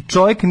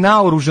čovjek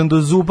naoružan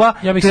do zuba,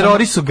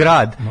 terorisu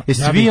grad.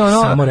 Svi i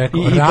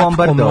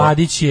bombardovali.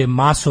 Mladić je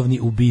masovni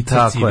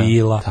ubica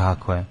civila.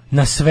 Tako je.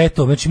 Na sve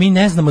to, znači mi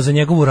ne znamo za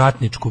njegovu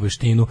ratničku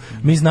veštinu,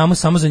 mi znamo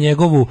samo za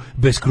njegovu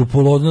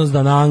beskrupuloznost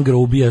da na angro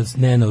ubija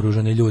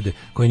nenaoružane ljude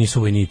koji nisu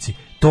vojnici.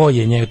 To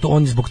je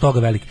on je zbog toga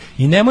velik.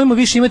 I nemojmo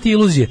više imati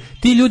iluzije.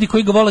 Ti ljudi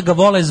koji ga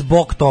vole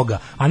zbog toga,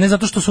 a ne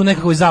zato što su u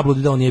nekakvoj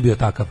zabludi da on nije bio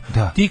takav.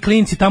 Da. Ti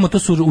klinci tamo, to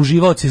su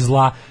uživaoci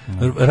zla.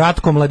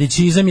 Ratko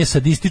Mladićizam je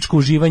sadističko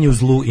uživanje u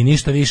zlu i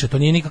ništa više. To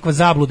nije nikakva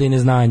zabluda i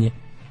neznanje.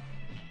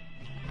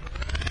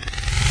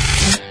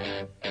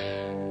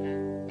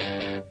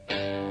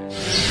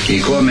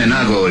 I kome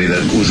nagovori da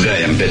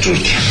uzgajam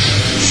pečurke?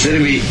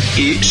 Srbi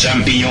i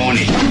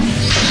šampinjoni.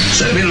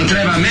 Srbinu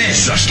treba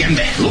meso,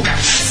 škembe,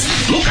 lukac,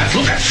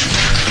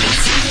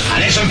 a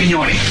ne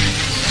šampinjoni.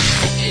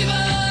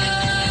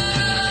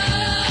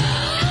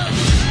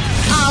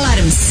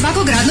 Alarm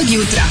svakog radnog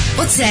jutra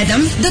od 7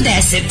 do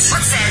 10.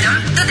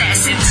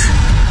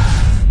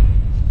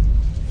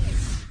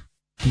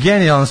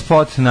 Genijalan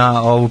spot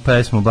na ovu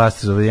pesmu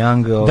Busters of the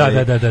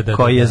Young,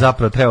 koji je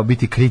zapravo trebao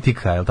biti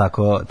kritika, je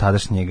tako,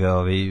 tadašnjeg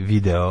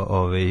video,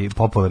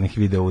 popularnih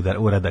video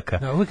uradaka.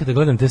 Da, uvijek kada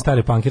gledam te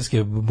stare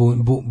pankerske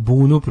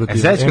bunu protiv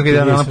MTV, Zečko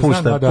kada ona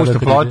pušta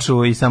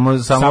ploču i samo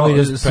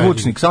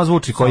zvučnik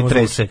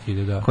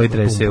koji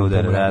trese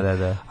udara,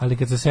 da. Ali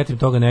kad se setim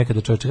toga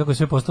nekada, čovječe, kako je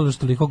sve postalo još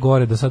toliko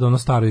gore da sad ono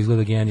staro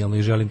izgleda genijalno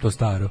i želim to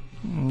staro.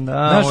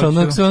 Da, sve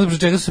ono protiv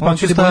čega su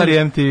pankeri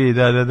stari MTV,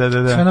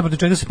 da. Sve ono protiv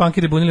čega su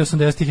pankeri bunili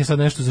 80-ih je sad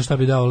nešto za šta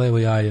bi dao levo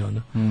jaje,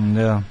 ono.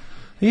 Da.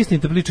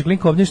 Istinita priča,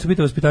 Klinko obnje što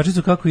pita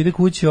vaspitačicu kako ide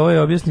kući,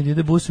 objasni da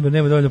ide busom jer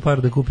nema dovoljno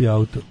para da kupi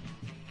auto.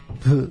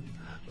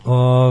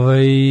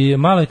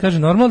 Malo je kaže,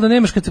 normalno da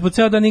nemaš kad se po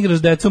ceo dan igraš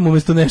s decom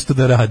umjesto nešto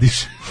da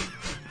radiš.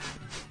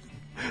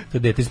 To je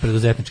dete iz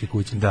preduzetničke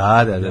kuće.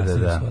 Da.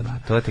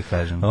 To ti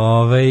kažem.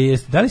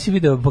 Da li si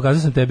video,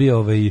 pokazao sam tebi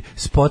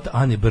spot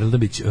Ane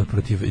Brnabić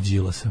protiv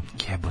Đilasa?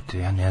 Jebote,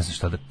 ja ne znam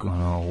šta da,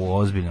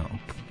 ozbiljno.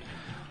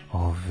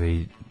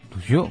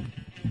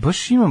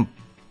 Baš imam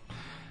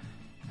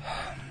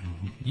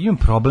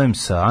problem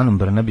sa Anom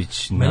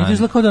Brnabić. Meni je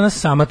izgleda kao da nas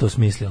sama to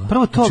smislila.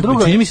 Prvo to,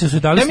 drugo, čini mi se su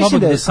dali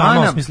slobodno da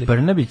sama osmisli. Ana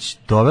Brnabić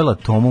dovela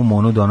Tomu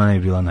Monu da ona ne bi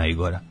bila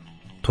najgora.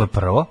 To je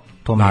prvo.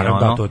 To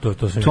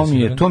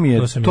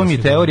mi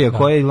je teorija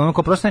koja je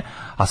onako prosto.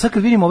 A sad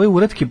kad vidim ove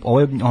uratke,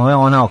 ove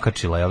ona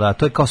okačila, jel da?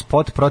 To je kao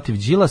spot protiv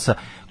Đilasa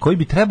koji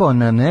bi trebao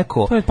na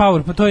neko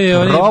to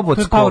je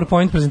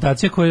PowerPoint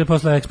prezentacija koja je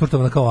posle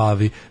eksportovana kao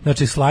AVI.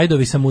 Znači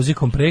slajdovi sa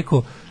muzikom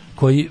preko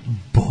koji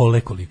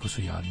bole koliko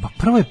su jadni. Pa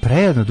prvo je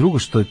prejedno, drugo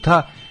što je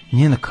ta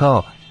njena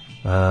kao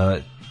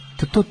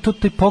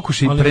taj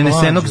pokušaj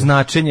prenesenog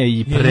značenja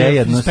i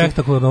prejednosti.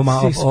 Spektakularno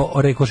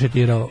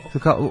rekošetirao.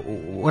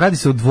 Radi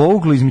se o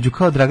dvouglu između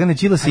kao Dragane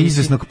Đilasa i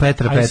izvesnog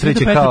Petra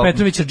Petrovića. Petra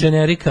Petrovića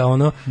generika,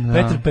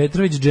 Petar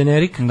Petrović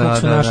generik, kako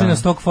su našli na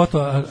stok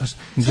foto.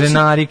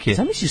 Generike.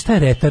 Zamisliš šta je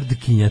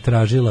retardkinja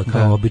tražila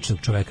kao običnog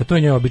čoveka? To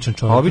je njoj običan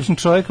čovjek. Običan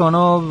čovjek,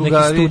 neki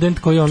student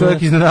koji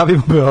čovjek iz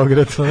Nedavimo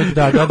Beograd.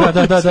 Da.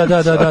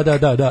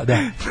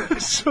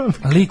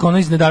 Lik,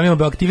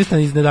 aktivista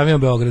iz Nedavimo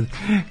Beograd.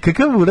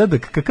 Kakav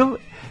uradak,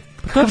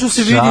 Tačno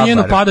se vidi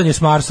njeno padanje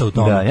s Marsa u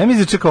tome. Da, ja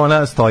mislim da čeka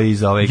ona stoji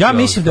iza ove. Ja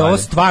mislim da je ovo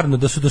stvarno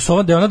da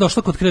je ona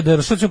došla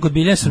kod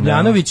Biljane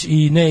Srbljanović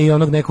i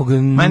onog nekog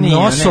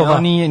Nosova.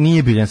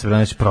 Nije Biljana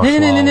Srbljanović prošla.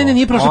 Ne,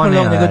 nije prošla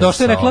prvo, nego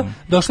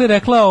došla je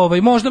rekla,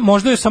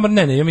 možda je samo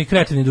ja mi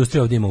kreativna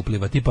industrija ovdje ima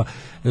upliva, tipa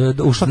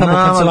ušla tamo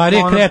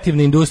kancelarija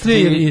kreativne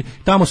industrije i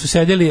tamo su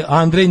sedjeli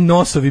Andrej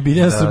Nosov i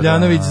Biljana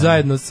Srbljanović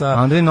zajedno sa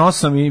Andrej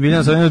Nosom i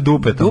Biljana Srbljanović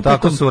dupetom,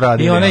 tako su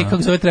radili. I onaj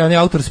kako zove onaj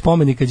autor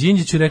spomenika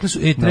Đinđiću, rekli su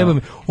treba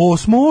mi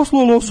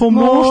smoslalo sam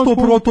nešto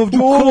protiv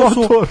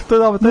Đolasa.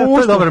 To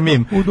je dobar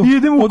mim.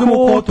 Idemo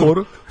u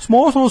Kotor.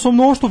 Smoslalo sam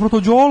nešto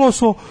protiv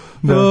Đolasa.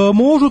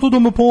 Može to da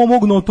me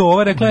pomogne to.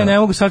 Ova rekla je ne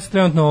mogu sad se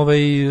trenutno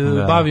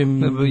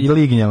bavim i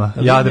lignjama.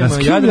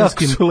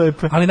 Jadranskim su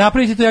lepe. Ali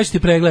napraviti to, ja ću ti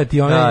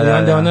pregledati.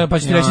 Ona pa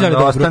ću ti reći da je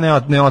dobro.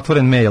 Ostane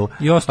neotvoren mail.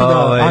 I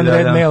ostao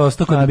unread mail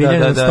ostao kod Biljane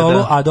na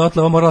stolu, a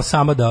dotle ona morala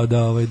sama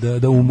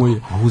da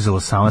umuje. Uzela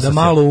sama da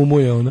malo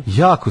umuje ona.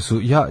 Jako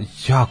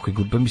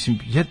mislim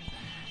ja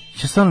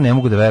stvarno ne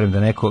mogu da verujem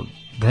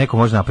da neko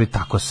može napraviti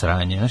tako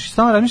sranje. Znači,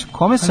 stvarno razmišljam,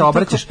 kome se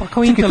obraćaš?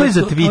 Kao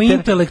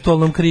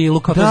intelektualnom krilu,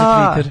 kao to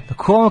za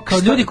Twitter. Kao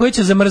ljudi koji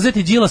će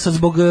zamrzeti Đilasa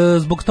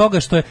zbog toga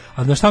što je...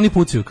 A na šta oni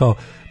pucaju? Kao,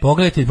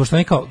 pogledajte, pošto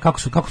oni kao,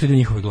 kako to ide u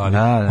njihove glavi?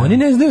 Oni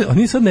ne znaju,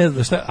 oni sad ne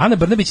znaju. Ana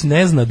Brnabić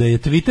ne zna da je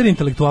Twitter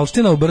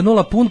intelektualština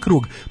obrnula pun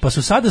krug, pa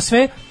su sada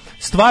sve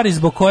stvari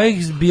zbog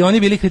kojih bi oni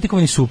bili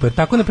kritikovani super.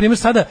 Tako, na primjer,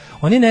 sada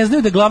oni ne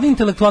znaju da glavni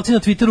intelektualci na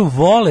Twitteru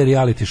vole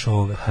reality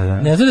showove.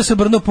 Ne znaju da se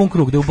obrnuo pun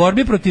krug, da u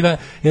borbi protiv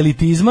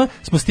elitizma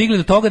smo stigli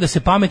do toga da se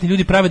pametni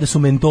ljudi prave da su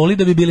mentoli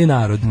da bi bili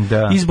narod.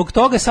 I zbog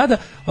toga sada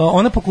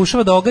ona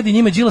pokušava da ogadi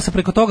njima Đilasa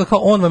preko toga kao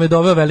on vam je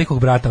doveo velikog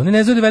brata. Oni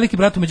ne znaju da je veliki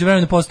brat u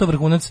međuvremenu postao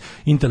vrhunac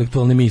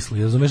intelektualne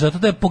misli. Razumeš, zato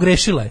da je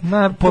pogrešila.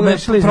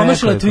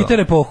 Promašila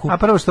Twitter epohu. A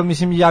prvo što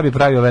mislim ja bi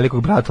pravio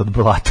velikog brata od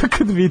blata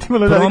kad vidimo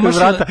na velikog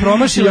brata.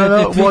 Promašila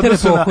je Twitter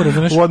epohu,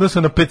 razumeš? U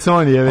odnosu na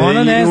Peconijeve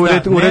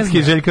i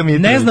uredske Željka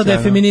Mitrovića. Ne zna da je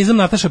feminizam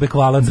Nataša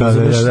Bekvalac,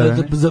 razumeš?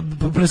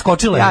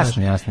 Preskočila je.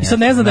 Jasno. I sad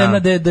ne zna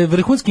da je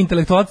vrhunski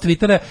intelektualac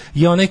Twittera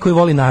je onaj koji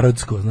voli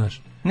narodsko,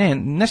 znaš.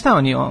 Ne šta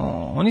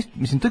oni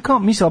mislim to je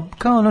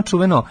kao ono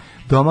čuveno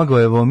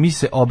Domagojevo, mi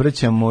se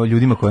obraćamo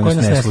ljudima koji nas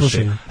ne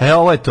slušaju.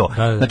 Ovo je to.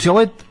 Znači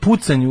ovo je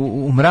pucanj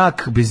u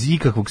mrak bez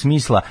ikakvog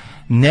smisla.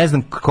 Ne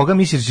znam koga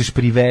misliš da ćeš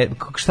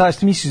šta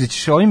misliš da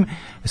ćeš ovim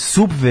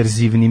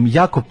subverzivnim,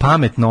 jako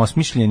pametno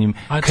osmišljenim,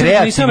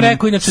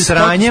 kreativnim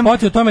sranjem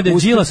spoti o tome da je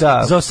Đilas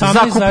za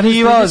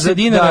 18,30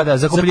 dinara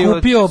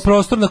zakupio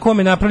prostor na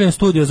kome je napravljen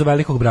studio za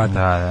velikog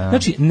brata.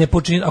 Znači,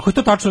 ako je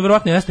to tačno,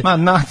 verovatno jeste.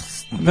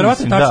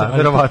 Verovatno tačno.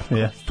 Verovatno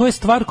je. To je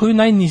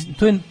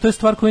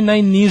stvar koju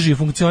najniži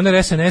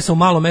funkcioner SNS-a u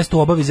malom mestu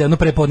obavi za jedno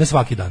prepodne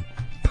svaki dan.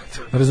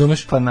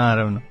 Razumeš? Pa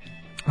naravno.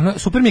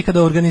 Super mi je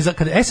kada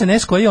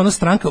SNS koja je ona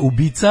stranka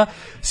ubica,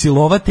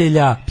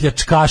 silovatelja,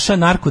 pljačkaša,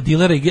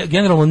 narkodilera i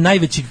generalno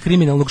najvećeg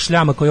kriminalnog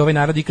šljama koji ovaj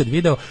narod ikad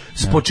video,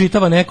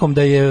 spočitava nekom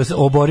da je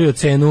oborio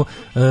cenu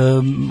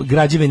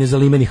građevine za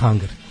limeni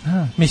hangar.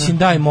 Mislim,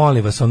 daj,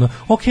 molim vas,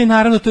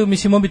 naravno, to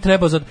mislim, on bi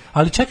trebao,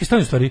 ali čekaj,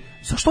 stvarno stvari,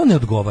 zašto on ne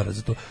odgovara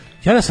za to?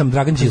 Ja da sam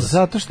Dragan Đilas.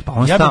 Zato što, pa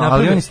on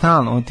ali on je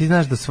stalno, ti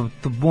znaš da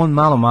on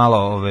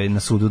malo na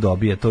sudu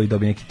dobije to i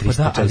dobije neki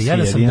 300-400 ali ja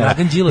da sam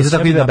Dragan Đilas,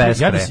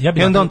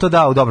 i onda on to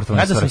dao u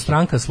dobrotvorne svrhe. Ja da sam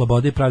stranka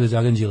Slobode i pravde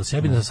Dragan Đilas,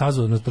 ja bi da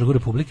sazvao na Trgu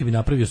Republike, bi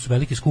napravio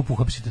veliki skup,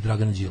 uhapsite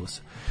Dragana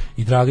Đilasa.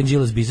 I Dragan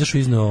Đilas bi izašao,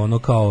 izneo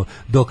kao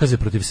dokaze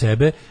protiv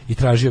sebe i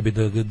tražio bi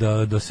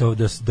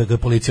da ga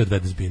policija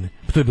odvede s bine.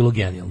 To je bilo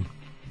genijalno.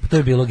 To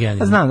je bilo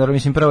genijalno. Znam, dobro,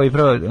 mislim, prvo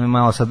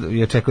malo sad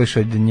je očekuješ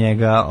od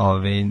njega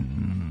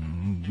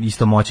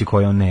isto moći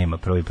koje on nema.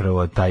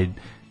 Prvo taj,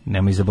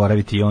 nemoj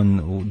zaboraviti,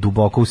 on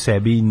duboko u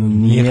sebi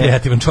nije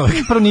kreativan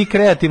čovjek. Prvo nije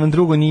kreativan,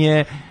 drugo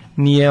nije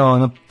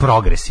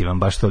progresivan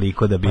baš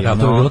toliko da bi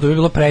to bi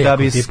bilo prejako, da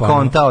bi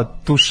skontao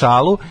tu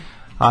šalu.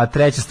 A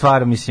treća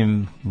stvar,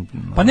 mislim...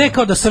 Pa ne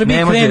kao da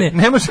Srbiji krene...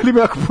 Ne može li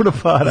jako puno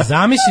para?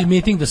 Zamisli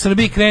miting da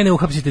Srbiji krene,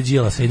 uhapsite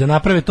Đilasa i da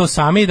naprave to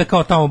sami i da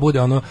kao tamo bude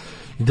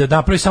da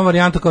napravi samo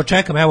varijantu kao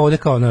čekam, evo ovdje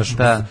kao naš...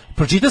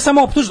 Pročita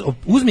samo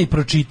uzmi i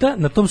pročita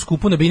na tom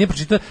skupu na Bini,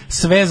 pročita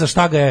sve za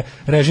šta ga je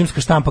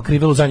režimska štampa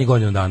krivila u zadnjih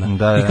godinu dana.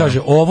 I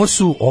kaže,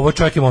 ovo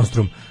čovjek je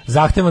monstrum.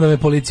 Zahtevam da me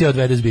policija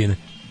odvede s Bine.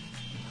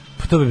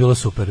 Pa to bi bilo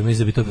super, mislim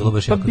da bi to bilo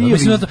baš jako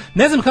dobro.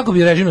 Ne znam kako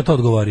bi režim na to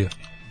odgovorio.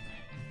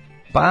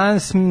 Pa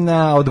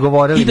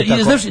odgovorili bi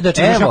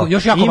tako.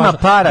 Ima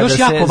para da se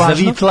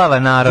zavitlava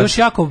narod. Još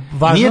jako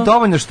važno. Nije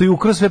dovoljno što je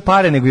ukrao sve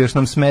pare, nego još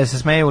nam se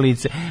smeje u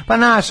lice. Pa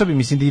našao bi,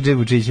 mislim, DJ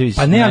Vučićević.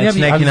 Pa ne,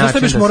 ali zašto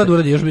biš morao da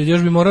uradi?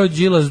 Još bi morao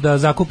Đilas da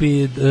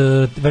zakupi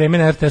vreme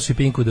na RTS-u i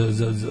Pinku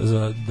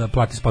da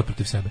plati spot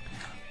protiv sebe.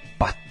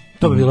 Pa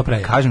to bi bilo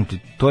prejako. Kažem ti,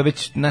 to je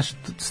već,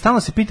 stalno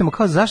se pitamo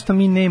kao zašto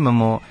mi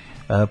nemamo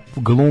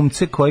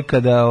glumce koji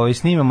kada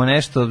snimamo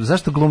nešto,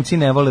 zašto glumci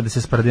ne vole da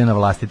se sprdaju na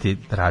vlastiti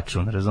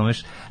račun,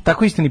 razumeš?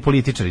 Tako isto ni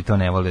političari to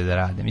ne vole da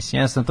rade. Mislim,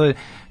 jednostavno,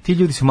 ti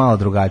ljudi su malo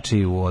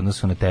drugačiji u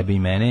odnosu na tebe i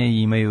mene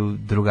i imaju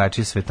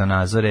drugačije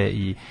svetonazore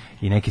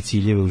i neke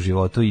ciljeve u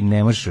životu i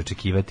ne možeš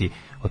očekivati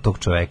od tog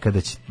čoveka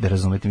da će da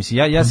razumete. Mislim,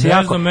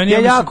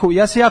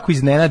 ja se jako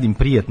iznenadim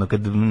prijatno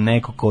kad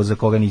neko za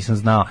koga nisam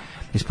znao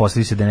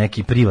ispostavi se da je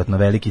neki privatno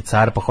veliki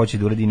car pa hoće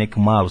da uradi neku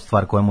malu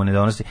stvar koja mu ne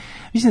donosi.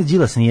 Mislim da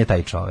Đilas nije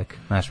taj čovek.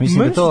 Znaš,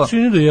 mislim da to...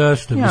 Čini da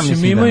jeste. Ja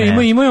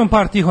mislim, ima on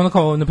par tih, ono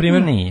kao, na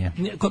primjer... Nije.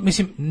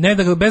 Mislim, ne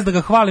da ga, bez da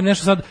ga hvalim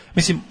nešto sad,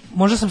 mislim,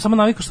 možda sam samo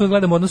navikao što ga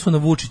gledam u odnosu na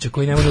Vučića,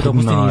 koji ne može da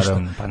opusti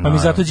ništa. Pa mi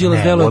zato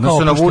Đilas deluje kao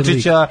opušten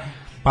lik.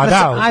 Pa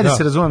da, ajde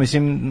se razumem,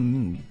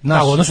 mislim,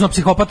 naš... Da, odnosno na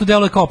psihopatu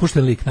deluje kao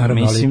opušten lik,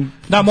 naravno, mislim,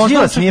 ali... Da, možda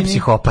Đilas nije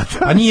psihopat.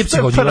 A nije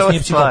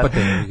psihopat.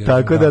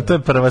 Tako da, to je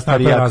prva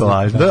stvar jako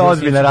važna. To je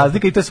ozbiljna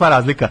razlika i to je sva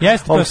razlika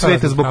ovog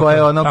sveta zbog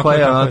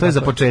koje to je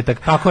za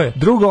početak. Tako je.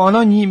 Drugo,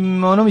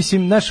 ono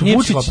mislim, naš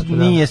Vučić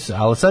nije,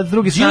 ali sad s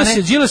druge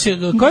strane... Đilas je,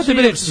 koja te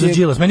bi reći za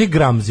Đilas? Meni je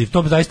gramziv,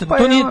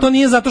 to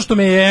nije zato što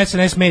me je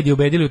SNS mediji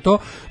ubedili u to,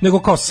 nego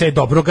kao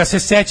dobro ga se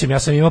sećam, ja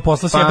sam imao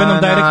posla s jebenom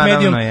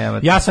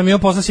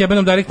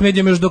Direct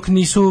Medijom, još dok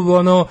nisu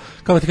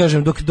kako ti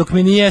kažem, dok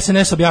mi nije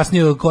SNS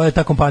objasnio koja je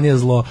ta kompanija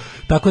zlo.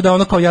 Tako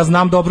da kao ja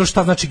znam dobro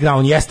šta znači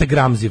on jeste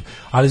gramziv,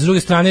 ali s druge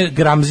strane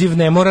gramziv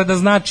ne mora da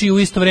znači u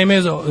isto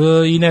vrijeme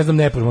i ne znam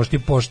nepošteno, može ti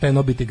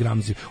pošteno biti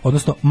gramziv,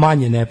 odnosno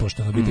manje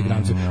nepošteno biti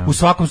gramziv. U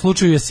svakom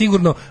slučaju je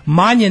sigurno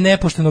manje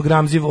nepošteno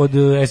gramziv od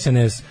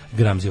SNS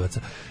gramzivaca.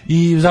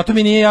 I zato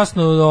mi nije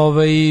jasno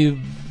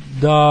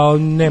da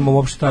nema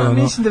uopšte taj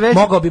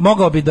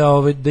mogao bi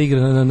da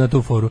igra na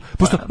tu foru.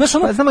 Pošto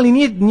znam, ali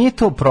nije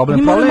to problem.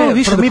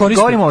 Mi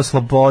govorimo o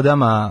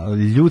slobodama,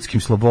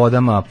 ljudskim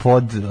slobodama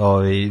pod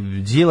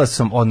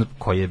Đilasom, on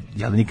koji je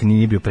nikad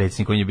nije bio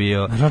predsjednik, on je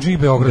bio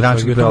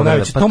gradonačelnik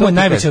Beograda. To mu je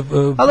najveće.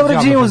 Ali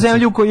dobro, živimo u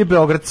zemlji u kojoj je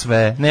Beograd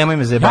sve. Nemoj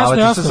me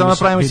zajebavati, samo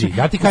pravimo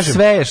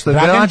sve što je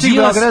gradonačelnik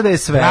Beograda je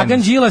sve.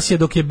 Dragan Đilas je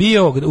dok je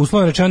bio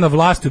uslovno rečeno na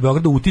vlasti u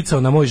Beogradu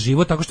uticao na moj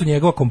život tako što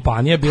njegova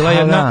kompanija bila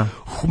jedna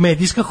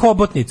medijska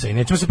hobotnica i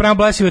nećemo se prema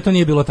blesive, to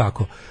nije bilo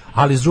tako.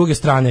 Ali s druge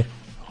strane,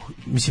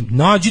 mislim,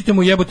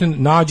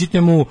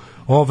 nađite mu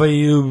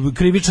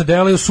krivična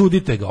dela i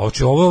osudite ga.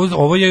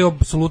 Ovo je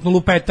apsolutno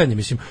lupetanje.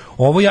 Mislim,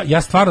 ovo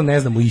ja stvarno ne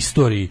znam u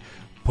istoriji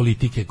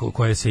politike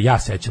koje se ja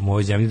sećam u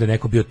ovoj zemlji da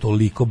neko bio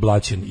toliko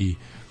blaćen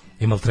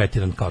i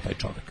maltretiran kao taj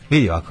čovjek.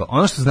 Vidi ovako,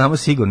 ono što znamo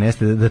sigurno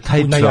jeste da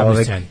taj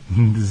čovjek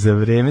za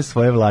vreme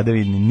svoje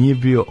vladavine nije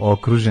bio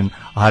okružen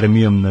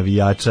armijom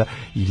navijača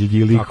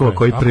i likova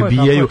koji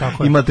prebijaju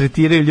i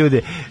maltretiraju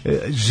ljude.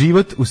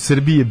 Život u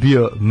Srbiji je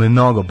bio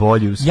mnogo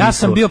bolji u smislu ja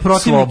sam bio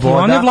protivnik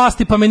one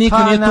vlasti, pa me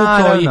niko nije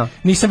tukao i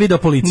nisam video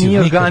policiju.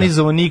 Nije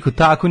organizovao niko,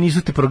 tako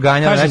nisu te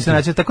proganjali.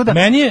 Tako da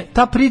meni je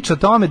ta priča o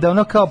tome da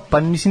ono kao, pa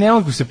mislim ne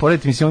mogu se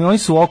porediti, mislim oni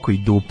su oko i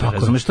dupe.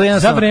 Razumeš, to je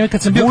za vreme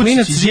kad sam bio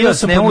klinac živio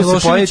sam pod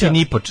Miloševićem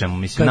ni po čemu,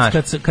 mislim,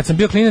 kad sam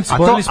bio klinac,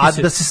 borili smo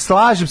se. A da se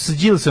slažem sa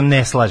Đilasom,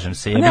 ne slažem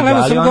se.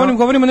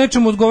 Govorimo o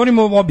nečemu,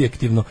 govorimo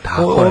objektivno,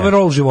 o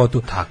overall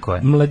životu. Tako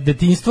je.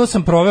 Detinjstvo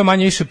sam proveo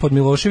manje više pod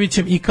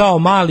Miloševićem i kao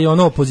mali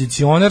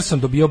opozicioner sam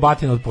dobio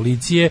batine od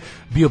policije,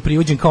 bio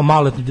privođen kao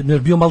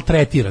bio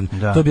maltretiran.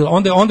 To je bilo.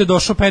 Onda je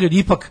došao period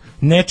ipak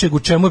nečeg u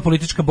čemu je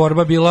politička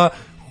borba bila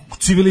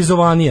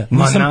civilizovanija.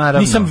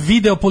 Nisam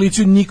video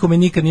policiju, nikome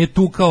nikad nije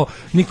tukao,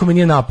 nikome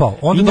nije napao.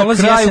 Onda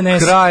dolazi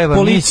SNS,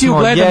 policiju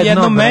gledam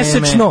jednom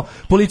mesečno,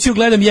 policiju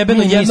gledam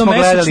jebeno jednom mesečno.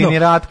 Nismo gledali ni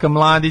Ratka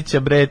Mladića,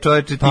 bre,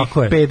 čoveče, tih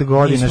 5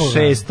 godina,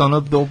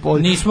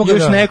 6,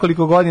 još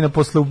nekoliko godina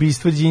posle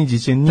ubistva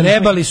Đinđića.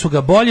 Trebali su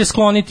ga bolje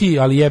skloniti,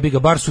 ali jebi ga,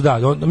 bar su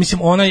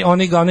mislim,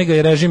 onaj ga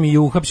je režim i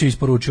uhapsio i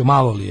isporučio,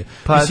 malo li je.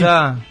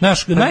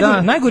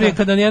 Najgore je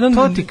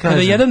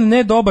kada jedan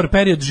nedobar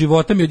period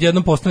života mi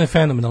odjednom postane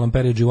fenomenalan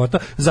period života,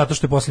 zato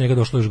što je posle njega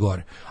došlo još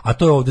gore. A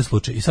to je ovdje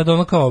slučaj. I sad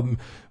kao,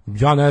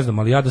 ja ne znam,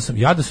 ali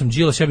ja da sam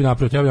Đilas, ja bi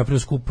napravio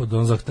skup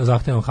da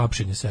zahtevam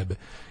hapšenje sebe.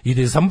 I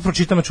da samo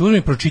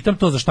pročitam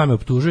to za šta me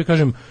optužuju i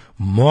kažem,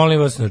 molim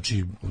vas,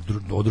 znači,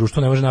 ovo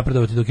društvo ne može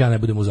napredovati dok ja ne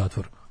budem u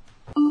zatvoru.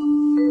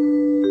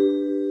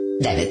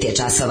 9 je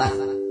časova.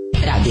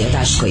 Radio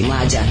Daško i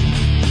Mlađa.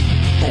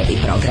 Prvi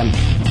program.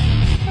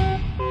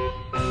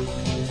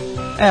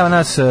 Evo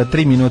nas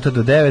 3 minuta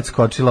do 9,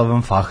 skočila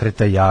vam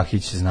Fahreta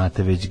Jahić,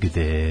 znate već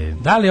gde.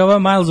 Da li ova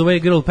Miles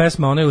Away Girl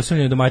pesma, ona je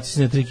usamljena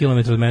domaćici na 3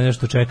 km od mene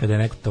što čeka da je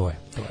neko, to je.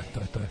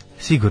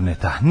 Sigurno je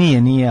ta,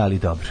 nije, ali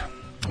dobro.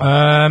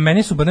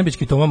 Meni su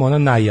Brnebićki Tomama ona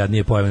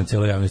najjadnije pojave na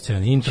cijeloj javnoj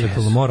sceni,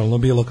 intelektualno, moralno,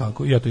 bilo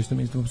kako, ja to isto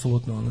mislim,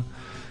 apsolutno ona.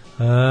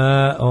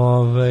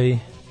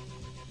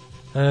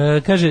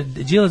 Kaže,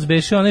 Đilas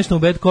beše ono nešto u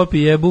bad copy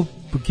jebu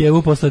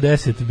Kevu posle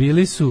 10,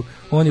 bili su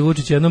oni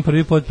Vučić jednom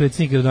prvi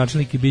potpredsjednik,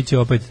 gradonačelnik i bit će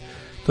opet.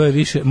 To je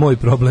više moj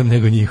problem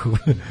nego njihov.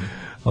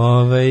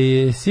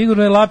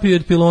 Sigurno je lapio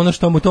od pilona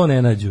što mu to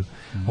ne nađu.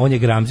 On je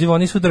gramziv,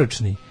 oni su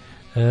drčni.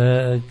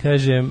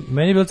 Kaže,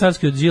 meni je bilo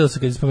carski od Đilasa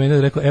kad je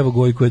spomenuo, rekao, evo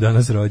Gojko je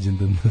danas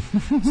rođendan.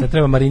 Sad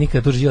treba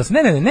Marinika tuži Đilasa.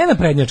 Ne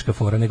naprednjačka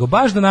fora, nego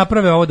baš da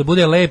naprave ovo, da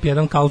bude lep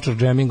jedan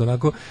culture jamming,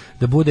 onako,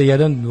 da bude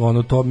jedan,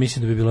 to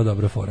mislim da bi bila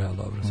dobra fora, ali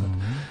dobro sad.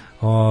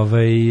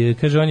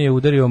 Kaže, on je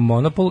udario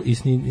monopol i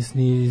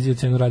snizio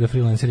cenu rada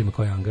freelancerima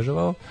koje je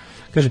angažovao.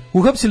 Kaže,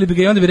 uhapsili bi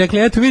ga i onda bi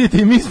rekli, eto vidite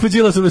i mi smo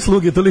Đilasove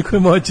sluge, toliko je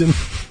moćan.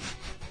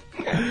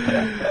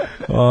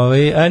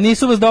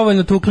 Nisu vas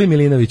dovoljno tukli,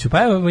 Milinoviću.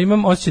 Pa evo,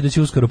 imam osjećaj da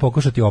će uskoro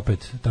pokušati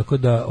opet. Tako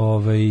da,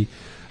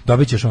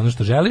 dobit ćeš ono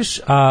što želiš,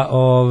 a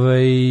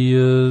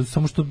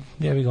samo što,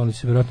 ono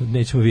se vjerojatno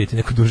nećemo vidjeti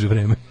neko duže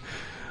vreme.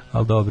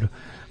 Ali dobro.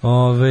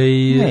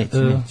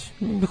 Neće.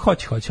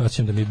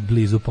 Hoćem da mi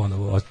blizu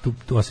ponovo.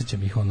 Tu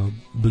osjećam ih,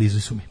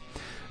 blizu su mi.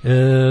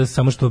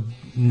 Samo što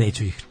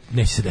neće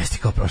se desiti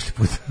kao prošli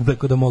put.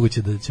 Tako da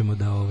moguće da ćemo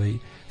da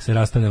se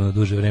rastanemo na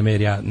duže vreme,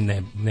 jer ja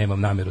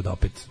nemam namjeru da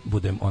opet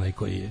budem onaj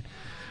koji je,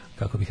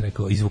 kako bih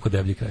rekao, izvuko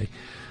deblji kraj.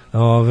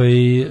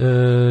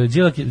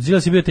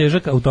 Đilas je bio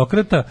težak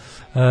autokrata,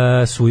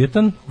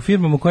 sujetan, u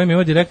firmama u kojima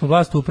ima direktnu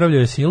vlast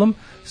upravljao silom,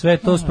 sve je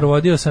to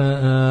sprovodio sa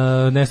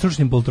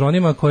nestručnim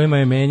poltronima kojima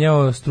je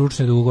menjao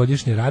stručne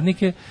dugogodišnje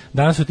radnike.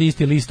 Danas su ti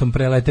isti listom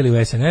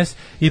preleteli u SNS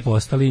i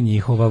postali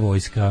njihova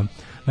vojska.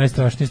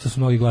 Najstrašnije što su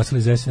mnogi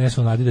glasali za SNS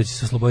u nadi da će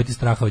se osloboditi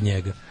straha od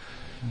njega.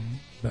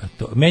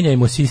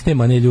 Menjajmo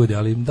sistem, a ne ljude,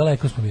 ali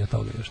daleko smo mi od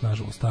toga još,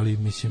 nažalost, ali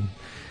mislim,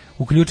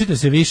 uključite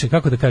se više,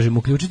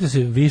 uključite se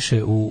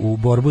više u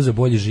borbu za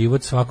bolji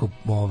život,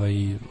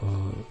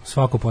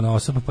 svako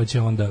ponaosob,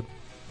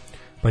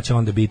 pa će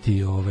onda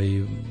biti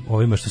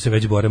ovima što se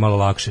već bore malo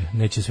lakše.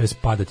 Neće sve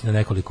spadati na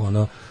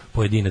nekoliko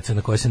pojedinaca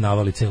na koje se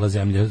navali cela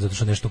zemlja zato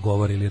što nešto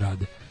govore ili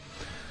rade.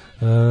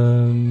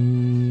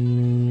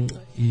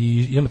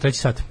 I imamo treći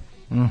sat.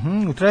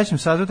 U trećem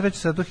satu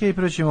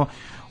prvo ćemo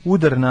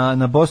udar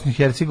na Bosnu i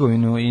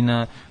Hercegovinu i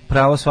na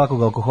pravo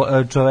svakog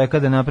čoveka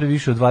da napravi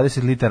više od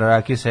 20 litara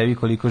rakije sebi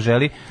koliko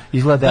želi.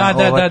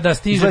 Da,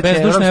 stiže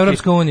bezdušna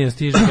Evropska unija,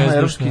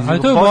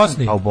 ali to je u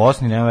Bosni. A u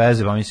Bosni nema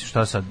veze, pa mislim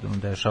šta sad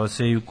dešava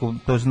se i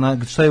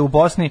šta je u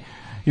Bosni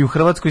i u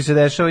Hrvatskoj se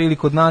dešava ili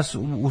kod nas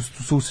u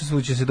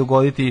susedstvu će se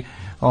dogoditi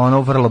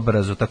vrlo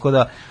brzo. Tako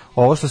da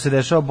ovo što se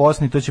dešava u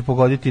Bosni, to će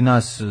pogoditi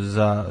nas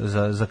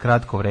za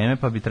kratko vreme,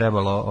 pa bi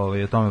trebalo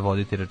o tome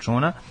voditi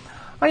računa.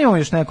 A imamo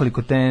još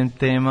nekoliko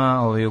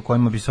tema o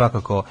kojima bi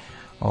svakako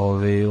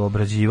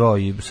obrađivao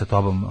i sa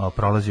tobom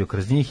prolazio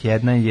kroz njih.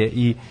 Jedna je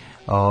i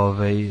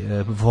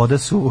voda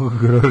suvog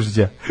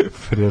grožđa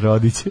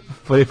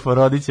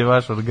preporodit će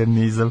vaš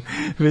organizam.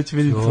 Već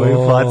vidim tvoju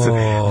facu.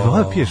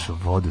 Piješ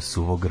vodu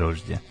suvog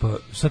grožđa. Pa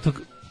šta to...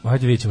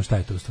 Hajde vidjet ćemo šta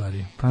je to u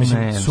stvari.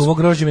 Mislim, suvo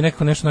grožđe mi je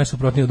nekako nešto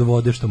najsuprotnije od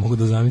vode što mogu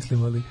da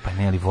zamislim, ali... Pa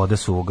ne, ali voda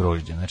suvo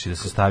grožđe, znači da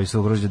se stavi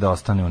suvo grožđe da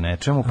ostane u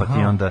nečemu, pa ti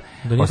onda...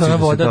 Da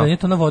nije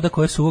to ona voda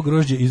koja je suvo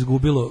grožđe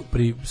izgubilo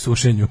pri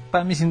sušenju.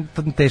 Pa mislim,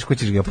 teško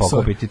ćeš ga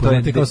pokupiti. To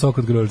je kao sok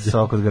od grožđa.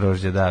 Sok od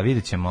grožđa, da,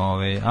 vidjet ćemo.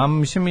 A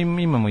mislim,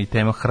 imamo i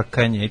tema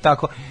hrkanje i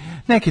tako.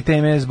 Neke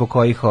teme zbog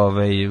kojih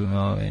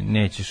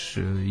nećeš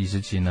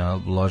izaći na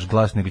loš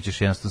glas, nego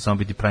ćeš jednostavno samo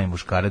biti pravi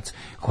muškarac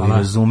koji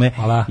razume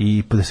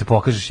i da se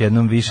pokažeš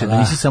jednom više, da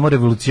nisi samo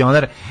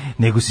revolucionar,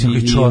 nego si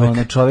i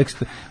čovjek,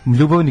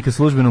 ljubavnik na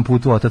službenom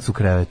putu, otac u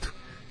krevetu.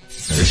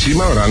 Jesi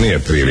imao ranije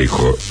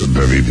priliku da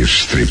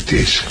vidiš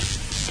striptease?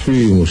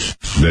 Primus.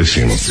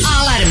 Desimo se.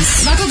 Alarm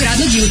svakog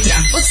radnog jutra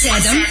od 7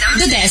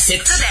 do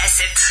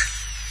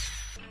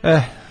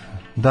 10.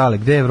 Dale,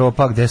 gde je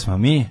Evropa, gde smo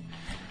mi?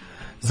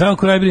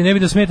 Zdravko Rajbri, ne bi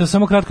da smeta,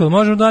 samo kratko,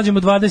 možemo da nađemo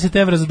 20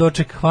 evra za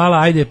doček. Hvala,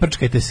 ajde,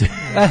 prčkajte se.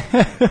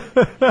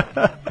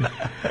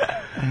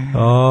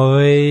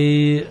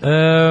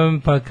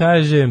 Pa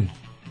kaže,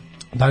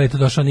 da li je to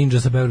došao Ninja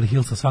sa Beverly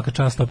Hillsa, svaka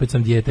čast, opet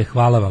sam dijete,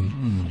 hvala vam.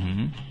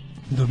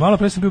 Malo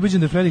pre sam bio ubeđen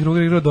da je Freddy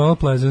Krueger igrao Donald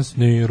Pleasence,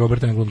 ni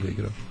Robert Englund ga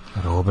igrao.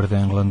 Robert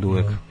Englund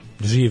uvek.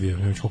 Živio,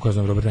 ne koliko ja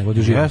znam, Robert Englund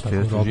je živio.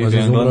 Jeste,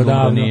 Englund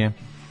nije.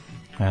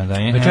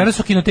 Večeras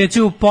su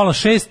kinoteci u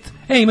 5:30.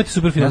 Imate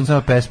super film.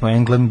 Znam pesmu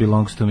England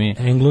Belongs to Me.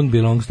 England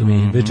Belongs to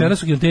Me. Večeras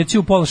su kinoteci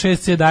u 5:30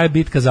 se daje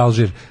bitka za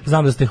Alžir.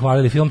 Znam da ste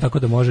hvalili film, tako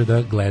da može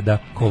da gleda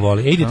ko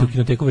voli. Idite u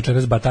kinoteku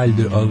večeras, Bataille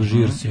de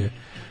Algiers je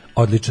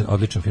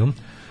odličan film.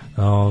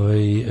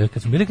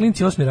 Kad smo bili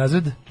klinci 8.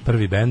 razred,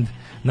 prvi bend,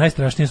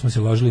 najstrašnije smo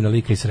se ložili na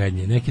lika i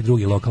srednje. Neki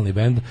drugi lokalni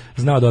bend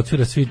znao da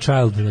otvira Sweet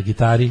Child na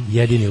gitari,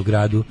 jedini u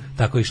gradu,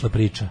 tako je išla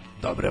priča.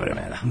 Dobra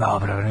vremena.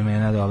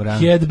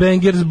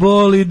 Headbangers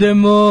Ball,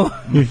 idemo.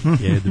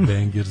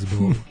 Headbangers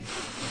Ball.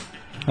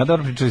 A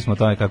dobro, pričali smo o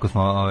tome kako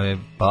smo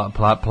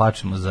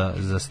plačemo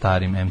za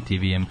starim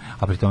MTV-em,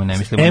 a pri tome ne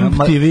mislimo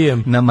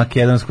na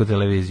makedonsku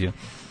televiziju.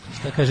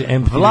 Šta kaže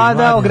MTV?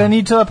 Vlada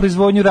ograničava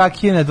proizvodnju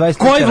rakije na 20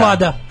 Koji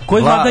vlada?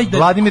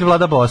 Vladimir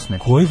vlada Bosne.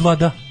 Koji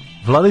vlada?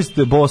 Vlada iz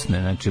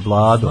Bosne, znači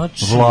Vlado.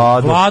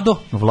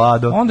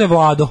 Onda je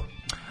Vlado.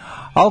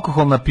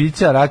 Alkoholna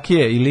pića,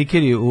 rakije i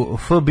likeri u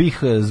FBIH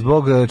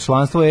zbog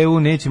članstva EU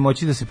neće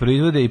moći da se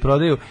proizvode i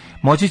prodaju,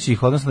 moći će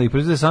ih, odnosno da ih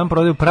proizvode samo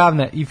prodaju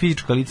pravna i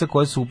fizička lica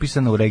koja su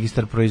upisana u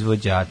registar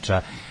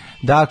proizvođača.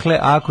 Dakle,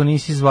 ako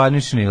nisi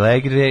zvanični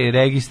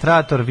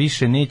registrator,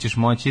 više nećeš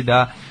moći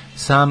da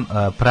sam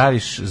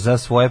praviš za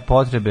svoje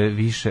potrebe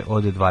više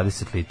od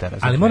 20 litara.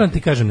 Ali moram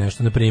ti kažem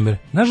nešto, na primjer,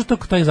 znaš da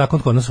taj zakon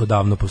kod nas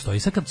odavno postoji,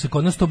 sad kad se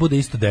kod nas to bude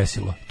isto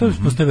desilo, to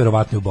postoji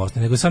verovatno u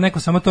Bosni, nego sam neko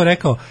samo to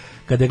rekao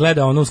kada je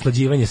gledao ono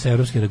usklađivanje sa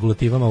evropskim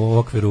regulativama u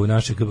okviru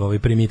našeg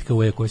primitka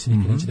UE koji se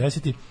nikad neće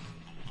desiti.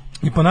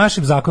 I po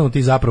našem zakonu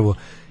ti zapravo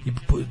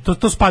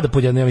to spada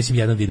pod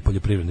jedan vid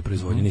poljoprivredne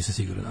proizvodnje, nisam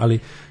siguran, ali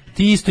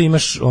ti isto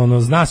imaš,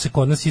 zna se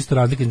kod nas isto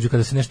razlika između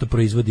kada se nešto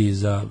proizvodi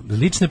za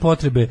lične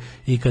potrebe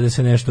i kada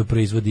se nešto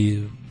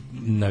proizvodi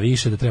na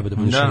više, da treba da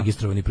budeš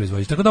registrovani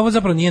proizvođač. Tako da ovo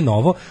zapravo nije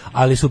novo,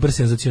 ali super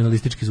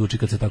senzacionalistički zvuči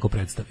kad se tako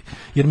predstavi.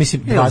 Jer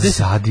mislim,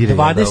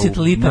 20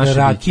 litara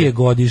rakije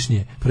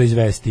godišnje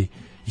proizvesti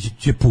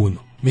je puno.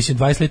 Mislim,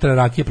 20 litara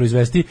rakije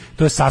proizvesti,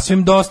 to je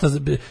sasvim dosta.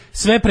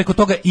 Sve preko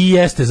toga i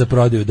jeste za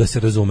prodaju, da se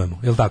razumemo.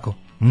 Je li tako?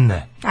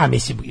 Ne. A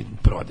mislim,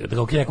 prodaju. Da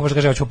ga neko može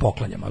kaže, ja ću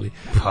poklanjam, ali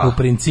u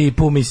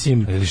principu,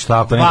 mislim... Ili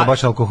šta, ako neko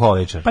baš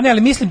alkoholičar? Pa ne,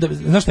 ali mislim da,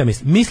 znaš šta ja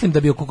mislim? Mislim da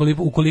bi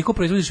ukoliko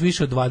proizvodiš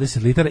više od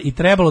 20 litara i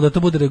trebalo da to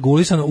bude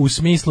regulisano u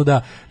smislu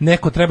da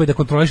neko treba da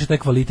kontroliše taj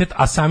kvalitet,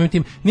 a samim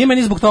tim, nije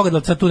meni zbog toga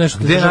da sad tu nešto...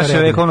 Gde je naše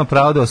vekovno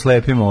pravo da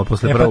oslepimo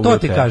posle prvog pa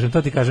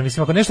to ti kažem.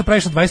 Mislim, ako nešto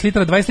praviš od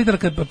 20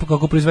 litara,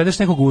 kako proizvedeš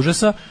nekog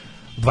užasa,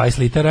 20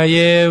 litara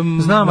je...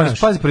 Znam, ali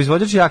pazi,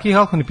 proizvođač jakih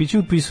alkoholnih pića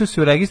upisuje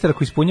se u registar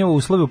koji ispunjava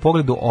uslove u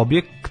pogledu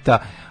objekta,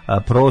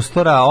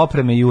 prostora,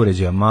 opreme i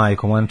uređaja.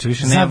 Majko, znači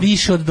više nema... Za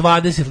više od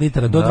 20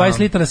 litara. Do 20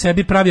 litara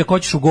sebi pravi ako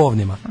hoćeš u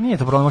govnima. Nije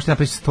to problem, možeš ti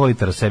napraviti 100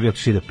 litara sebi ako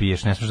ćeš da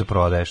piješ, ne smiješ da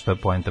prodaješ, to je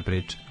poenta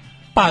priče.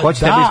 Pa hoće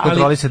tebi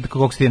iskontrolisati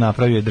kako si ti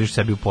napravio i držiš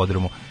sebi u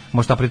podrumu.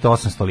 Možeš napraviti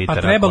 800 litara.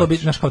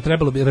 Pa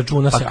trebalo bi,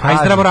 računa se, aj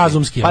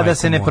zdravorazumski. Pa da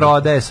se ne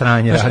prodaje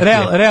sranje.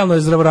 Realno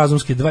je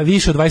zdravorazumski,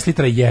 više od 20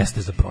 litara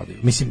jeste za prodaju.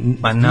 Mislim,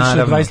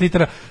 više od 20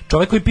 litara,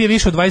 čovjek koji pije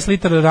više od 20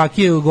 litara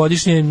rakije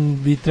godišnje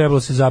bi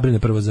trebalo se zabrine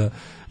prvo za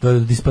do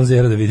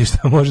dispanzera da vidi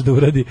šta može da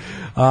uradi.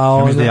 Ja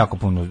mislim da jako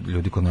puno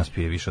ljudi kod nas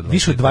pije više od 20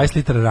 Više od 20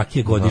 litara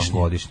rakije godišnje.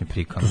 Godišnje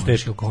prikano. To su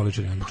teški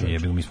alkoholičari.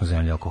 Mi smo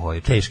zemlja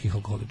alkoholičara. Teških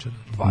alkoholičara.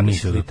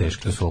 Nisu da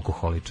teški, to su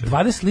alkoholičari.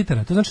 20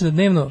 litara, to znači da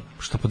dnevno...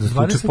 Šta pa da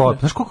sluče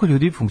znaš koliko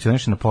ljudi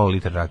funkcioniše na pola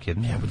litra rakije?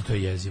 To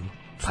je jezivo.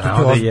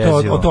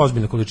 To je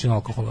ozbiljna količina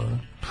alkohola.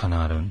 Pa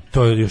naravno.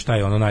 To je još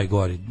taj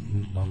najgori.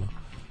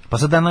 Pa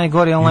sada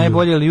najgori, ali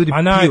najbolje ljudi piju.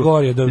 A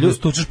najgori je da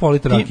stučeš pola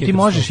litra rakije. Ti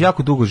možeš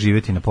jako dugo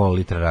živjeti na pola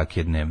litra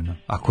rakije dnevno.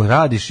 Ako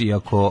radiš i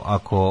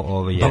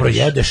ako jedeš. Dobro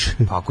jedeš.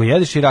 Pa ako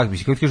jedeš i rak,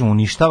 kako ti kažemo,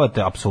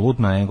 uništavate,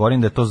 apsolutno, ne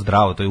govorim da je to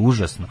zdravo, to je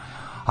užasno.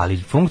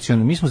 Ali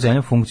mi smo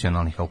zemlja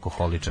funkcionalnih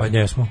alkoholičara. Pa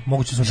jesmo.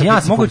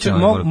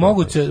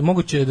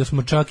 Moguće je da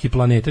smo čak i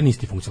planete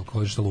nisti funkcionalni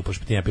alkoholičar, lupaš,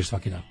 ti ne piješ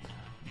svaki dan.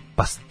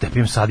 Pa te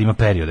pijem sad, ima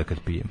perioda kad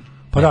pijem.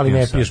 Pa da li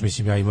ne piješ,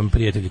 mislim, ja imam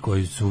prijatelji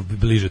koji su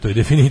bliže toj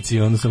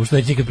definiciji, onda samo što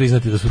neće nikad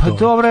priznati da su to. Pa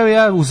dobro,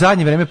 ja u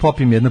zadnje vreme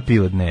popijem jedno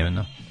pivo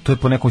dnevno. To je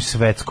po nekoj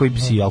svetskoj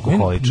psi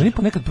alkoholičar. Meni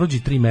ponekad prođe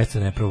 3 meseca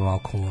ne probam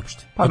alkohol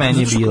uopšte. Pa meni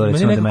je bilo,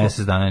 recimo da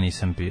mjesec dana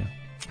nisam pio.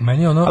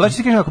 Meni ono... Ali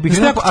ti kažem, ako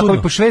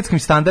bi po švedskim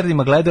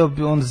standardima gledao,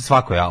 onda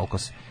svako je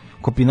alkos.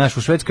 Ako bi naš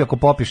u Švedskoj, ako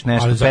popiš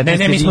nešto...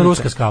 Ne, mi smo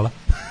ruska skala.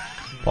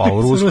 Pa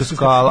ruska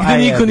skala, gde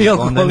niko nije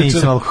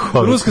alkoholičar.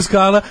 Ruska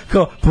skala,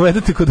 kao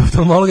povedete kod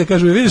oftalmologa,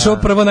 kažu vidiš ovo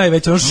prvo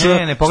najveće, on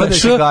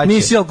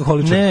nisi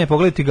alkoholičar. Ne,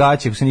 pogledaj ti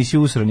gaće, ako se nisi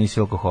usro, nisi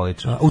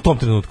alkoholičar. U tom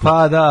trenutku.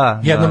 Pa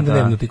da. Jednom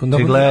dnevno ti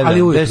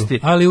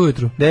ali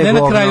ujutru. Ne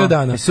na kraju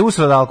dana. Se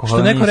usro od alkohola.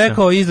 Što neko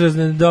rekao izraz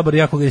dobar,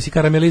 jako ga si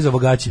karamelizovao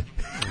gaće.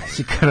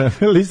 Si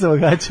karamelizovao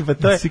gaće, pa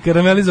to je... Si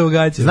karamelizovao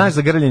gaće. Znaš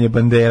za grljenje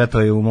bandera, to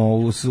je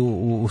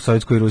u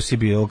Sovjetskoj Rusiji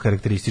bilo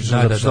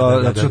karakteristično,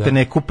 zato što te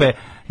ne kupe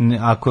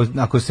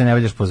ako se ne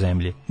veljaš po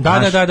zemlji.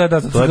 Da,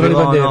 to je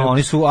bilo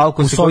oni su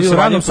alkoholici koji su u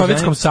ranom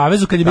Sovjetskom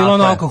savezu, kad je bilo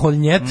ono alkohol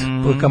njet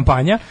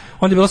kampanja,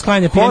 onda je bilo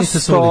sklanjanje pijenica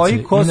sa ulice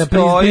i na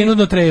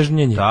prinudno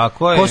trežnjenje.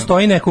 Ko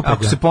stoji, ne kupe ga.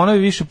 Ako se ponovi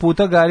više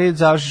puta, Gari,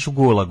 završiš u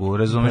gulagu,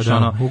 razumeš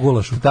ono? U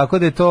gulašu. Tako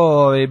da je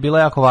to bilo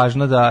jako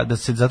važno da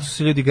se, zato su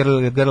se ljudi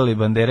grlili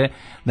bandere,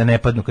 da ne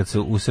padnu kad se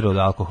usre od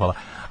alkohola.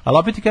 Ali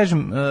opet ti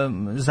kažem,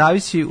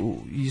 zavisi,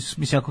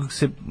 mislim, ako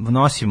se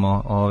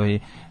nosimo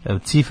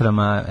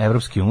ciframa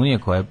Evropske unije,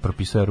 koje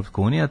propisuje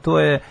Evropska unija, to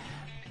je,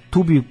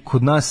 tu bi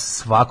kod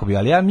nas svako bi,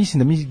 ali ja mislim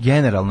da mi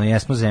generalno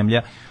jesmo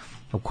zemlja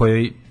u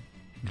kojoj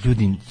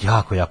ljudi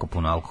jako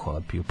puno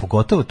alkohola piju,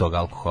 pogotovo tog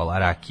alkohola,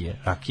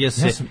 rakija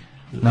se...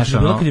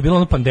 Kad je bila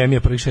ono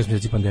pandemija, prvih 6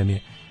 mjeseci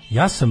pandemije,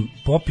 ja sam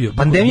popio...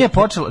 Pandemija je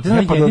počela, ti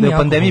znaš da je u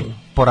pandemiji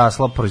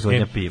porasla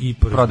proizvodnja piva,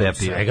 prodaja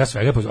piva.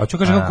 Svega. A ću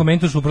kažem kako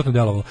komentar suprotno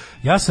delovalo.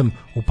 Ja sam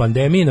u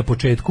pandemiji na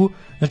početku,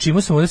 znači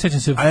imao sam ovdje, sjećam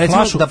se,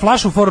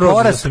 flašu For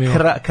Rose.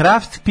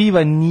 Kraft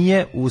piva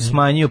nije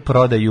smanjio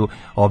prodaju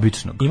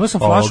običnog. Imao sam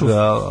flašu...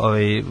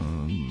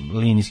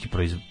 linijski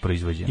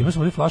proizvođenja. Imao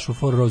sam ovdje flašu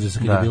For Rose,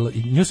 kad je bilo,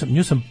 i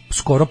nju sam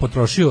skoro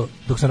potrošio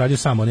dok sam radio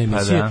samo one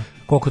emisije.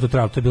 Koliko to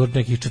trebalo, to je bilo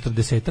nekih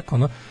 40-ak,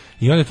 ono.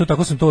 I onda je to,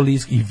 tako sam to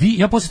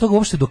ja posle toga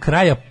uopšte do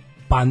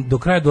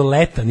kraja do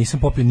leta nisam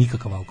popio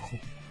nikakav alkohol.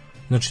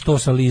 Znači to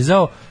sam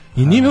lizao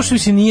i nije mi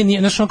uopšte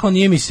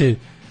nije mi se,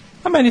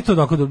 a meni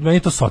je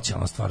to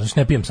socijalna stvar. Znači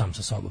ne pijem sam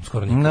sa sobom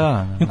skoro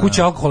nikad.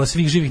 Kuća alkohola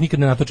svih živih nikad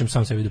ne natočim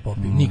sam sebi da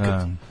popijem,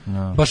 nikad.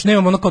 Baš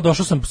nemam ono kao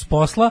došao sam s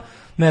posla,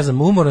 ne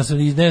znam, umoran sam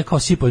i ne kao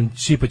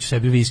sipaću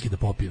sebi viski da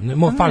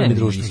popijem. Fali mi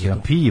društvo.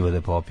 Pivo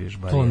da popiješ.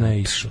 To ne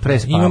isto.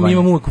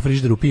 Imam uvijek u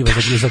frižideru piva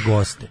za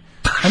goste.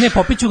 A ne,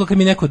 popiću ga kad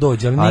mi neko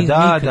dođe, ali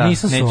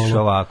nisam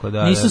solo.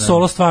 Nisam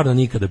solo stvarno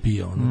nikada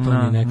pio. To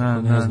mi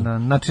nekako, ne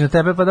znam. Znači na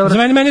tebe pa dobro. Za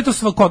mene je to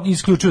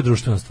isključuje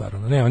društvena stvar.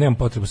 Nemam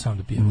potrebu sam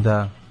da pijem.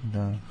 Da.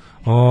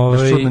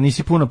 Čudno,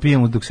 nisi puno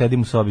pijem dok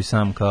sedim u sobi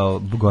sam kao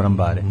Goran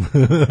Bare.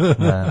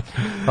 Da.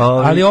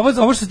 Ali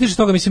ovo što se tiče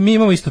toga, mislim, mi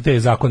imamo isto te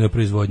zakone o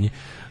proizvodnji.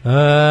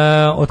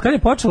 Od kad je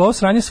počelo ovo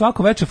sranje,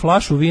 svako veče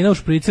flašu vina u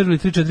špriceru ili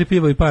 3-4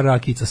 piva i par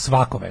rakica,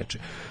 svako veče.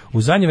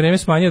 U zadnje vreme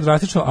smanjio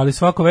drastično, ali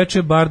svako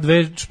veče bar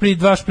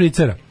 2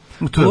 špricera.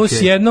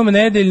 Plus jednom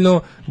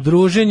nedeljno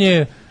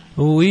druženje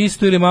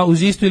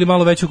uz istu ili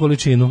malo veću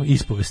količinu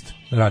ispovest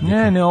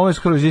radnika. Ne, ovo je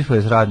skoro iz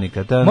ispovest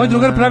radnika. Moj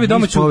drugar pravi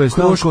domaću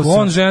krušku,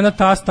 on, žena,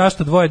 tašta,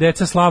 2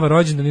 deca, slava,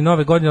 rođendan i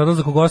nove godine,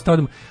 odlazak u goste,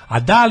 odem. A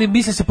da li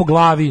misli se po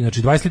glavi,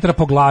 znači 20 litara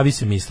po glavi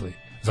se misli.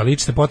 Za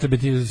lične potrebe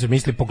ti se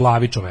misli po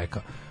glavi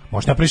čoveka.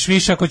 Možda napraviš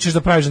više ako ćeš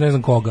da praviš ne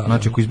znam koga.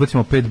 Znači, ako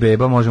izbacimo 5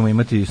 beba, možemo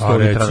imati 100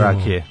 litra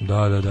rakije.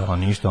 Da. Pa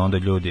ništa, onda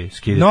ljudi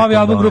skidite. Novi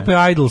album grupe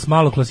Idols,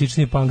 malo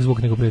klasičniji punk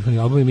zvuk nego prethodni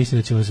album i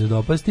mislim da će vam se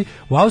dopasti.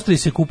 U Austriji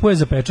se kupuje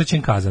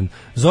zapečaćen kazan.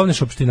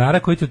 Zovneš opštinara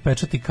koji ti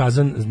otpečati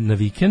kazan na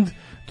vikend,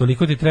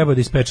 toliko ti treba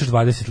da ispečeš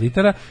 20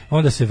 litara,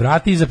 onda se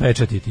vrati i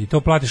zapečatiti. I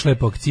to platiš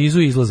lepo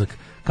akcizu i izlazak.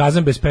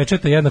 Kazan bez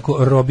pečata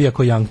jednako robija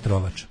ko Young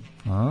Trovač.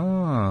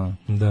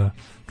 Da.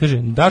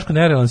 Kaže, Daško,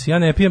 nerealan si, ja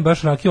ne pijem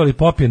baš rakiju, ali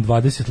popijem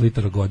 20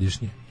 litara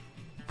godišnje.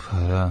 Pa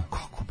da.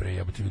 Kako bre,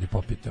 jebote, ljudi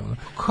popijete ono.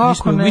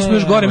 Kako mi smo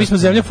još gore, mi smo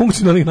zemlja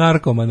funkcionalnih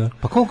narkomana.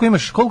 Pa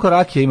koliko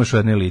rakije imaš u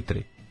 1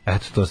 litri?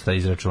 Eto, to sta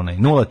izračunaj.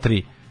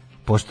 0,3.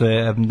 Pošto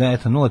je,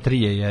 eto, 0,3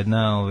 je jedna,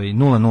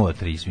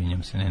 0,03,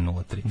 izvinjam se, ne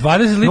 0,3.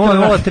 20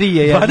 litara 0,03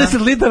 je jedna.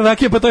 20 litara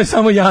rakije, pa to je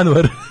samo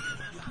januar.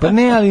 Pa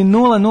ne, ali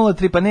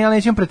 0,03, pa ne, ali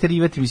nećemo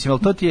preterivati, mislim,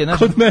 ali to ti je...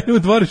 Kod mene u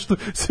dvorištu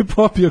se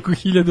popije oko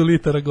 1000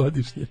 litara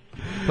godišnje.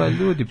 Pa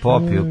ljudi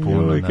popiju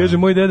puno. Kaže,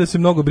 moj deda se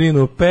mnogo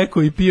brinuo,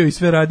 peko i pio i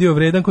sve radio,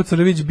 vredan kod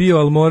Crvić bio,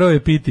 ali morao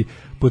je piti.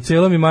 Po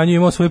celom imanju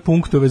imao svoje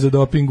punktove za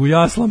doping u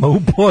jaslama,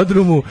 u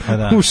podrumu,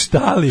 u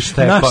štali,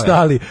 na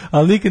štali,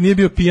 ali nikad nije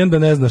bio pijan da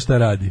ne zna šta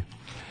radi.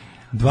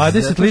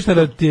 20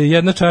 litara ti je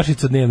jedna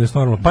čašica dnevno, je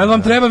normalno. Pa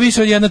vam treba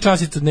više od jedna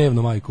čašica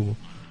dnevno, majku mu.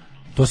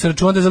 To se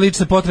računa da za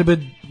lične potrebe,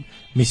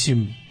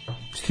 mislim...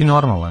 Ti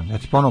normalan, ja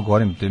ti ponovno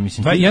govorim,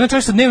 mislim... Jedna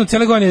čašica dnevno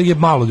cijele godine je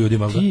malo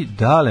ljudima. Ti,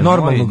 dale,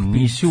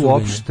 nisi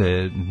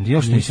uopšte,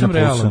 još nisi na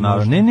pulsu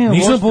naroda.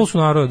 Nisam na pulsu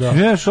naroda, da.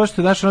 Ne, što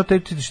ste, znaš, ono,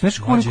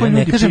 nešto koji ljudi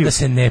ne kažem da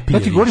se ne pije.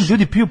 Ja ti govorim,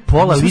 ljudi piju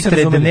pola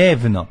litre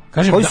dnevno.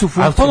 Kažem,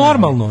 ali to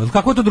normalno,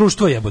 kako je to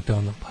društvo jebote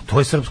ono? Pa to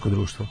je srpsko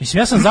društvo.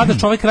 Mislim, ja sam da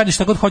čovjek radi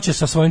šta god hoće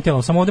sa svojim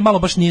telom, samo ovdje malo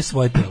baš nije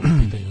svoje telo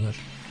u pitanju, znaš.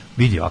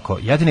 Vidi, ako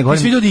ja ti ne govorim...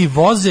 Ti svi ljudi i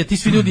voze, ti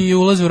svi ljudi i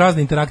ulaze u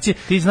razne interakcije.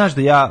 Ti znaš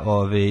da ja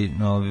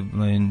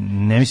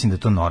ne mislim da je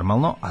to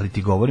normalno, ali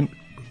ti govorim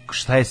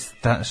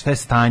šta je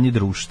stanje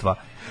društva.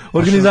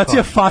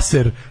 Organizacija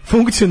FASER,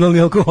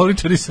 funkcionalni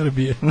alkoholičari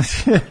Srbije.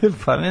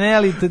 Pa ne,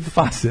 ali...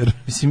 FASER.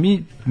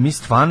 Mislim, mi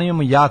stvarno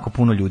imamo jako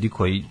puno ljudi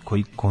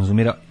koji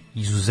konzumira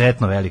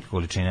izuzetno velike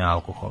količine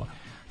alkohola.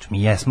 Znači,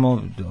 mi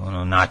jesmo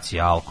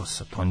nacija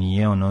alkosa, to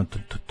nije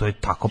to je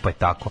tako pa je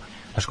tako.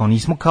 Znači, kao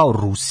nismo kao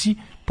Rusi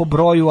po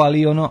broju,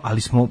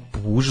 ali smo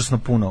užasno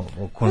puno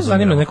konzumirali.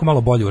 Zanimljivo neko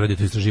malo bolje uraditi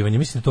to istraživanje.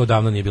 Mislim da to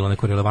davno nije bilo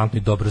neko relevantno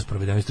i dobro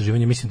sprovedeno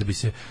istraživanje. Mislim da bi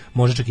se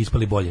možda čak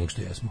ispali bolje nego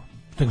što jesmo.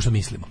 Nego što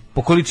mislimo.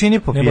 Po količini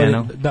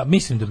popijenog? Da,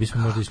 mislim da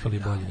bismo možda ispali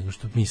bolje nego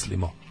što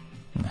mislimo.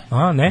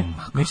 A, ne?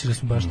 Mislim da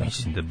smo baš tako.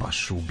 Mislim da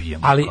baš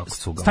ubijamo. Ali,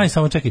 stani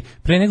samo, čekaj.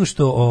 Pre nego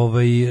što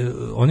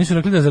oni su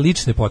rekli da za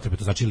lične potrebe,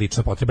 to znači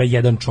lična potreba,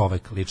 jedan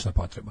čovek lična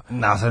potreba.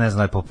 Sad ne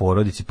znam, po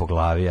porodici, po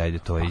glavi, ajde,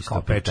 to je isto.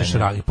 Kao pečeš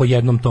radi, po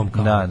jednom tom,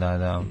 kao.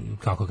 Da.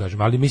 Kako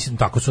kažem, ali mislim,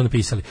 tako su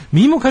napisali.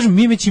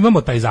 Mi već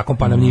imamo taj zakon,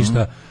 pa nam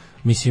ništa,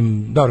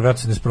 mislim, dobro,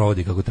 vjerojatno se ne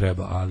sprovodi kako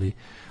treba,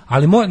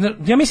 ali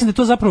ja mislim da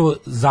to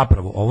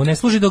zapravo, ovo ne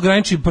služi da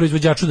ograniči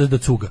proizvođaču da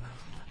cuga,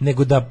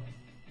 nego da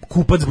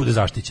kupac bude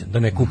zaštićen, da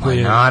ne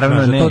kupuje.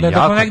 Naravno,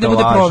 da negde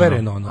bude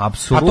provereno.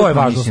 A to je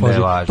važno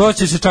složiti. To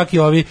će se čak i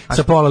ovi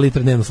sa pola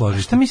litra dnevno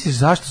složiti. Šta misliš,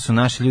 zašto su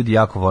naši ljudi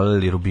jako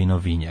voljeli Rubinov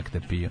vinjak da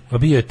piju? Pa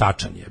bio je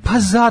tačan je. Pa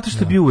zato što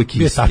je bio uvek isti.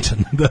 Bio je tačan.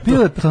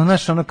 Bilo je to,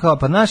 znaš, kao,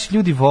 pa naši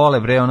ljudi vole,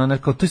 bre,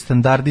 kao, to je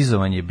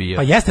standardizovanje bio.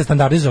 Pa jeste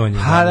standardizovanje.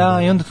 Pa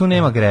da, i onda tu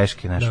nema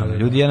greške, znaš,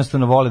 ljudi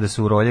jednostavno vole da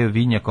se uroljaju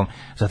vinjakom,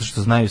 zato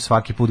što znaju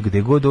svaki put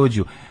gde god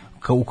dođu,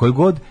 u koji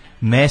god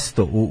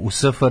mesto u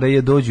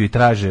SFRJ dođu i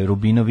traže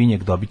Rubinov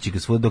vinjak, dobit će ga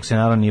svud, dok se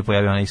naravno nije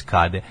pojavio ona iz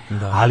Kade.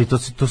 Ali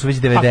to su već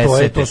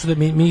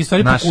 90. Mi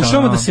stvari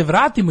pokušavamo da se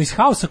vratimo iz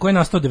haosa koji je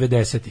nastao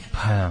 90-ih.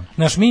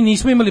 Znaš, mi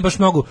nismo imali baš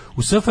mnogo.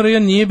 U SFRJ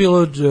nije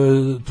bilo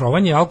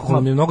trovanje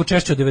alkoholom, je mnogo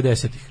češće od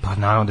 90-ih. Pa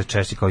naravno da je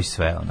češće kao i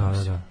sve.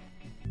 Da.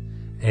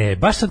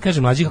 Baš sad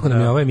kažem, mlađi, kako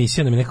nam je ova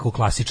emisija nam je nekako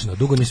klasična.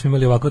 Dugo nismo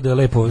imali ovako da je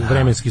lepo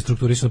vremenski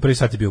strukturisano. Prvi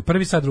sat je bio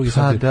prvi sat, drugi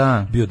sat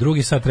je bio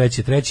drugi sat,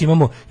 treći.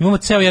 Imamo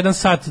ceo jedan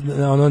sat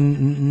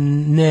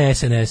ne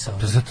SNS-a.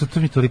 Zato to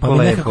mi toliko lepo.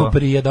 Pa mi nekako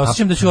prije, da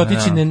osjećam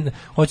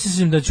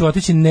da ću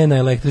otići ne na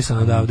elektrisan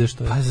odavde,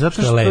 što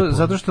je lepo.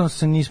 Zato što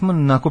se nismo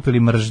nakupili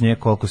mržnje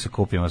koliko se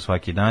kupimo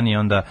svaki dan i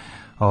onda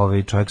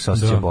čovjek se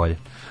osjeća bolje.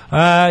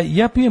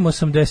 Ja pijem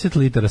 80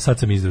 litara, sad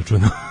sam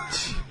izračunao.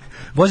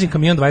 Vozim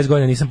kamion 20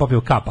 godina, nisam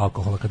popio kap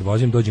alkohola kad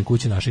vozim, dođem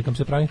kući, našikam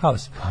se, pravim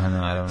haos. Pa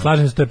naravno.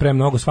 Slažem se, to je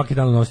premnogo, svaki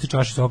dan nositi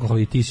čašu sa alkohola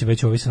i ti si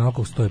već ovisan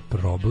alkohol, to je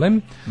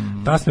problem.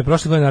 Tas me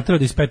prošle godine naterao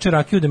da ispeče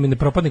rakiju, da mi ne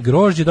propadne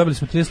grožđe, dobili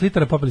smo 30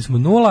 litara, popili smo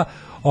 0,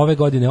 ove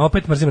godine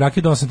opet mrzim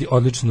rakiju, donao sam ti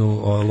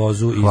odličnu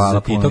lozu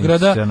iz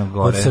Titograda,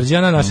 od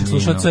Srđana, našeg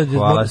slušalca.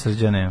 Hvala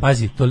Srđane.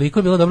 Pazi, toliko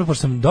je bilo dobro,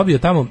 pošto sam dobio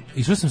tamo,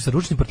 išao sam sa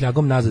ručnim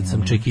prtljagom nazad,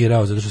 sam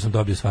čekirao, zato što sam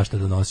dobio svašta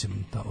da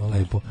nosim, tamo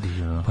lepo.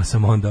 Pa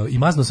sam onda, i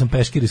mazno sam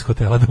peškir iz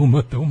hotela da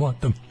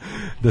umotam,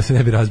 da se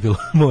ne bi razbilo.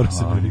 Mora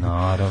se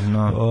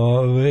naravno.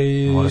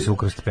 Mora se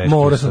ukrasti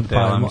peškir iz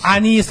hotela. A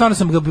nije, stvarno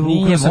sam ga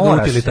ukrao sa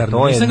ga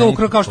utilitarno. Nisam ga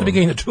ukrao kao što bi ga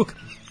inače ukrao.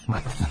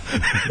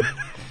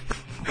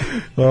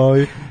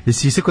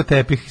 Jesi isekao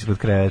tepih ispod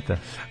kreveta?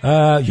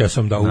 Ja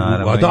sam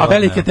a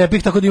velike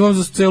tepih, tako da imam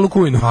za celu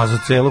kujnu. A za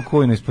celu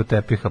kujnu ispod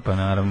tepiha, pa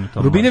naravno.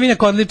 Rubine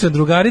vinjak odličan,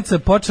 drugarica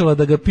počela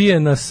da ga pije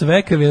na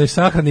svekrvinoj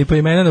sahrani, pa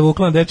i mene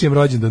navukla na dečijem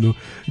rođendanu.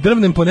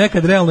 Drvnem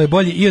ponekad realno je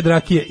bolji i od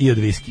rakije i od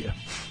viskija.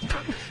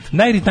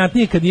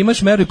 Najiritantnije kad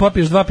imaš meru i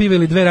popiješ 2 piva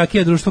ili 2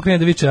 rakije, društvo krene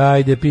da viče,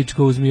 ajde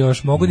pičko, uzmi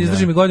još. Mogu da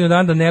izdržim i godinu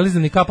dana da ne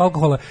liznem ni kap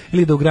alkohola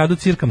ili da u gradu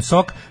cirkam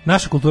sok.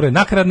 Naša kultura je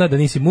nakaradna, da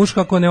nisi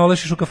muška ako ne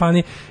olešiš u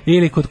kafani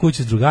ili kod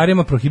kuće s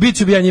drugarima.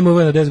 Prohibiću bi ja njima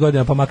uveo na 10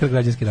 godina, pa makar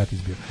građanski rat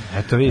izbio.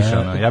 Eto više,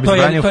 ja bih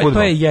zabranio fudbal.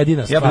 To je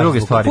jedina stvar. Ja bi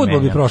druge stvari fudbal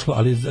bi prošlo,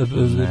 ali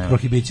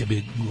prohibiće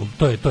bi,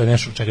 to je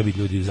nešto čega bi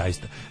ljudi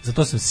zaista.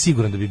 Zato sam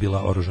siguran da bi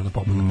bila oružana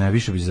pobuna. Ne,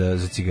 više bi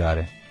za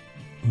cigare.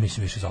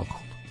 Mislim više za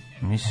alkohol.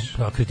 Misliš?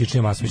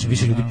 Kritičnija masa,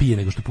 više ljudi pije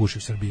nego što puši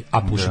u Srbiji,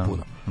 a puši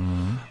puno.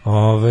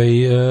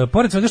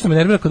 Pored svega što me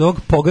nervira kod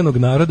ovog poganog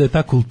naroda je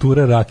ta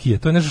kultura rakije.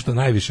 To je nešto što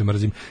najviše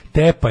mrzim.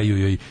 Tepaju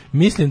joj.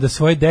 Mislim da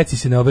svoje deci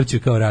se ne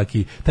obrćaju kao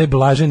rakiji. Taj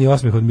blaženi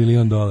osmeh od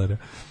 $1.000.000.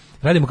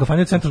 Radimo u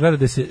kafani u centru grada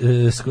gde se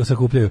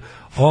sakupljaju.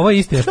 Ovo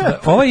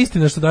je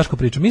istina što Daško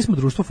priča. Mi smo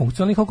društvo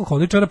funkcionalnih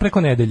alkoholičara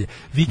preko nedelje.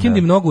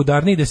 Vikendi mnogo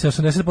udarniji gde se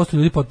 80%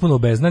 ljudi potpuno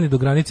obeznani do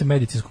granice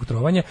medicinskog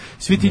trovanja.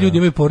 Svi ti ljudi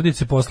imaju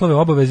porodice, poslove,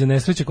 obaveze,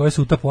 nesreće koje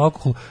se utapu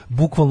alkohol,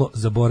 bukvalno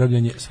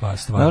zaboravljanje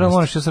stvarnosti. Naravno,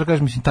 moraš da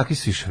kažem, mislim, takvi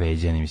su i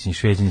Šveđani. Mislim,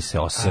 Šveđani se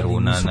oseru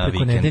na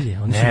vikend. Nedelje.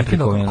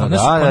 Kod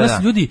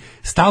nas ljudi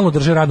stalno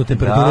drže radnu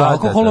temperaturu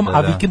alkoholom,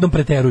 a vikendom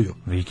preteruju.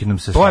 Vikendom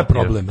se to je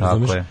problem,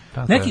 razumiješ?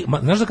 Neki,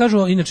 znaš da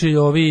kažu, inače,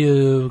 ovi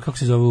kako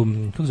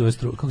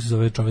se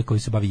zove čovjek koji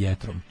se bavi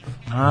jetrom?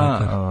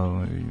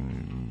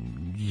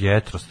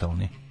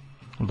 Jetrostalni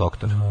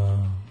doktor.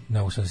 Ne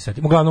mogu se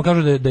setiti. Uglavnom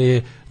kažu da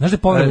je, znaš da je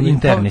povremeno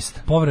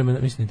internist.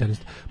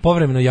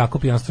 Povremeno jako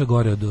pijanstvo je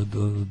gore od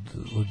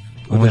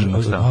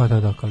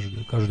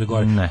kažu da je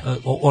gore.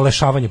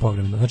 Olešavanje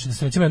povremeno. Znači da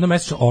se recimo jednom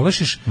mesečno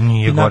olešiš.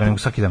 Nije gore, nego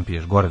svaki dan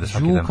piješ. Gore da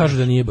svaki dan. Kažu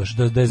da nije baš.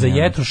 Da je za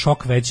jetru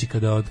šok veći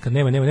kad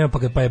nema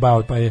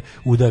pa je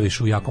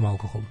udaviš u jakom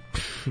alkoholu.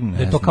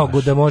 Da je to kao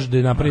da može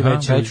da napravi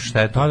veću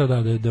štetu.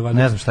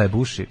 Ne znam šta je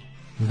buši.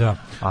 Da.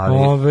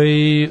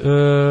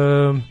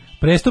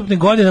 Prestupnim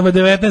godinama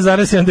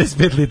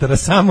 19,75 litara,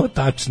 samo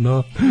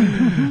tačno.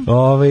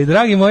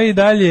 Dragi moji,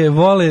 dalje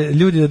vole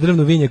ljudi da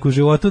drvnu vinjak u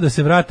životu, da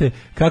se vrate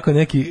kako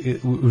neki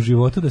u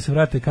životu, da se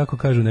vrate kako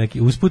kažu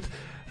neki usput.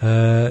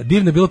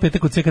 Divno je bilo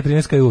petak u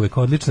CK13 je uvek,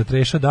 odlična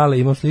treša, dale,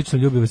 imam slično,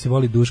 ljubivo se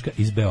voli Duška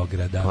iz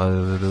Beograda.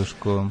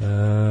 Duško.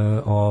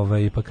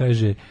 Pa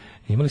kaže,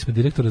 imali smo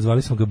direktora,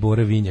 zvali smo ga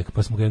Bora Vinjak,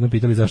 pa smo ga jednom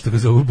pitali zašto ga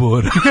zovu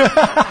Bora.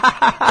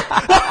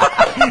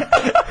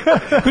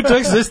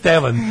 Čovjek se zove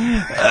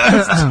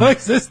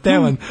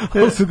Stevan.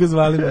 Ovo su ga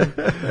zvali.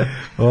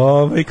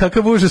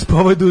 Kakav užas po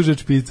ovoj duže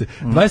špice.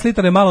 20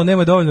 litara je malo,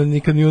 nema dovoljno,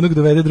 nikad mi unog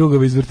dovede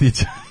drugove iz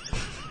vrtića.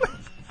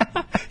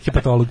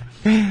 Hepatolog.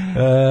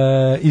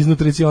 Iz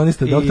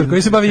nutricionista, doktor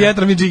koji se bavi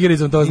jetrom i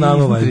džigerizom, to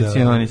znamo. Iz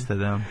nutricionista,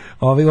 da.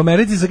 U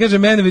Americi se kaže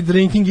man with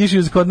drinking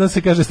issues, kod nas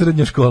se kaže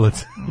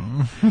srednjoškolac.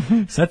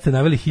 Sad ste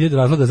naveli 1000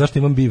 razloga zašto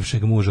imam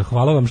bivšeg muža.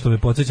 Hvala vam što me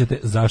podsjećate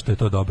zašto je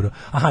to dobro.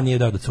 Aha, nije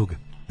dao do cuga.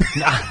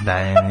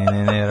 Ne,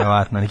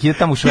 verovatno. Nek ide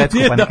tamo u Švedsku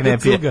pa nek ne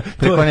pije.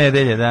 Preko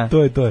nedelje, da.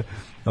 To je.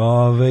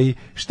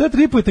 Šta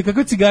tripujete,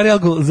 kako cigare,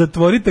 alkohol,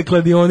 zatvorite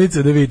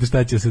kladionice da vidite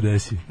šta će se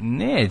desiti.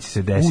 Neće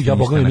se desiti. Ja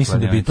boga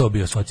mislim da bi to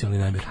bio socijalni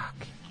nemir.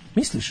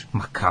 Misliš?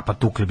 Ma pa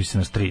tukli bi se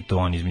na stritu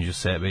on između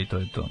sebe i to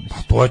je to.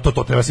 Pa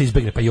to treba se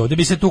izbegne. Pa i ovdje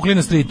bi se tukli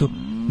na stritu.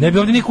 Ne bi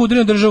ovdje niko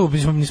udario državu,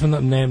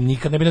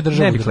 nikad ne bi na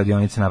državu. Ne bi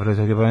kladionice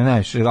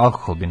napravili,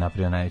 alkohol bi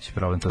napravio najveći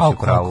problem, to se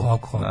pravu.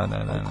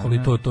 Alkohol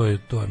i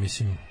to je,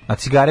 mislim. A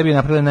cigare bi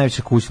napravili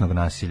najveće kućnog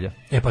nasilja.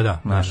 Pa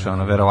da.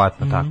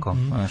 Verovatno tako.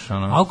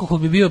 Alkohol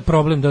bi bio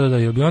problem,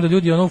 jer bi onda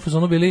ljudi u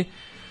fazonu bili,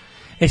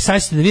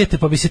 sad ćete da vidite,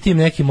 pa bi se tim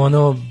nekim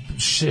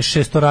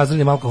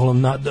šestorazrednim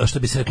alkoholom, što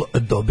bi se reklo,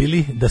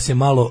 dobili, da se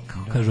malo,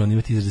 kako kažu oni,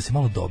 imati izraz, da se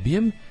malo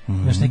dobijem,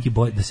 znaš, neki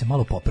boj, da se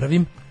malo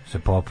popravim. Da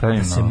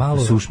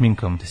se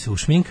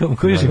ušminkam.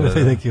 Koji je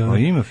taj neki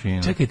ima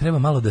fino. Čekaj, treba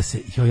malo da se,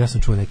 ja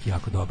sam čuo neki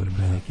jako dobar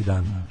neki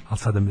dan, ali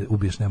sada me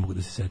ubiješ, ne mogu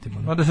da se setim.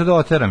 Da se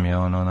doteram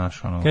je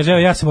naš. Kaže,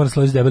 ja se moram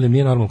složiti debelim,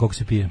 nije normalno koliko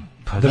se pije.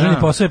 Državni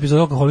posao epizod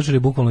alkoholičar je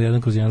bukvalno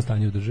 1/1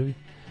 stanje u državi.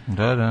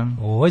 Da.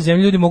 U ovoj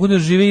zemlji ljudi mogu da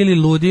žive ili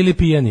ludi ili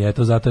pijani,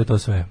 eto, zato je to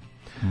sve.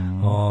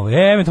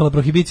 Eventualna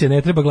prohibicija,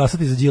 ne treba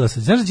glasati za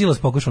Đilasa. Znaš da Đilas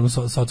pokušao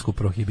sotsku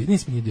prohibiciju?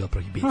 Nisam nije dio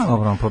prohibicije.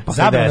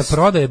 Zabrana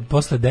prodaje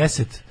posle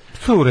 10.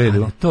 To u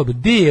redu. To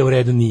gdje je u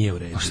redu, nije u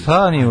redu. A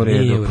šta nije u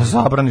redu? Pa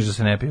zabraniš da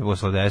se ne pije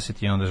posle 10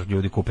 i onda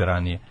ljudi kupe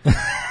ranije.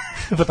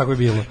 Pa tako je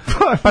bilo.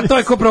 Pa to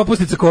je ko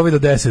propusnica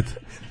COVID-10.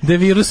 Da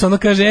virus ono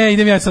kaže,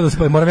 idem ja sad da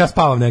spavam, moram ja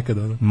spavam nekad.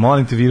 Ono.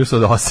 Molim te, virus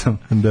od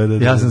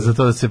 8. Ja sam za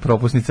to da se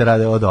propusnice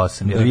rade od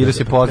 8. Jer virus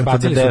je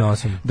poznat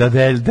da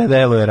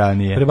deluje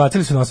ranije.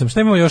 Prebacili su na 8.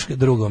 Šta imamo još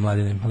drugo,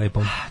 Mladine,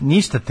 lepo?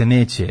 Ništa te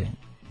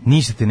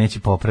neće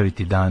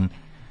popraviti dan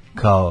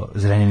kao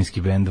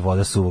zrenjaninski bend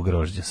Voda suvog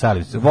grožđa.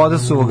 Voda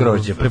suvog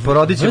grožđa.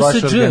 Preporodit će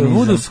vaš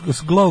organizam.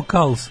 Glow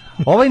Calls.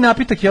 Ovaj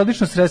napitak je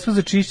odlično sredstvo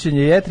za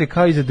čišćenje jetre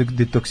kao i za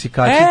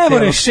detoksikaciju.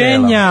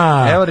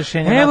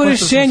 Evo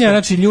rešenja.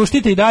 Znači,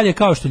 ljuštite i dalje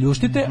kao što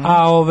ljuštite,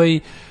 a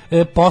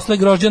posle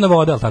grožđana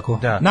voda, tako?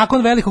 Da.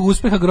 Nakon velikog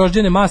uspeha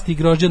grožđane masti i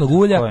grožđanog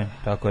ulja.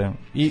 Tako je.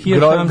 I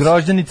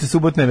grožđanice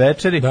subotne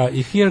večeri. Da,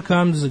 i here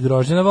comes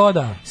grožđana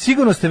voda.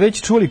 Sigurno ste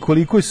već čuli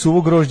koliko je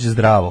suvo grožđe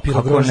zdravo.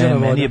 Kako ne,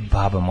 meni je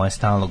baba moja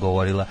stalno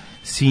govorila,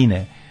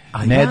 sine,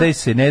 ne daj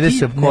se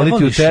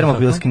koliti u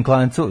termobilskim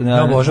klancu.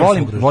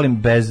 Volim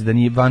bez, da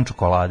nije van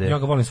čokolade. Ja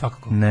ga volim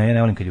svakako.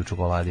 Ne volim kad je u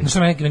čokoladi.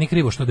 Znači, meni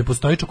krivo što da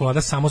postoji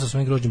čokolada samo sa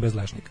svojim grožđem bez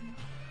lešnika.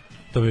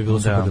 To bi bilo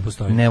super da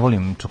postoji. Ne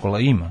volim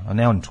čokoladu, a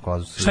ne volim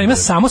čokoladu. Šta ima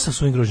samo sa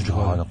svojim grožđem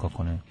čokolade? Da,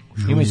 kako ne.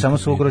 Ima i samo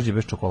svoje grožđe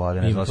bez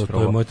čokolade, ne znam se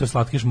probao. To je moj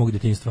slatkiš mog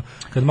djetinjstva.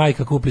 Kad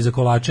majka kupi za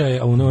kolače,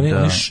 ono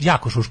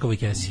jako šuškavoj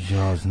kesi.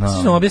 Ja znam.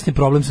 Sad ću objasniti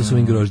problem sa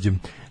svojim grožđem.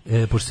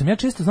 Pošto sam ja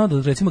često znao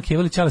da recimo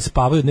Kevali Ćale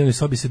spavaju u dnevnoj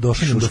sobi se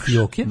došli do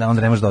fioke. Da,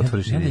 onda ne možeš da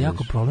otvoriš. Ja je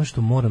jako problem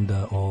što moram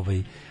da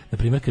na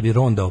primjer kad bi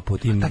rondao po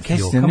tim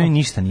fiokama. Ta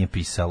ništa nije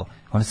pisalo.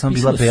 Ona samo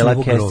bila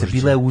bela kesa,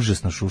 bila je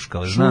užasno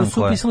šuškala. Znam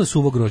su pisale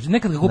suvo grožđe.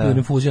 Nekad ga kupio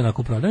infuziju na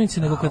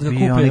prodavnici, nego kad ga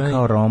kupio oni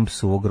kao romb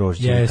suvo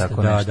grožđe i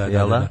tako nešto.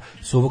 Da.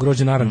 Suvo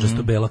grožđe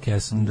narandžasto bela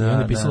kesa. I onda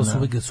je pisalo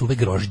suve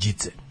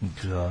grožđice.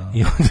 Da.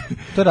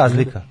 To je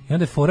razlika. I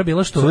onda je fora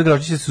bila što suve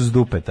grožđice su s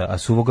dupeta, a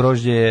suvo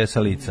grožđe je sa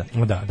lica.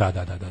 Da.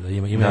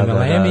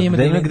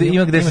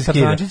 Ima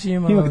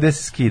gde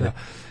se skida.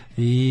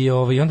 I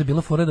onda je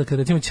bila fora da kad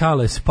recimo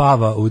Ćale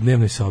spava u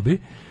dnevnoj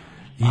sobi,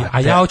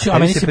 a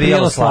meni se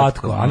prijelo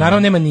slatko, a naravno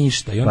nema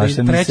ništa. I onda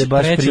treća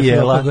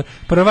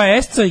prva je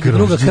esceg,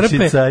 druga krpe.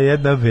 Grožđica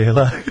jedna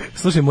bela.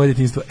 Slušaj, moje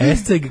djetinjstvo,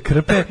 esceg,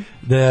 krpe,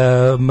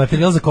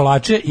 materijal za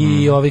kolače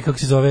i kako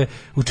se zove,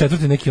 u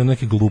četvrti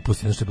neke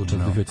gluposti, nešto je bilo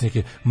četvrti,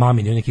 neke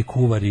mamini, neki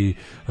kuvari,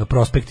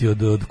 prospekti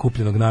od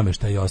kupljenog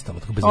nameštaja i ostalo.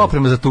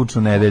 Oprema za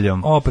tuču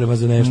nedeljom. Oprema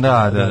za nešto.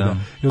 Da.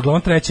 I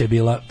uglavnom treća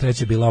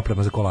je bila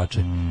oprema za kolače.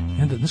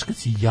 I onda, znaš kad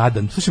si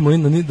jadan, slušaj,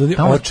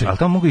 oče. Ali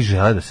tamo mogu i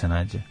žele da se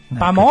nađe.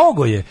 Pa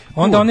mogo je.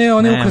 Onda one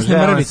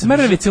ukrasne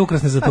mrvice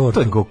ukrasne za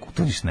tortu.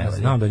 To niš ne valja.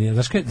 Znam da nije.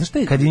 Znaš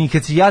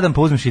kad si jadan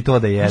pa uzmeš i to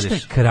da jedeš.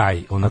 Znaš šta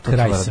je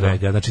kraj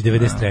svega, znači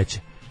 93.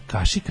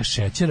 Kašika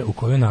šećera u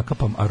kojoj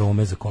nakapam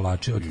arome za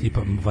kolače od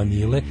tipa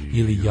vanile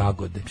ili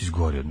jagode. Ti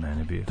zgori od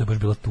mene bio. To je baš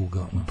bila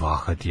tuga.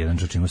 Bahat jedan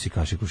čoč, imao si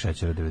kašiku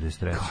šećera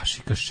 93.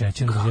 Kašika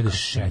šećera, da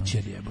jedeš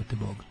šećer, jebote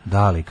Bog.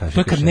 Da li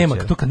kašika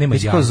šećera? To kad nema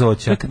jaja.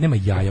 To kad nema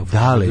jaja.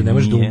 Da ne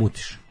možeš da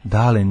umutiš.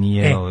 Dale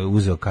nije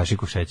uzeo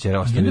kašiku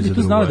šećera, ostavio za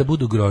drugo. Tu znala da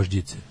budu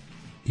grožđice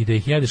i da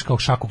ih jedeš kao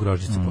šaku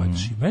grožđice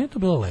pojedeš. Meni je to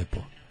bilo lepo.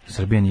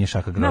 Srbija nije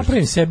šaka grožđica.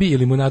 Napravim sebi ili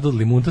limunadu od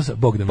limuntosa,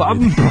 Bog da me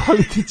vidi. Pa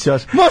ti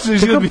ćeš. Može li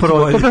život biti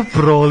bolji?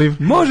 Proliv.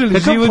 Može li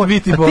život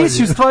biti bolji? A ti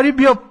si u stvari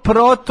bio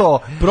proto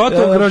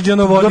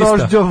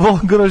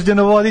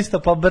grožđanovodista,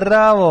 pa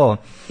bravo.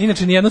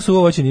 Inače, nijedno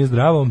suvo voće nije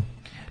zdravo.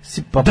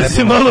 Da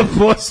se malo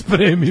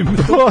pospremim.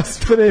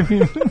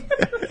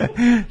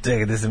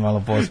 Čekaj da se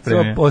malo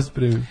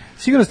pospremim.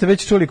 Sigurno ste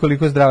već čuli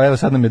koliko zdravo, evo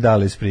sad nam je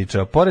Dale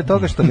ispričao. Pored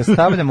toga što ga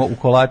stavljamo u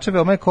kolače,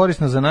 veoma je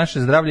korisno za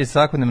naše zdravlje i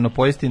svakodnevno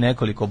pojesti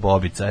nekoliko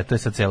bobica. To je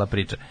sad cijela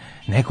priča.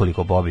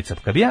 Nekoliko bobica.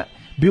 Kad bi ja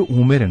bio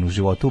umeren u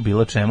životu u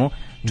bilo čemu,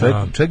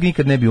 čovjek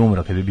nikad ne bi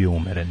umro kad bi bio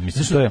umeren.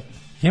 Mislim, to je...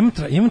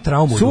 Imam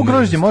traumu. Suvo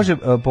grožđe može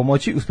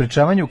pomoći u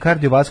sprečavanju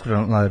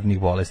kardiovaskularnih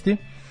bolesti,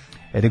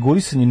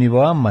 regulisanju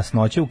nivoa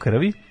masnoće u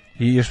krvi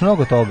i još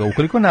mnogo toga.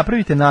 Ukoliko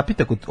napravite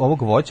napitak od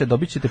ovog voća,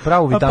 dobit ćete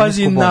pravu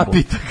vitaminsku bombu.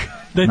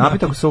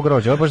 Napitak su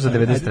grožđe, ovo je baš za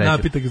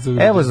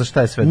 93. Evo za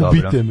šta je sve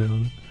dobro. Ubite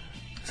me.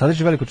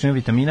 Sadrži veliku količinu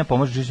vitamina,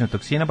 pomoći čišćenju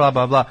toksina, bla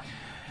bla bla.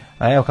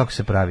 A evo kako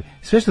se pravi.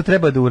 Sve što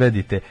treba da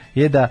uradite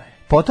je da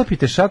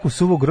potopite šaku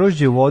suvog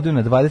grožđa u vodu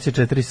na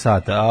 24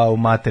 sata, a u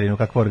materinu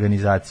kakva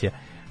organizacija.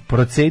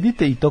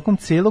 Procedite i tokom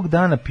celog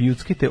dana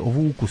pijuckite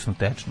ovu ukusnu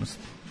tečnost.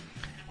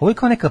 Ovo je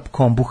kao neka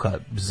kombuha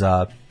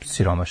za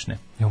siromašne.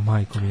 Jo,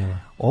 majko mila.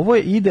 Ovo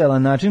je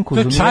idealan način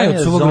konzumiranja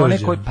za one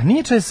koji... Pa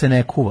nije čaj se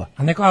ne kuva.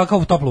 A kao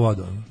u toplu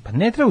vodu? Pa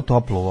ne treba u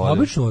toplu vodu.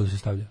 Običnu vodu se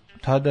stavlja.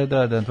 Da.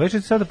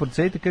 24 sada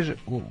procedite, kaže,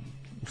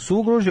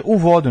 suvo grožđe u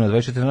vodu na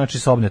 24, znači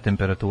sobne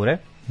temperature.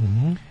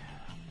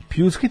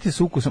 Pljuskite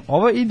s ukusom.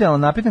 Ovo je idealan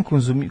napitak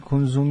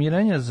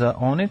konzumiranja za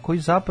one koji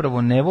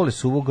zapravo ne vole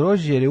suvo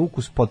grožđe jer je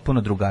ukus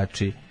potpuno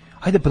drugačiji.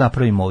 Ajde pa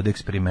napravimo ovde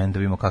eksperiment da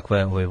vidimo kakva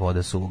je ova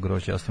voda suvog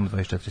grožđa, ostavimo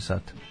 24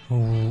 sata.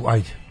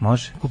 Ajde.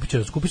 Može?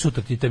 Kupi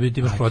sutra, ti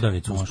imaš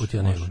prodavnicu usput,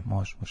 ja nemam.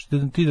 Može.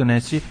 Ti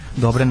donesi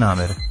dobre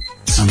namere.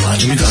 Sa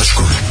Mlađom i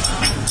Daškom.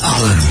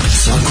 Alarm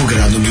svakog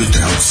radnog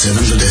jutra od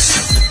 7 do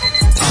 10.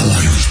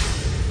 Alarm.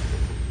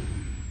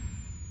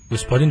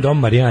 Gospodin Dom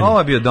Marijani. Ovo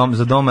je bio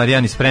za Dom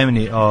Marijani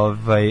spremni,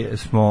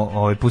 smo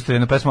pustili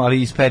jednu pesmu,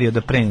 ali iz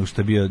perioda pre nego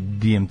što je bio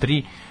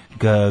DM3,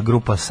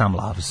 grupa Some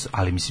Loves,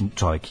 ali mislim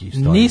čovjek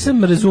isto.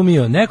 Nisam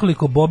razumio,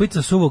 nekoliko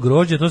bobica suvog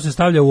grožđa, to se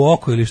stavlja u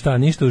oko ili šta,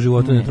 ništa u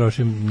životu ne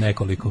trošim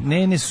nekoliko.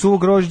 Ne, suvo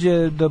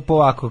grožđe da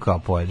ovako kao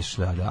pojedeš,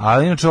 da.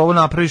 Ali inače ovo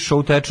napraviš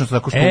ovu tečnost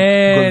tako što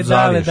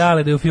zaliješ.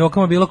 Dale, da je u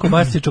fijokama bilo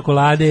kobasice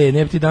čokolade,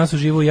 ne bi ti danas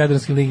uživo u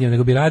jadranskim lignjama,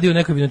 nego bi radio u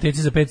nekoj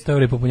vinoteci za 500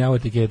 € i popunjavao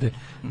etikete.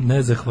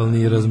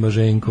 Nezahvalni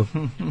razmaženko.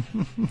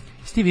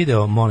 Sti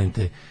video, molim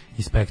te,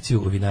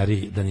 inspekciju u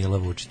vinariji Danila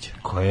Vučića.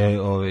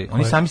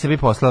 Oni sami sebi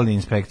poslali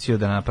inspekciju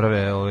da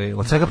naprave,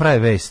 od svega prave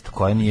vest,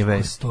 koja nije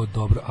vest. To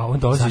dobro, a on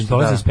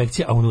dolazi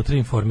inspekcija, a unutra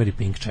Informer i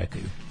Pink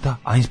čekaju. Da,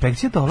 a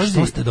inspekcija dolazi...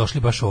 Što ste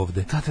došli baš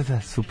ovde?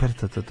 Da, super,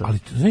 to. Ali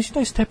znaš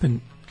taj stepen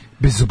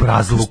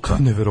bezobrazluka.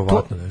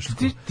 Neverovatno nešto.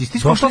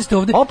 Došli ste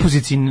ovde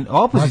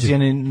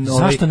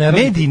opozicijane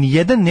mediji ni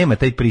jedan nema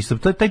taj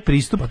pristup. To je taj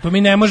pristup. Pa to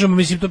mi ne možemo,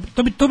 mislim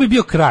to bi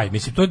bio kraj,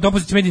 mislim to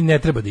opozicijski mediji ne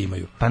treba da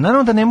imaju. Pa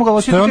naravno da ne mogu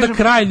hoćete. To je onda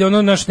kraj,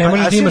 naš ne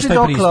možeš da imaš taj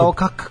pristup.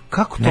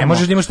 Kako to? Ne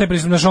možeš da imaš taj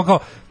pristup, znaš kao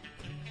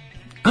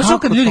znaš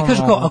kad ljudi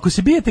kažu kao, ako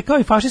se bijete kao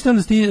i fašisti,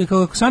 onda ste,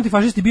 ako su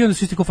antifašisti bio, onda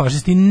su isti kao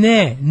fašisti.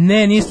 Ne,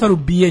 nije stvar u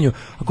bijenju.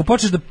 Ako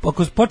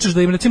počneš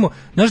da im, recimo,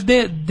 znaš,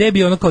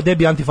 gde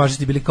bi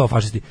antifašisti bili kao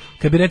fašisti?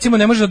 Kad bi, recimo,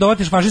 ne možeš da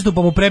dovatiš fašistu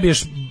pa mu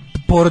prebiješ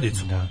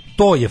porodicu. Da.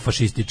 To je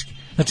fašistički.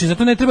 Znači,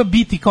 zato ne treba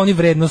biti kao oni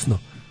vrednosno.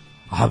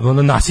 A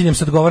nasiljem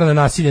se odgovara na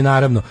nasilje,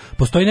 naravno.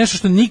 Postoji nešto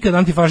što nikad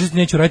antifašisti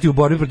neće raditi u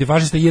borbi protiv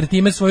fašista, jer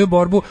time svoju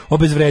borbu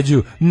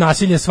obezvređuju.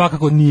 Nasilje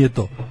svakako nije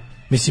to.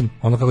 Mislim,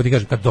 ono kako ti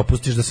kažem, kad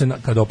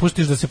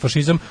dopustiš da se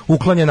fašizam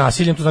uklanja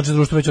nasiljem, to znači da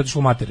društvo već otišlo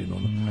u materinu.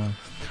 No.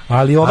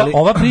 Ali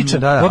ova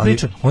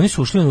priča, oni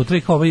su ušli unutra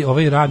i kao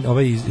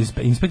ovaj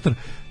inspektor,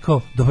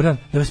 kao, dobar dan,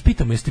 da vas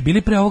pitamo, jeste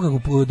bili pre ovoga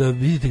da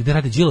vidite gde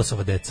rade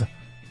Đilasova deca?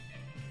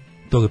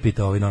 To ga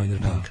pita ovaj novinar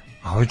Pink.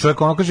 A ovaj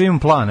čovjek ono kaže imam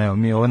plan,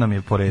 evo, ovo nam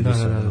je po redu.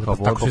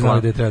 Tako se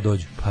znali da je treba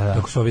dođu.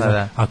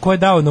 A ko je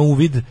dao na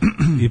uvid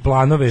i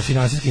planove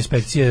finansijske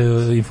inspekcije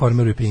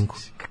Informeru i Pinku?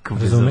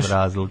 Razumeš?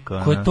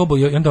 Ko je to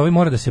i onda ovaj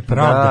mora da se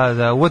pravda.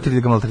 Da,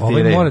 uvatili ga maltretiraju.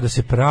 Ovaj mora da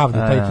se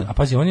pravda. A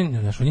pazi, on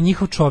je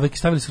njihov čovjek,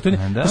 stavili su to.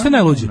 To što je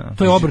najluđe?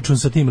 To je obračun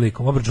sa tim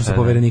likom, obračun sa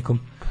poverenikom.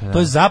 To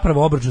je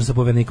zapravo obračun sa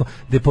poverenikom.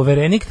 Da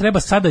poverenik treba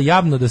sada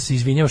javno da se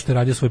izvinjava što je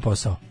radio svoj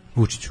posao.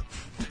 Vučiću.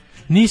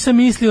 Nisam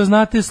mislio,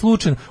 znate,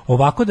 slučajno.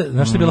 Ovako da,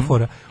 znaš što je bila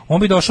fora?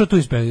 On bi došao tu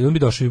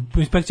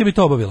inspekcija bi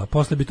to obavila.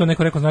 Posle bi to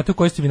neko rekao, znate u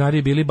kojoj ste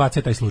vinariji bili,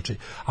 bace taj slučaj.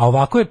 A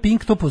ovako je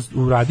Pink to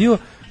uradio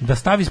da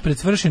stavi pred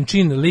svršen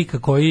čin lika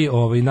koji,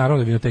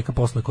 naravno vinoteka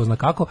posle ko zna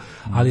kako,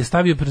 ali je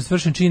stavio pred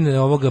svršen čin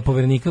ovoga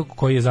poverenika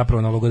koji je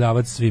zapravo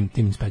nalogodavac svim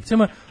tim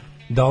inspekcijama,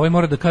 da ovaj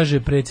mora da kaže,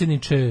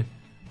 predsjedniče,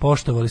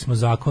 poštovali smo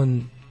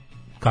zakon,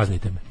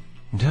 kaznite me.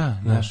 Da,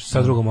 znaš,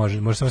 sad drugo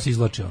može samo se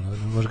izloči,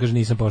 može kaže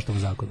nisam poštovao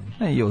zakon.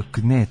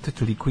 Ne, to je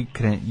toliko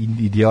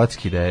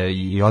idiotski da je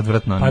i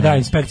odvratno. Pa da,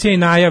 inspekcija je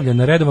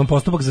najavljena, redovan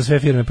postupak za sve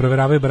firme,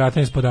 provjeravaju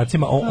baratanje s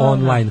podacima o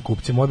online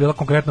kupcima. Ovo je bila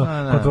konkretno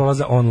kontrola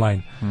za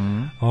online.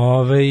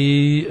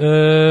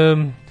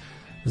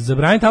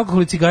 Zabranite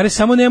alkohol i cigare,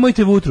 samo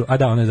nemojte vutru. A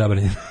da, ono je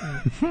zabranjeno.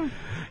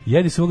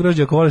 Jedi svog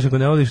grožđa ako voliš, ako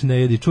ne voliš ne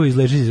jedi, čuj,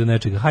 izleži se za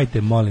nečega.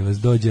 Hajte, molim vas,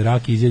 dođe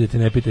raki, izjedete,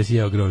 ne pite si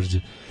jeo grožđe.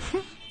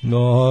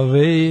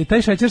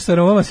 Taj šećer sa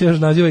aromama se još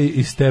naziva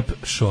i step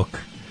šok.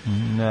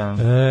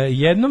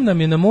 Jednom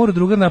nam je na moru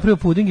drugar napravio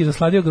puding i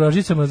zasladio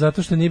grožđicama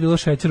zato što nije bilo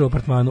šećera u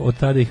apartmanu, od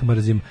tada ih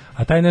mrzim.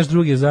 A taj naš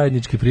drugi je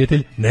zajednički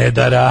prijatelj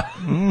Nedara.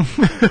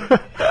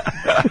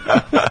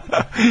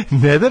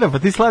 Nedara, pa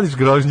ti sladiš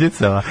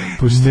grožđicama.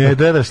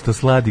 Nedara što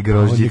sladi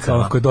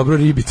grožđicama. Ako je dobro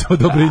ribica,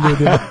 dobro i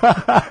ljudima.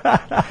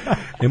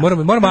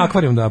 Moramo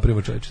akvarijum da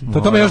napravimo, čovječe.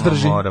 To me još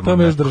drži.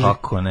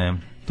 Kako ne?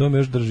 To me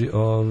još drži.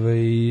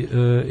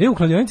 U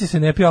kladionici se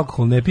ne pije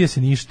alkohol, ne pije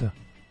se ništa.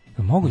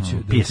 Moguće.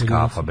 Pije se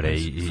kafa, bre,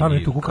 i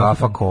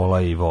kafa,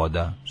 kola i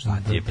voda. Šta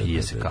ti je,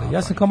 pije se kafa.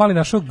 Ja sam kao mali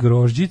našao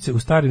grožđice u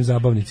starim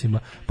zabavnicima.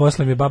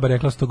 Posle mi je baba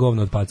rekla 100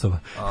 govna od pacova.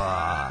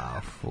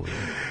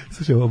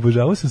 Slušaj,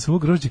 obožavao sam suvo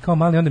grožđe kao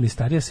mali, onda mi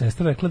starija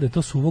sestra rekla da je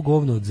to suvo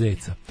govno od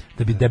zeca.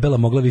 Da bi debela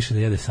mogla više da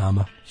jede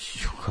sama.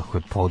 Kako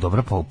je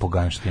dobra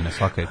poganština,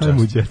 svaka je čast.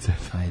 Ajmo, djece.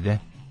 Ajde.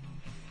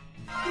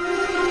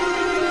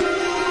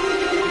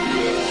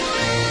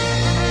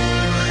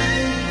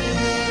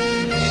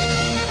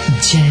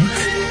 Jet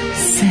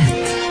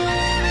set.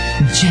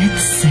 Jet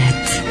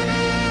set.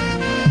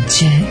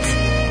 Jet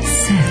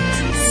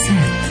set.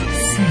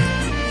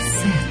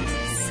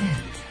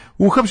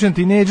 Uhapšen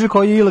tinejdžer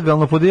koji je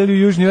ilegalno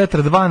podelio Južni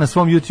vetar 2 na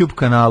svom YouTube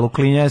kanalu.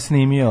 Klinja je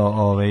snimio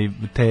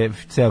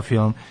ceo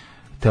film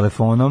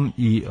telefonom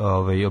i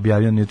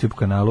objavio na YouTube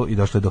kanalu i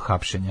došlo je do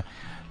hapšenja.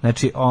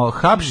 Znači,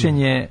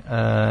 hapšenje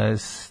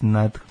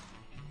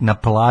na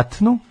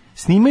platnu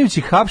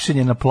snimajući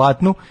hapšenje na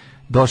platnu,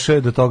 došao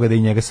je do toga da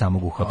i njega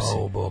samog uhapse.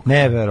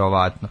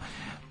 Neverovatno.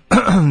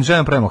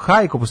 Željom pravimo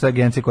hajku, postoje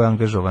agencija koja je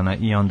angažovana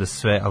i onda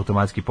sve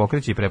automatski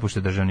pokreće i prepušta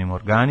državnim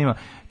organima,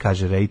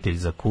 kaže reditelj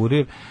za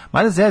Kurir.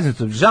 Mada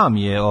zeznuto, žao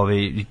mi je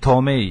i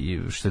tome,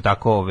 što je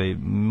tako,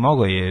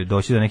 mogao je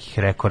doći do nekih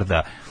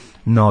rekorda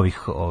novih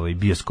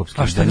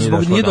bioskopskih. A šta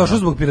nije došlo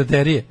zbog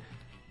piraterije?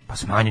 Pa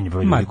smanjen je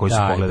broj ljudi koji su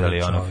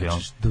pogledali ono film.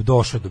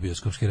 Došao je do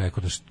bioskopskih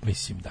rekorda,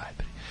 mislim,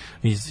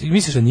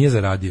 misliš da nije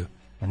zaradio?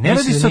 Ne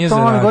radi se o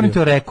tome, govorim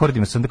te o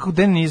rekordima. Sam da kako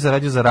den nije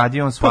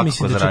zaradio, on svakako zarađuje. Pa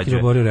mislim da čak i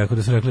oborio rekord,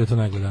 da su rekli da je to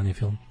najgledaniji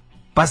film.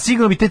 Pa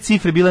sigurno bi te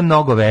cifre bile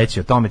mnogo veće,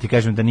 o tome ti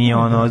kažem da nije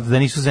da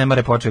nisu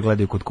zemare počeli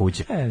gledaju kod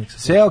kuće.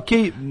 Sve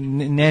okej,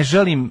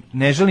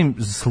 ne želim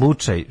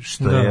slučaj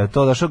što je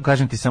to došao,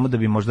 kažem ti samo da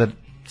bi možda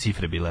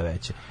cifre bile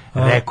veće.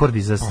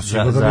 Rekordi za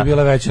bi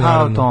bile veće,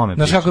 naravno.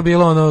 Znaš kako je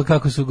bilo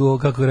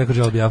kako je rekao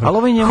Joel Biafra?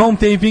 Home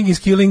taping is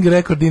killing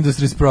record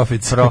industry's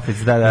profits.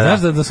 Da. Znaš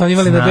da su oni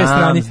imali na dve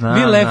strani,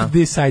 we left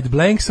this side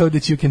blank so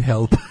that you can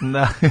help.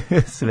 Da,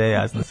 sve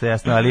jasno,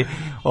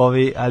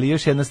 ali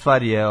još jedna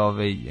stvar je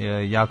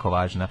jako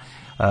važna.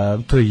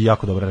 To je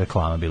jako dobra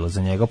reklama bilo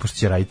za njega,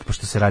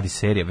 pošto se radi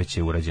serija, već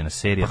je urađena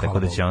serija, tako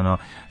da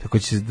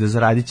će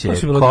zaradit će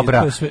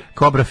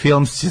Cobra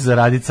Films će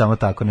zaraditi samo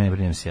tako, ne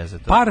brinem se ja za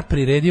to. Par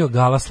priredio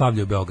gala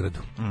slavlja u Beogradu.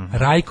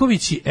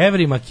 Rajković i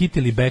Evrima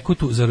kitili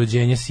Bekutu za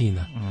rođenje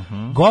sina.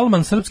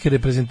 Golman srpske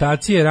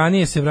reprezentacije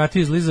ranije se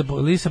vratio iz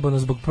Lisabona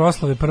zbog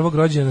proslave prvog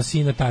rođena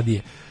sina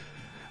Tadije,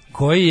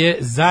 koji je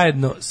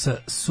zajedno sa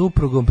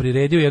suprugom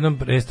priredio u jednom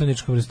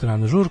prestoničkom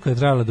restoranu. Žurka je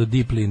trajala do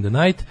deeply in the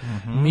night.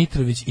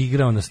 Mitrović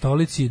igrao na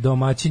stolici,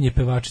 domaćin je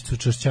pevačicu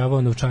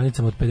čašćavao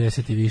novčanicama od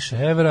 50 i više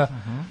evra.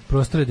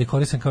 Prostor je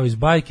dekorisan kao iz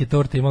bajke,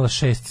 torta imala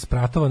 6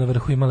 spratova, na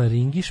vrhu imala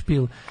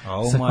ringišpil,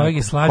 sa kojeg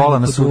je slavio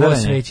kod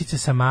svećice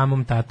sa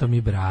mamom, tatom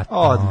i bratom.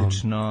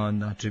 Odlično,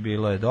 znači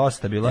bilo je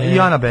dosta, i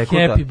Ana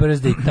Bekuta. Happy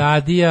birthday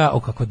Tadija,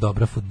 kako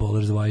dobra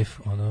footballer's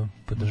wife,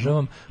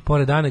 podržavam.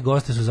 Pored Ane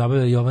goste su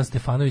zabavljali Jovan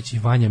Stefanović i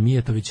Vanja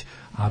Mijetović,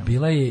 a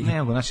bila je... Ne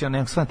mogu, znači ja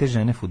nemam stvarno te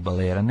žene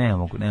fudbalera, ne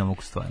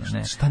mogu stvarno,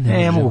 ne. Šta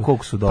ne mogu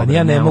koliko su dobre. Pa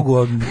ja ne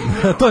mogu,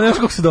 to ne mogu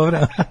koliko su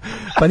dobre.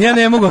 Pa ja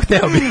ne mogu,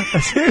 hteo bi.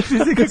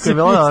 Kako je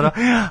bilo dobro.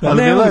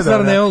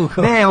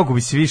 Ne mogu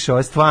bi se više, ovo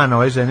je stvarno,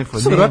 ove žene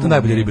fudbalera. Su vjerojatno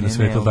najbolje ribe na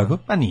svijetu, tako?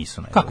 Pa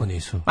nisu najbolje. Kako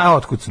nisu? A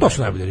otkud su najbolje? To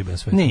su najbolje ribe na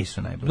svijetu.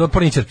 Nisu najbolje.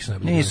 Porničarke su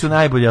najbolje. Nisu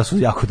najbolje, ali su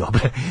jako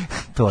dobre.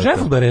 Žene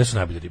fudbalere su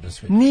najbolje ribe na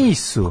svijetu.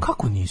 Nisu.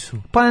 Kako nisu?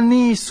 Pa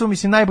nisu,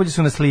 mislim, najbolji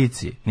su na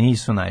slici.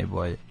 Nisu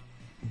najbolje.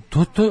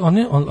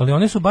 Ali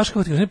one su baš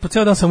kao po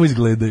ceo dan samo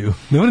izgledaju.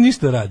 Ne mora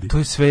ništa radi. To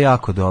je sve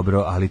jako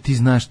dobro, ali ti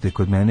znaš da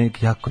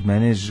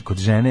kod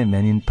žene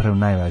meni prvo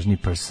najvažniji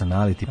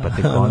personality, pa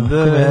tek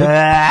onda...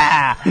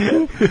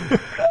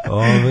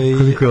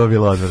 Koliko je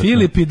bilo odvratno.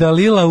 Filip i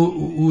Dalila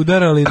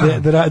udarali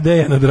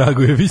Dejana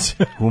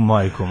Dragojevića. U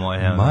majko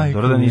moja.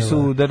 Dobro da nisu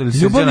udarili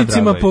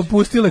ljubavnicima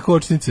popustile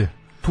kočnice.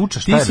 Tuča,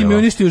 ti si mi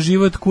uništio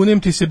život, kunem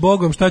ti se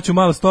Bogom, šta ću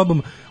malo s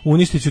tobom,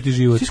 uništit ću ti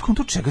život. Svi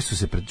skonto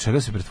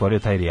čega se pretvorio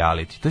taj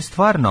reality? To je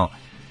stvarno...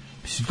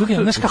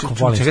 Znaš kako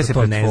volim što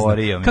to ne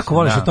znam. Kako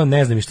volim što to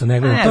ne znam i što ne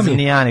gledam. Ne znam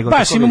ni ja, nego...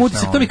 Baš imam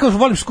utisak, to mi kao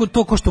volim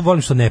to ko što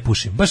volim što ne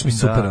pušim. Baš mi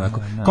super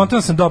onako.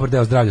 Kontrolno sam dobar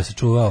deo zdravlja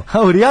sačuvao.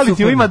 A u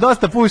reality ima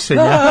dosta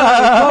pušenja.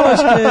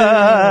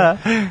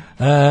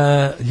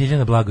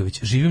 Ljiljana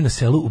Blagović, živim na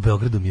selu, u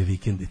Beogradu mi je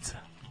vikendica.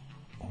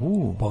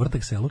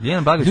 Povratak selu.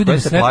 Ljudi me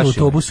sretnu u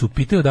autobusu,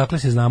 pitaju odakle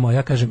se znamo, a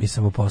ja kažem i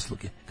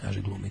samoposluge,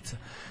 kaže glumica.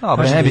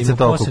 Dobre, ne bi se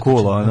toliko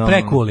cool.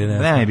 Pre-cool je,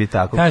 ne bi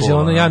tako kaže,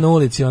 cool. ja na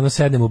ulici,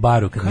 sednem u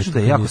baru. Kaže da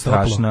je jako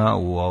strašna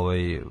u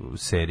ovoj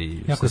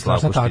seriji. Jako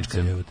strašna tačka.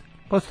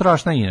 Pa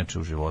strašna inače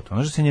u životu.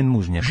 Ono što se njen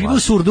muž nje plaši. Živi u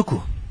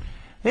Surduku.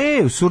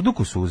 U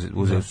Surduku su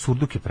uzeli.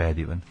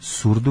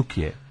 Surduk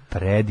je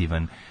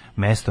predivan.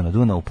 Mesto na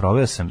Dunavu,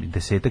 proveo sam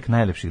 10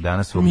 najlepših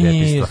dana svog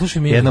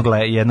djetinjstva.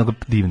 Jednog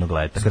divnog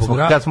leta.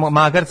 Kad smo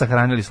magarca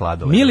hranili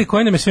sladove. Mili,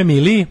 koji nam je sve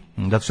miliji?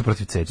 Zato što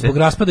protiv cece. Zbog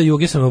raspada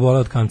Juge sam oboleo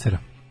od kancera.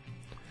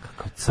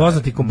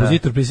 Poznati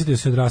kompozitor prisjetio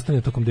se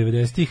odrastanja tokom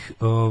 90-ih,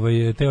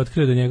 te je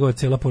otkrio da njegova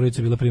cela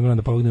porodica bila primorana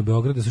da pobegne u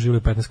Beograd, da su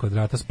živjeli 15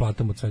 kvadrata s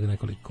platom od svega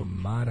nekoliko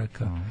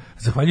maraka.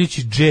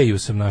 Zahvaljujući Džeju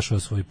sam našao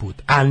svoj put,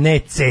 a ne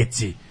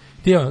Ceci.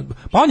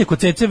 Pa on je kod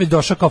Cece već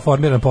došao kao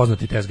formiran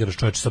poznati tezgaraš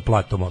čovječ sa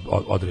platom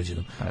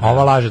određenom. A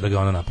ova laže da ga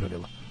ona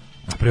napravila.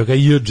 Napravio ga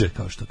Jđe,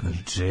 kao što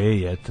kaže.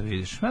 Dže, eto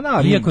vidiš.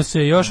 Iako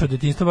se još od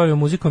djetinjstva bavio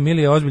muzikom,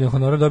 Mili je ozbiljan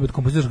honorar dobio od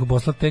kompozitorskog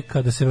posla tek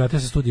kada se vratio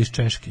sa studija iz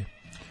Češke.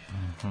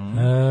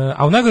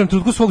 A u najgorem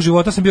trenutku svog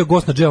života sam bio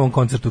gost na Džeovom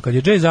koncertu. Kad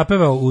je Džej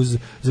zapevao uz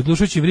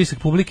zaglušujući vrisak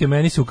publike,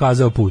 meni se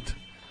ukazao put.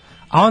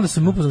 A onda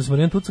sam upoznao s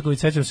Marijan Tucaković,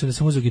 sećam se da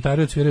sam uzeo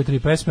gitaru i odsvirao 3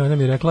 pesme, ona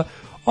mi je rekla,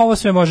 ovo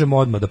sve možemo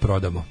odmah da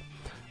prodamo.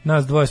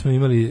 Nas dvoje smo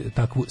imali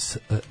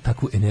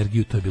takvu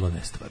energiju, to je bilo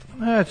nestvarno.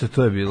 Eto,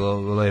 to je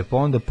bilo lepo.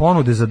 Onda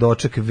ponude za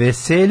doček,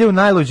 veselje u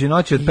najluđoj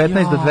noći od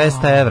 15 do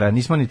 200 evra.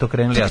 Nismo ni to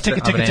krenuli.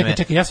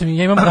 Čekaj. Ja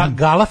imam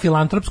gala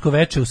filantropsko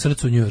veče u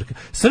srcu Njujorka.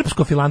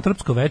 Srpsko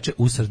filantropsko veče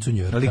u srcu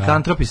Njujorka.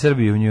 Likantropi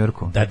Srbije u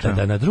Njujorku.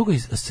 Da, na drugoj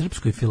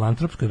srpskoj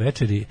filantropskoj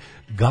večeri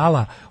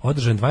gala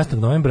održan 20.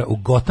 novembra u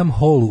Gotham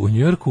Hallu u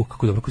Njujorku,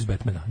 kako dobro iz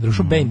Batmana.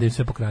 Društvo Bane da im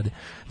sve pokrade.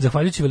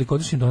 Zahvaljujući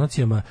velikodušnim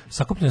donacijama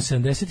sakupljeno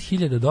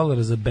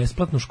 $70,000 za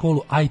besplatnu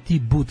školu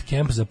IT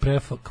bootcamp za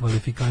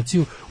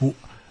prekvalifikaciju u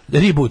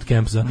reboot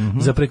camp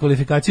za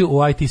prekvalifikaciju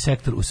u IT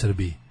sektor u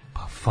Srbiji.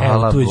 Pa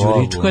hvala Bogu. Tu je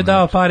Đuričko je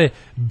dao pare,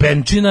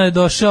 Benčina je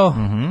došao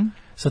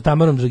sa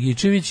Tamarom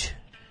Dragičević.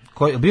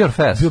 Bio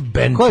Orfes. Bio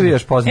Benčina. Ko je bio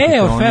još poznati?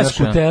 Orfes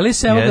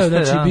Kutelis, evo ga,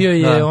 znači bio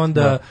je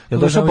onda... Je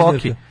došao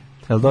Boki?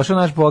 Jel došao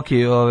naš Boki?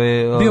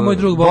 Bio moj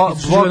drug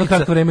Boki, živio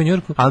kratko vreme u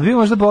Njujorku. Ali bio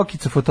možda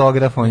Bokica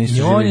fotograf, on isto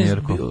živi u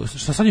Njujorku.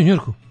 Šta sad je u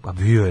Njujorku? Pa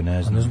bio je,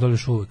 ne znam. Ne znam da li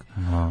još uvek.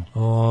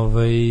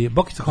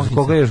 Bokica Hohnjica.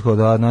 Koga je još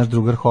naš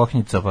drugar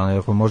Hohnjica,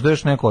 pa možda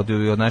još neko od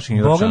naših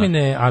Njujorčana. Boga mi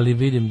ne, ali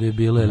vidim da je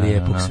bilo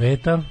lijepog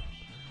sveta.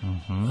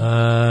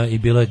 I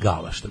bilo je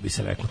gala, što bi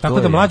se reklo. Tako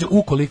da Mlađo,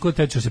 ukoliko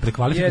te ćeš se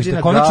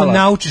prekvalifikuješ, konačno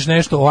naučiš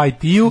nešto o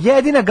IT-u.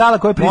 Jedina gala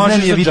koju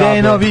priznajem je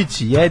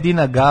Videnović.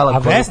 Jedina gala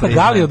koju priznajem. A Vesna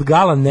Gali od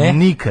gala ne?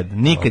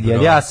 Nikad,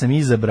 jer ja sam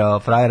izabrao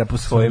frajera po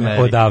svojoj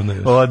meri.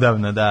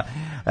 Odavno, da.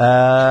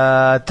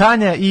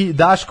 Tanja i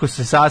Daško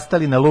se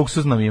sastali na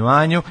luksuznom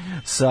imanju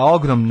sa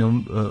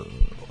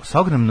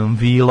ogromnom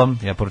vilom,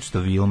 ja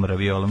pročitao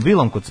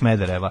vilom kod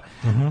Smedereva.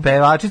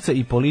 Pevačica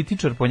i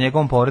političar po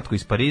njegovom povratku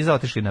iz Pariza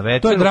otišli na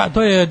večeru.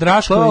 To je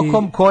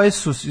Draško koje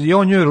su i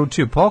on njoj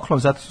ručio poklon,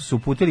 zato su se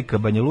uputili ka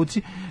Banja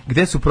Luci,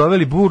 gde su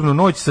proveli burnu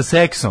noć sa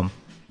seksom.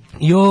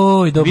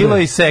 Joj, dobro. Bilo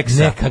je i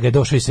seksa. Neka ga je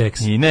došao i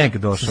seks. I nek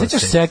došao.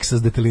 Sećaš seksa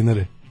s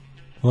Detelinare?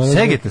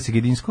 Segeta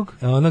Segedinskog?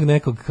 Onog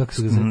nekog, kako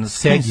se ga zove?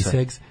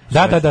 Seks.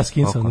 Da,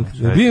 Skinsa.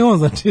 Bio on,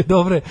 znači,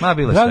 dobre.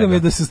 Drago mi je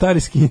da su stari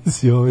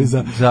Skinsi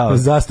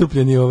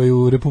zastupljeni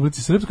u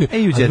Republici Srpskoj.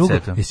 I u Jet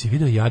Setu. Jesi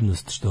vidio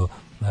jadnost što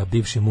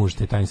bivši muž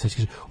te tajne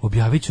kaže,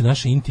 objavit ću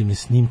naše intimne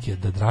snimke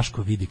da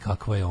Draško vidi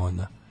kakva je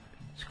ona.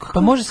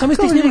 Pa može samo iz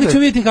tih snimaka ću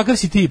vidjeti kakav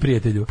si ti,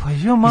 prijatelju. Pa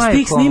jo, majko, iz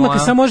tih snimaka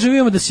samo može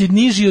vidimo da si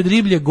niži od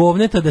riblje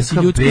govneta, da si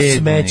ljudsko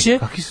smeće.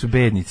 Kakvi su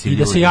bednici i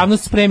da se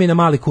javnost spremi na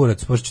mali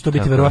kurac, pošto će to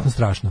biti verovatno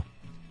strašno.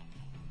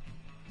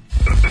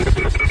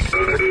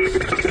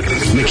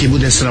 Neki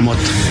bude sramota.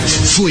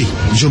 Fuj,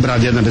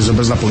 đubrad jedna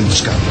bezobrazna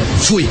politička.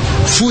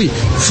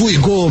 Fuj,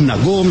 govna.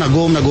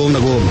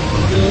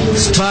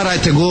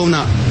 Stvarajte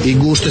govna i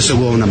gušte se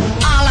govnama.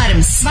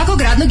 Alarm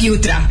svakog radnog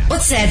jutra od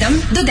 7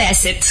 do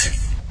 10.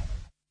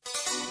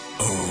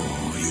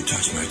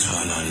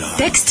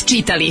 Tekst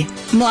čitali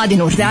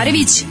Mladin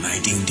Urdarević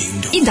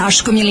i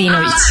Daško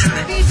Milinović.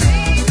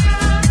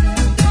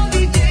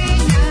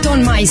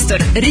 Ton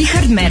majstor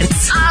Richard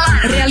Merc.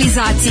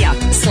 Realizacija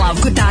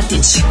Slavko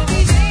Tatić.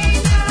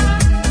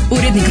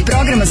 Urednik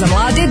programa za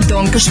mlade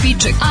Donka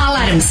Špiček.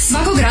 Alarm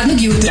svakog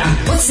radnog jutra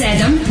od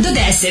 7 do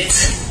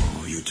 10.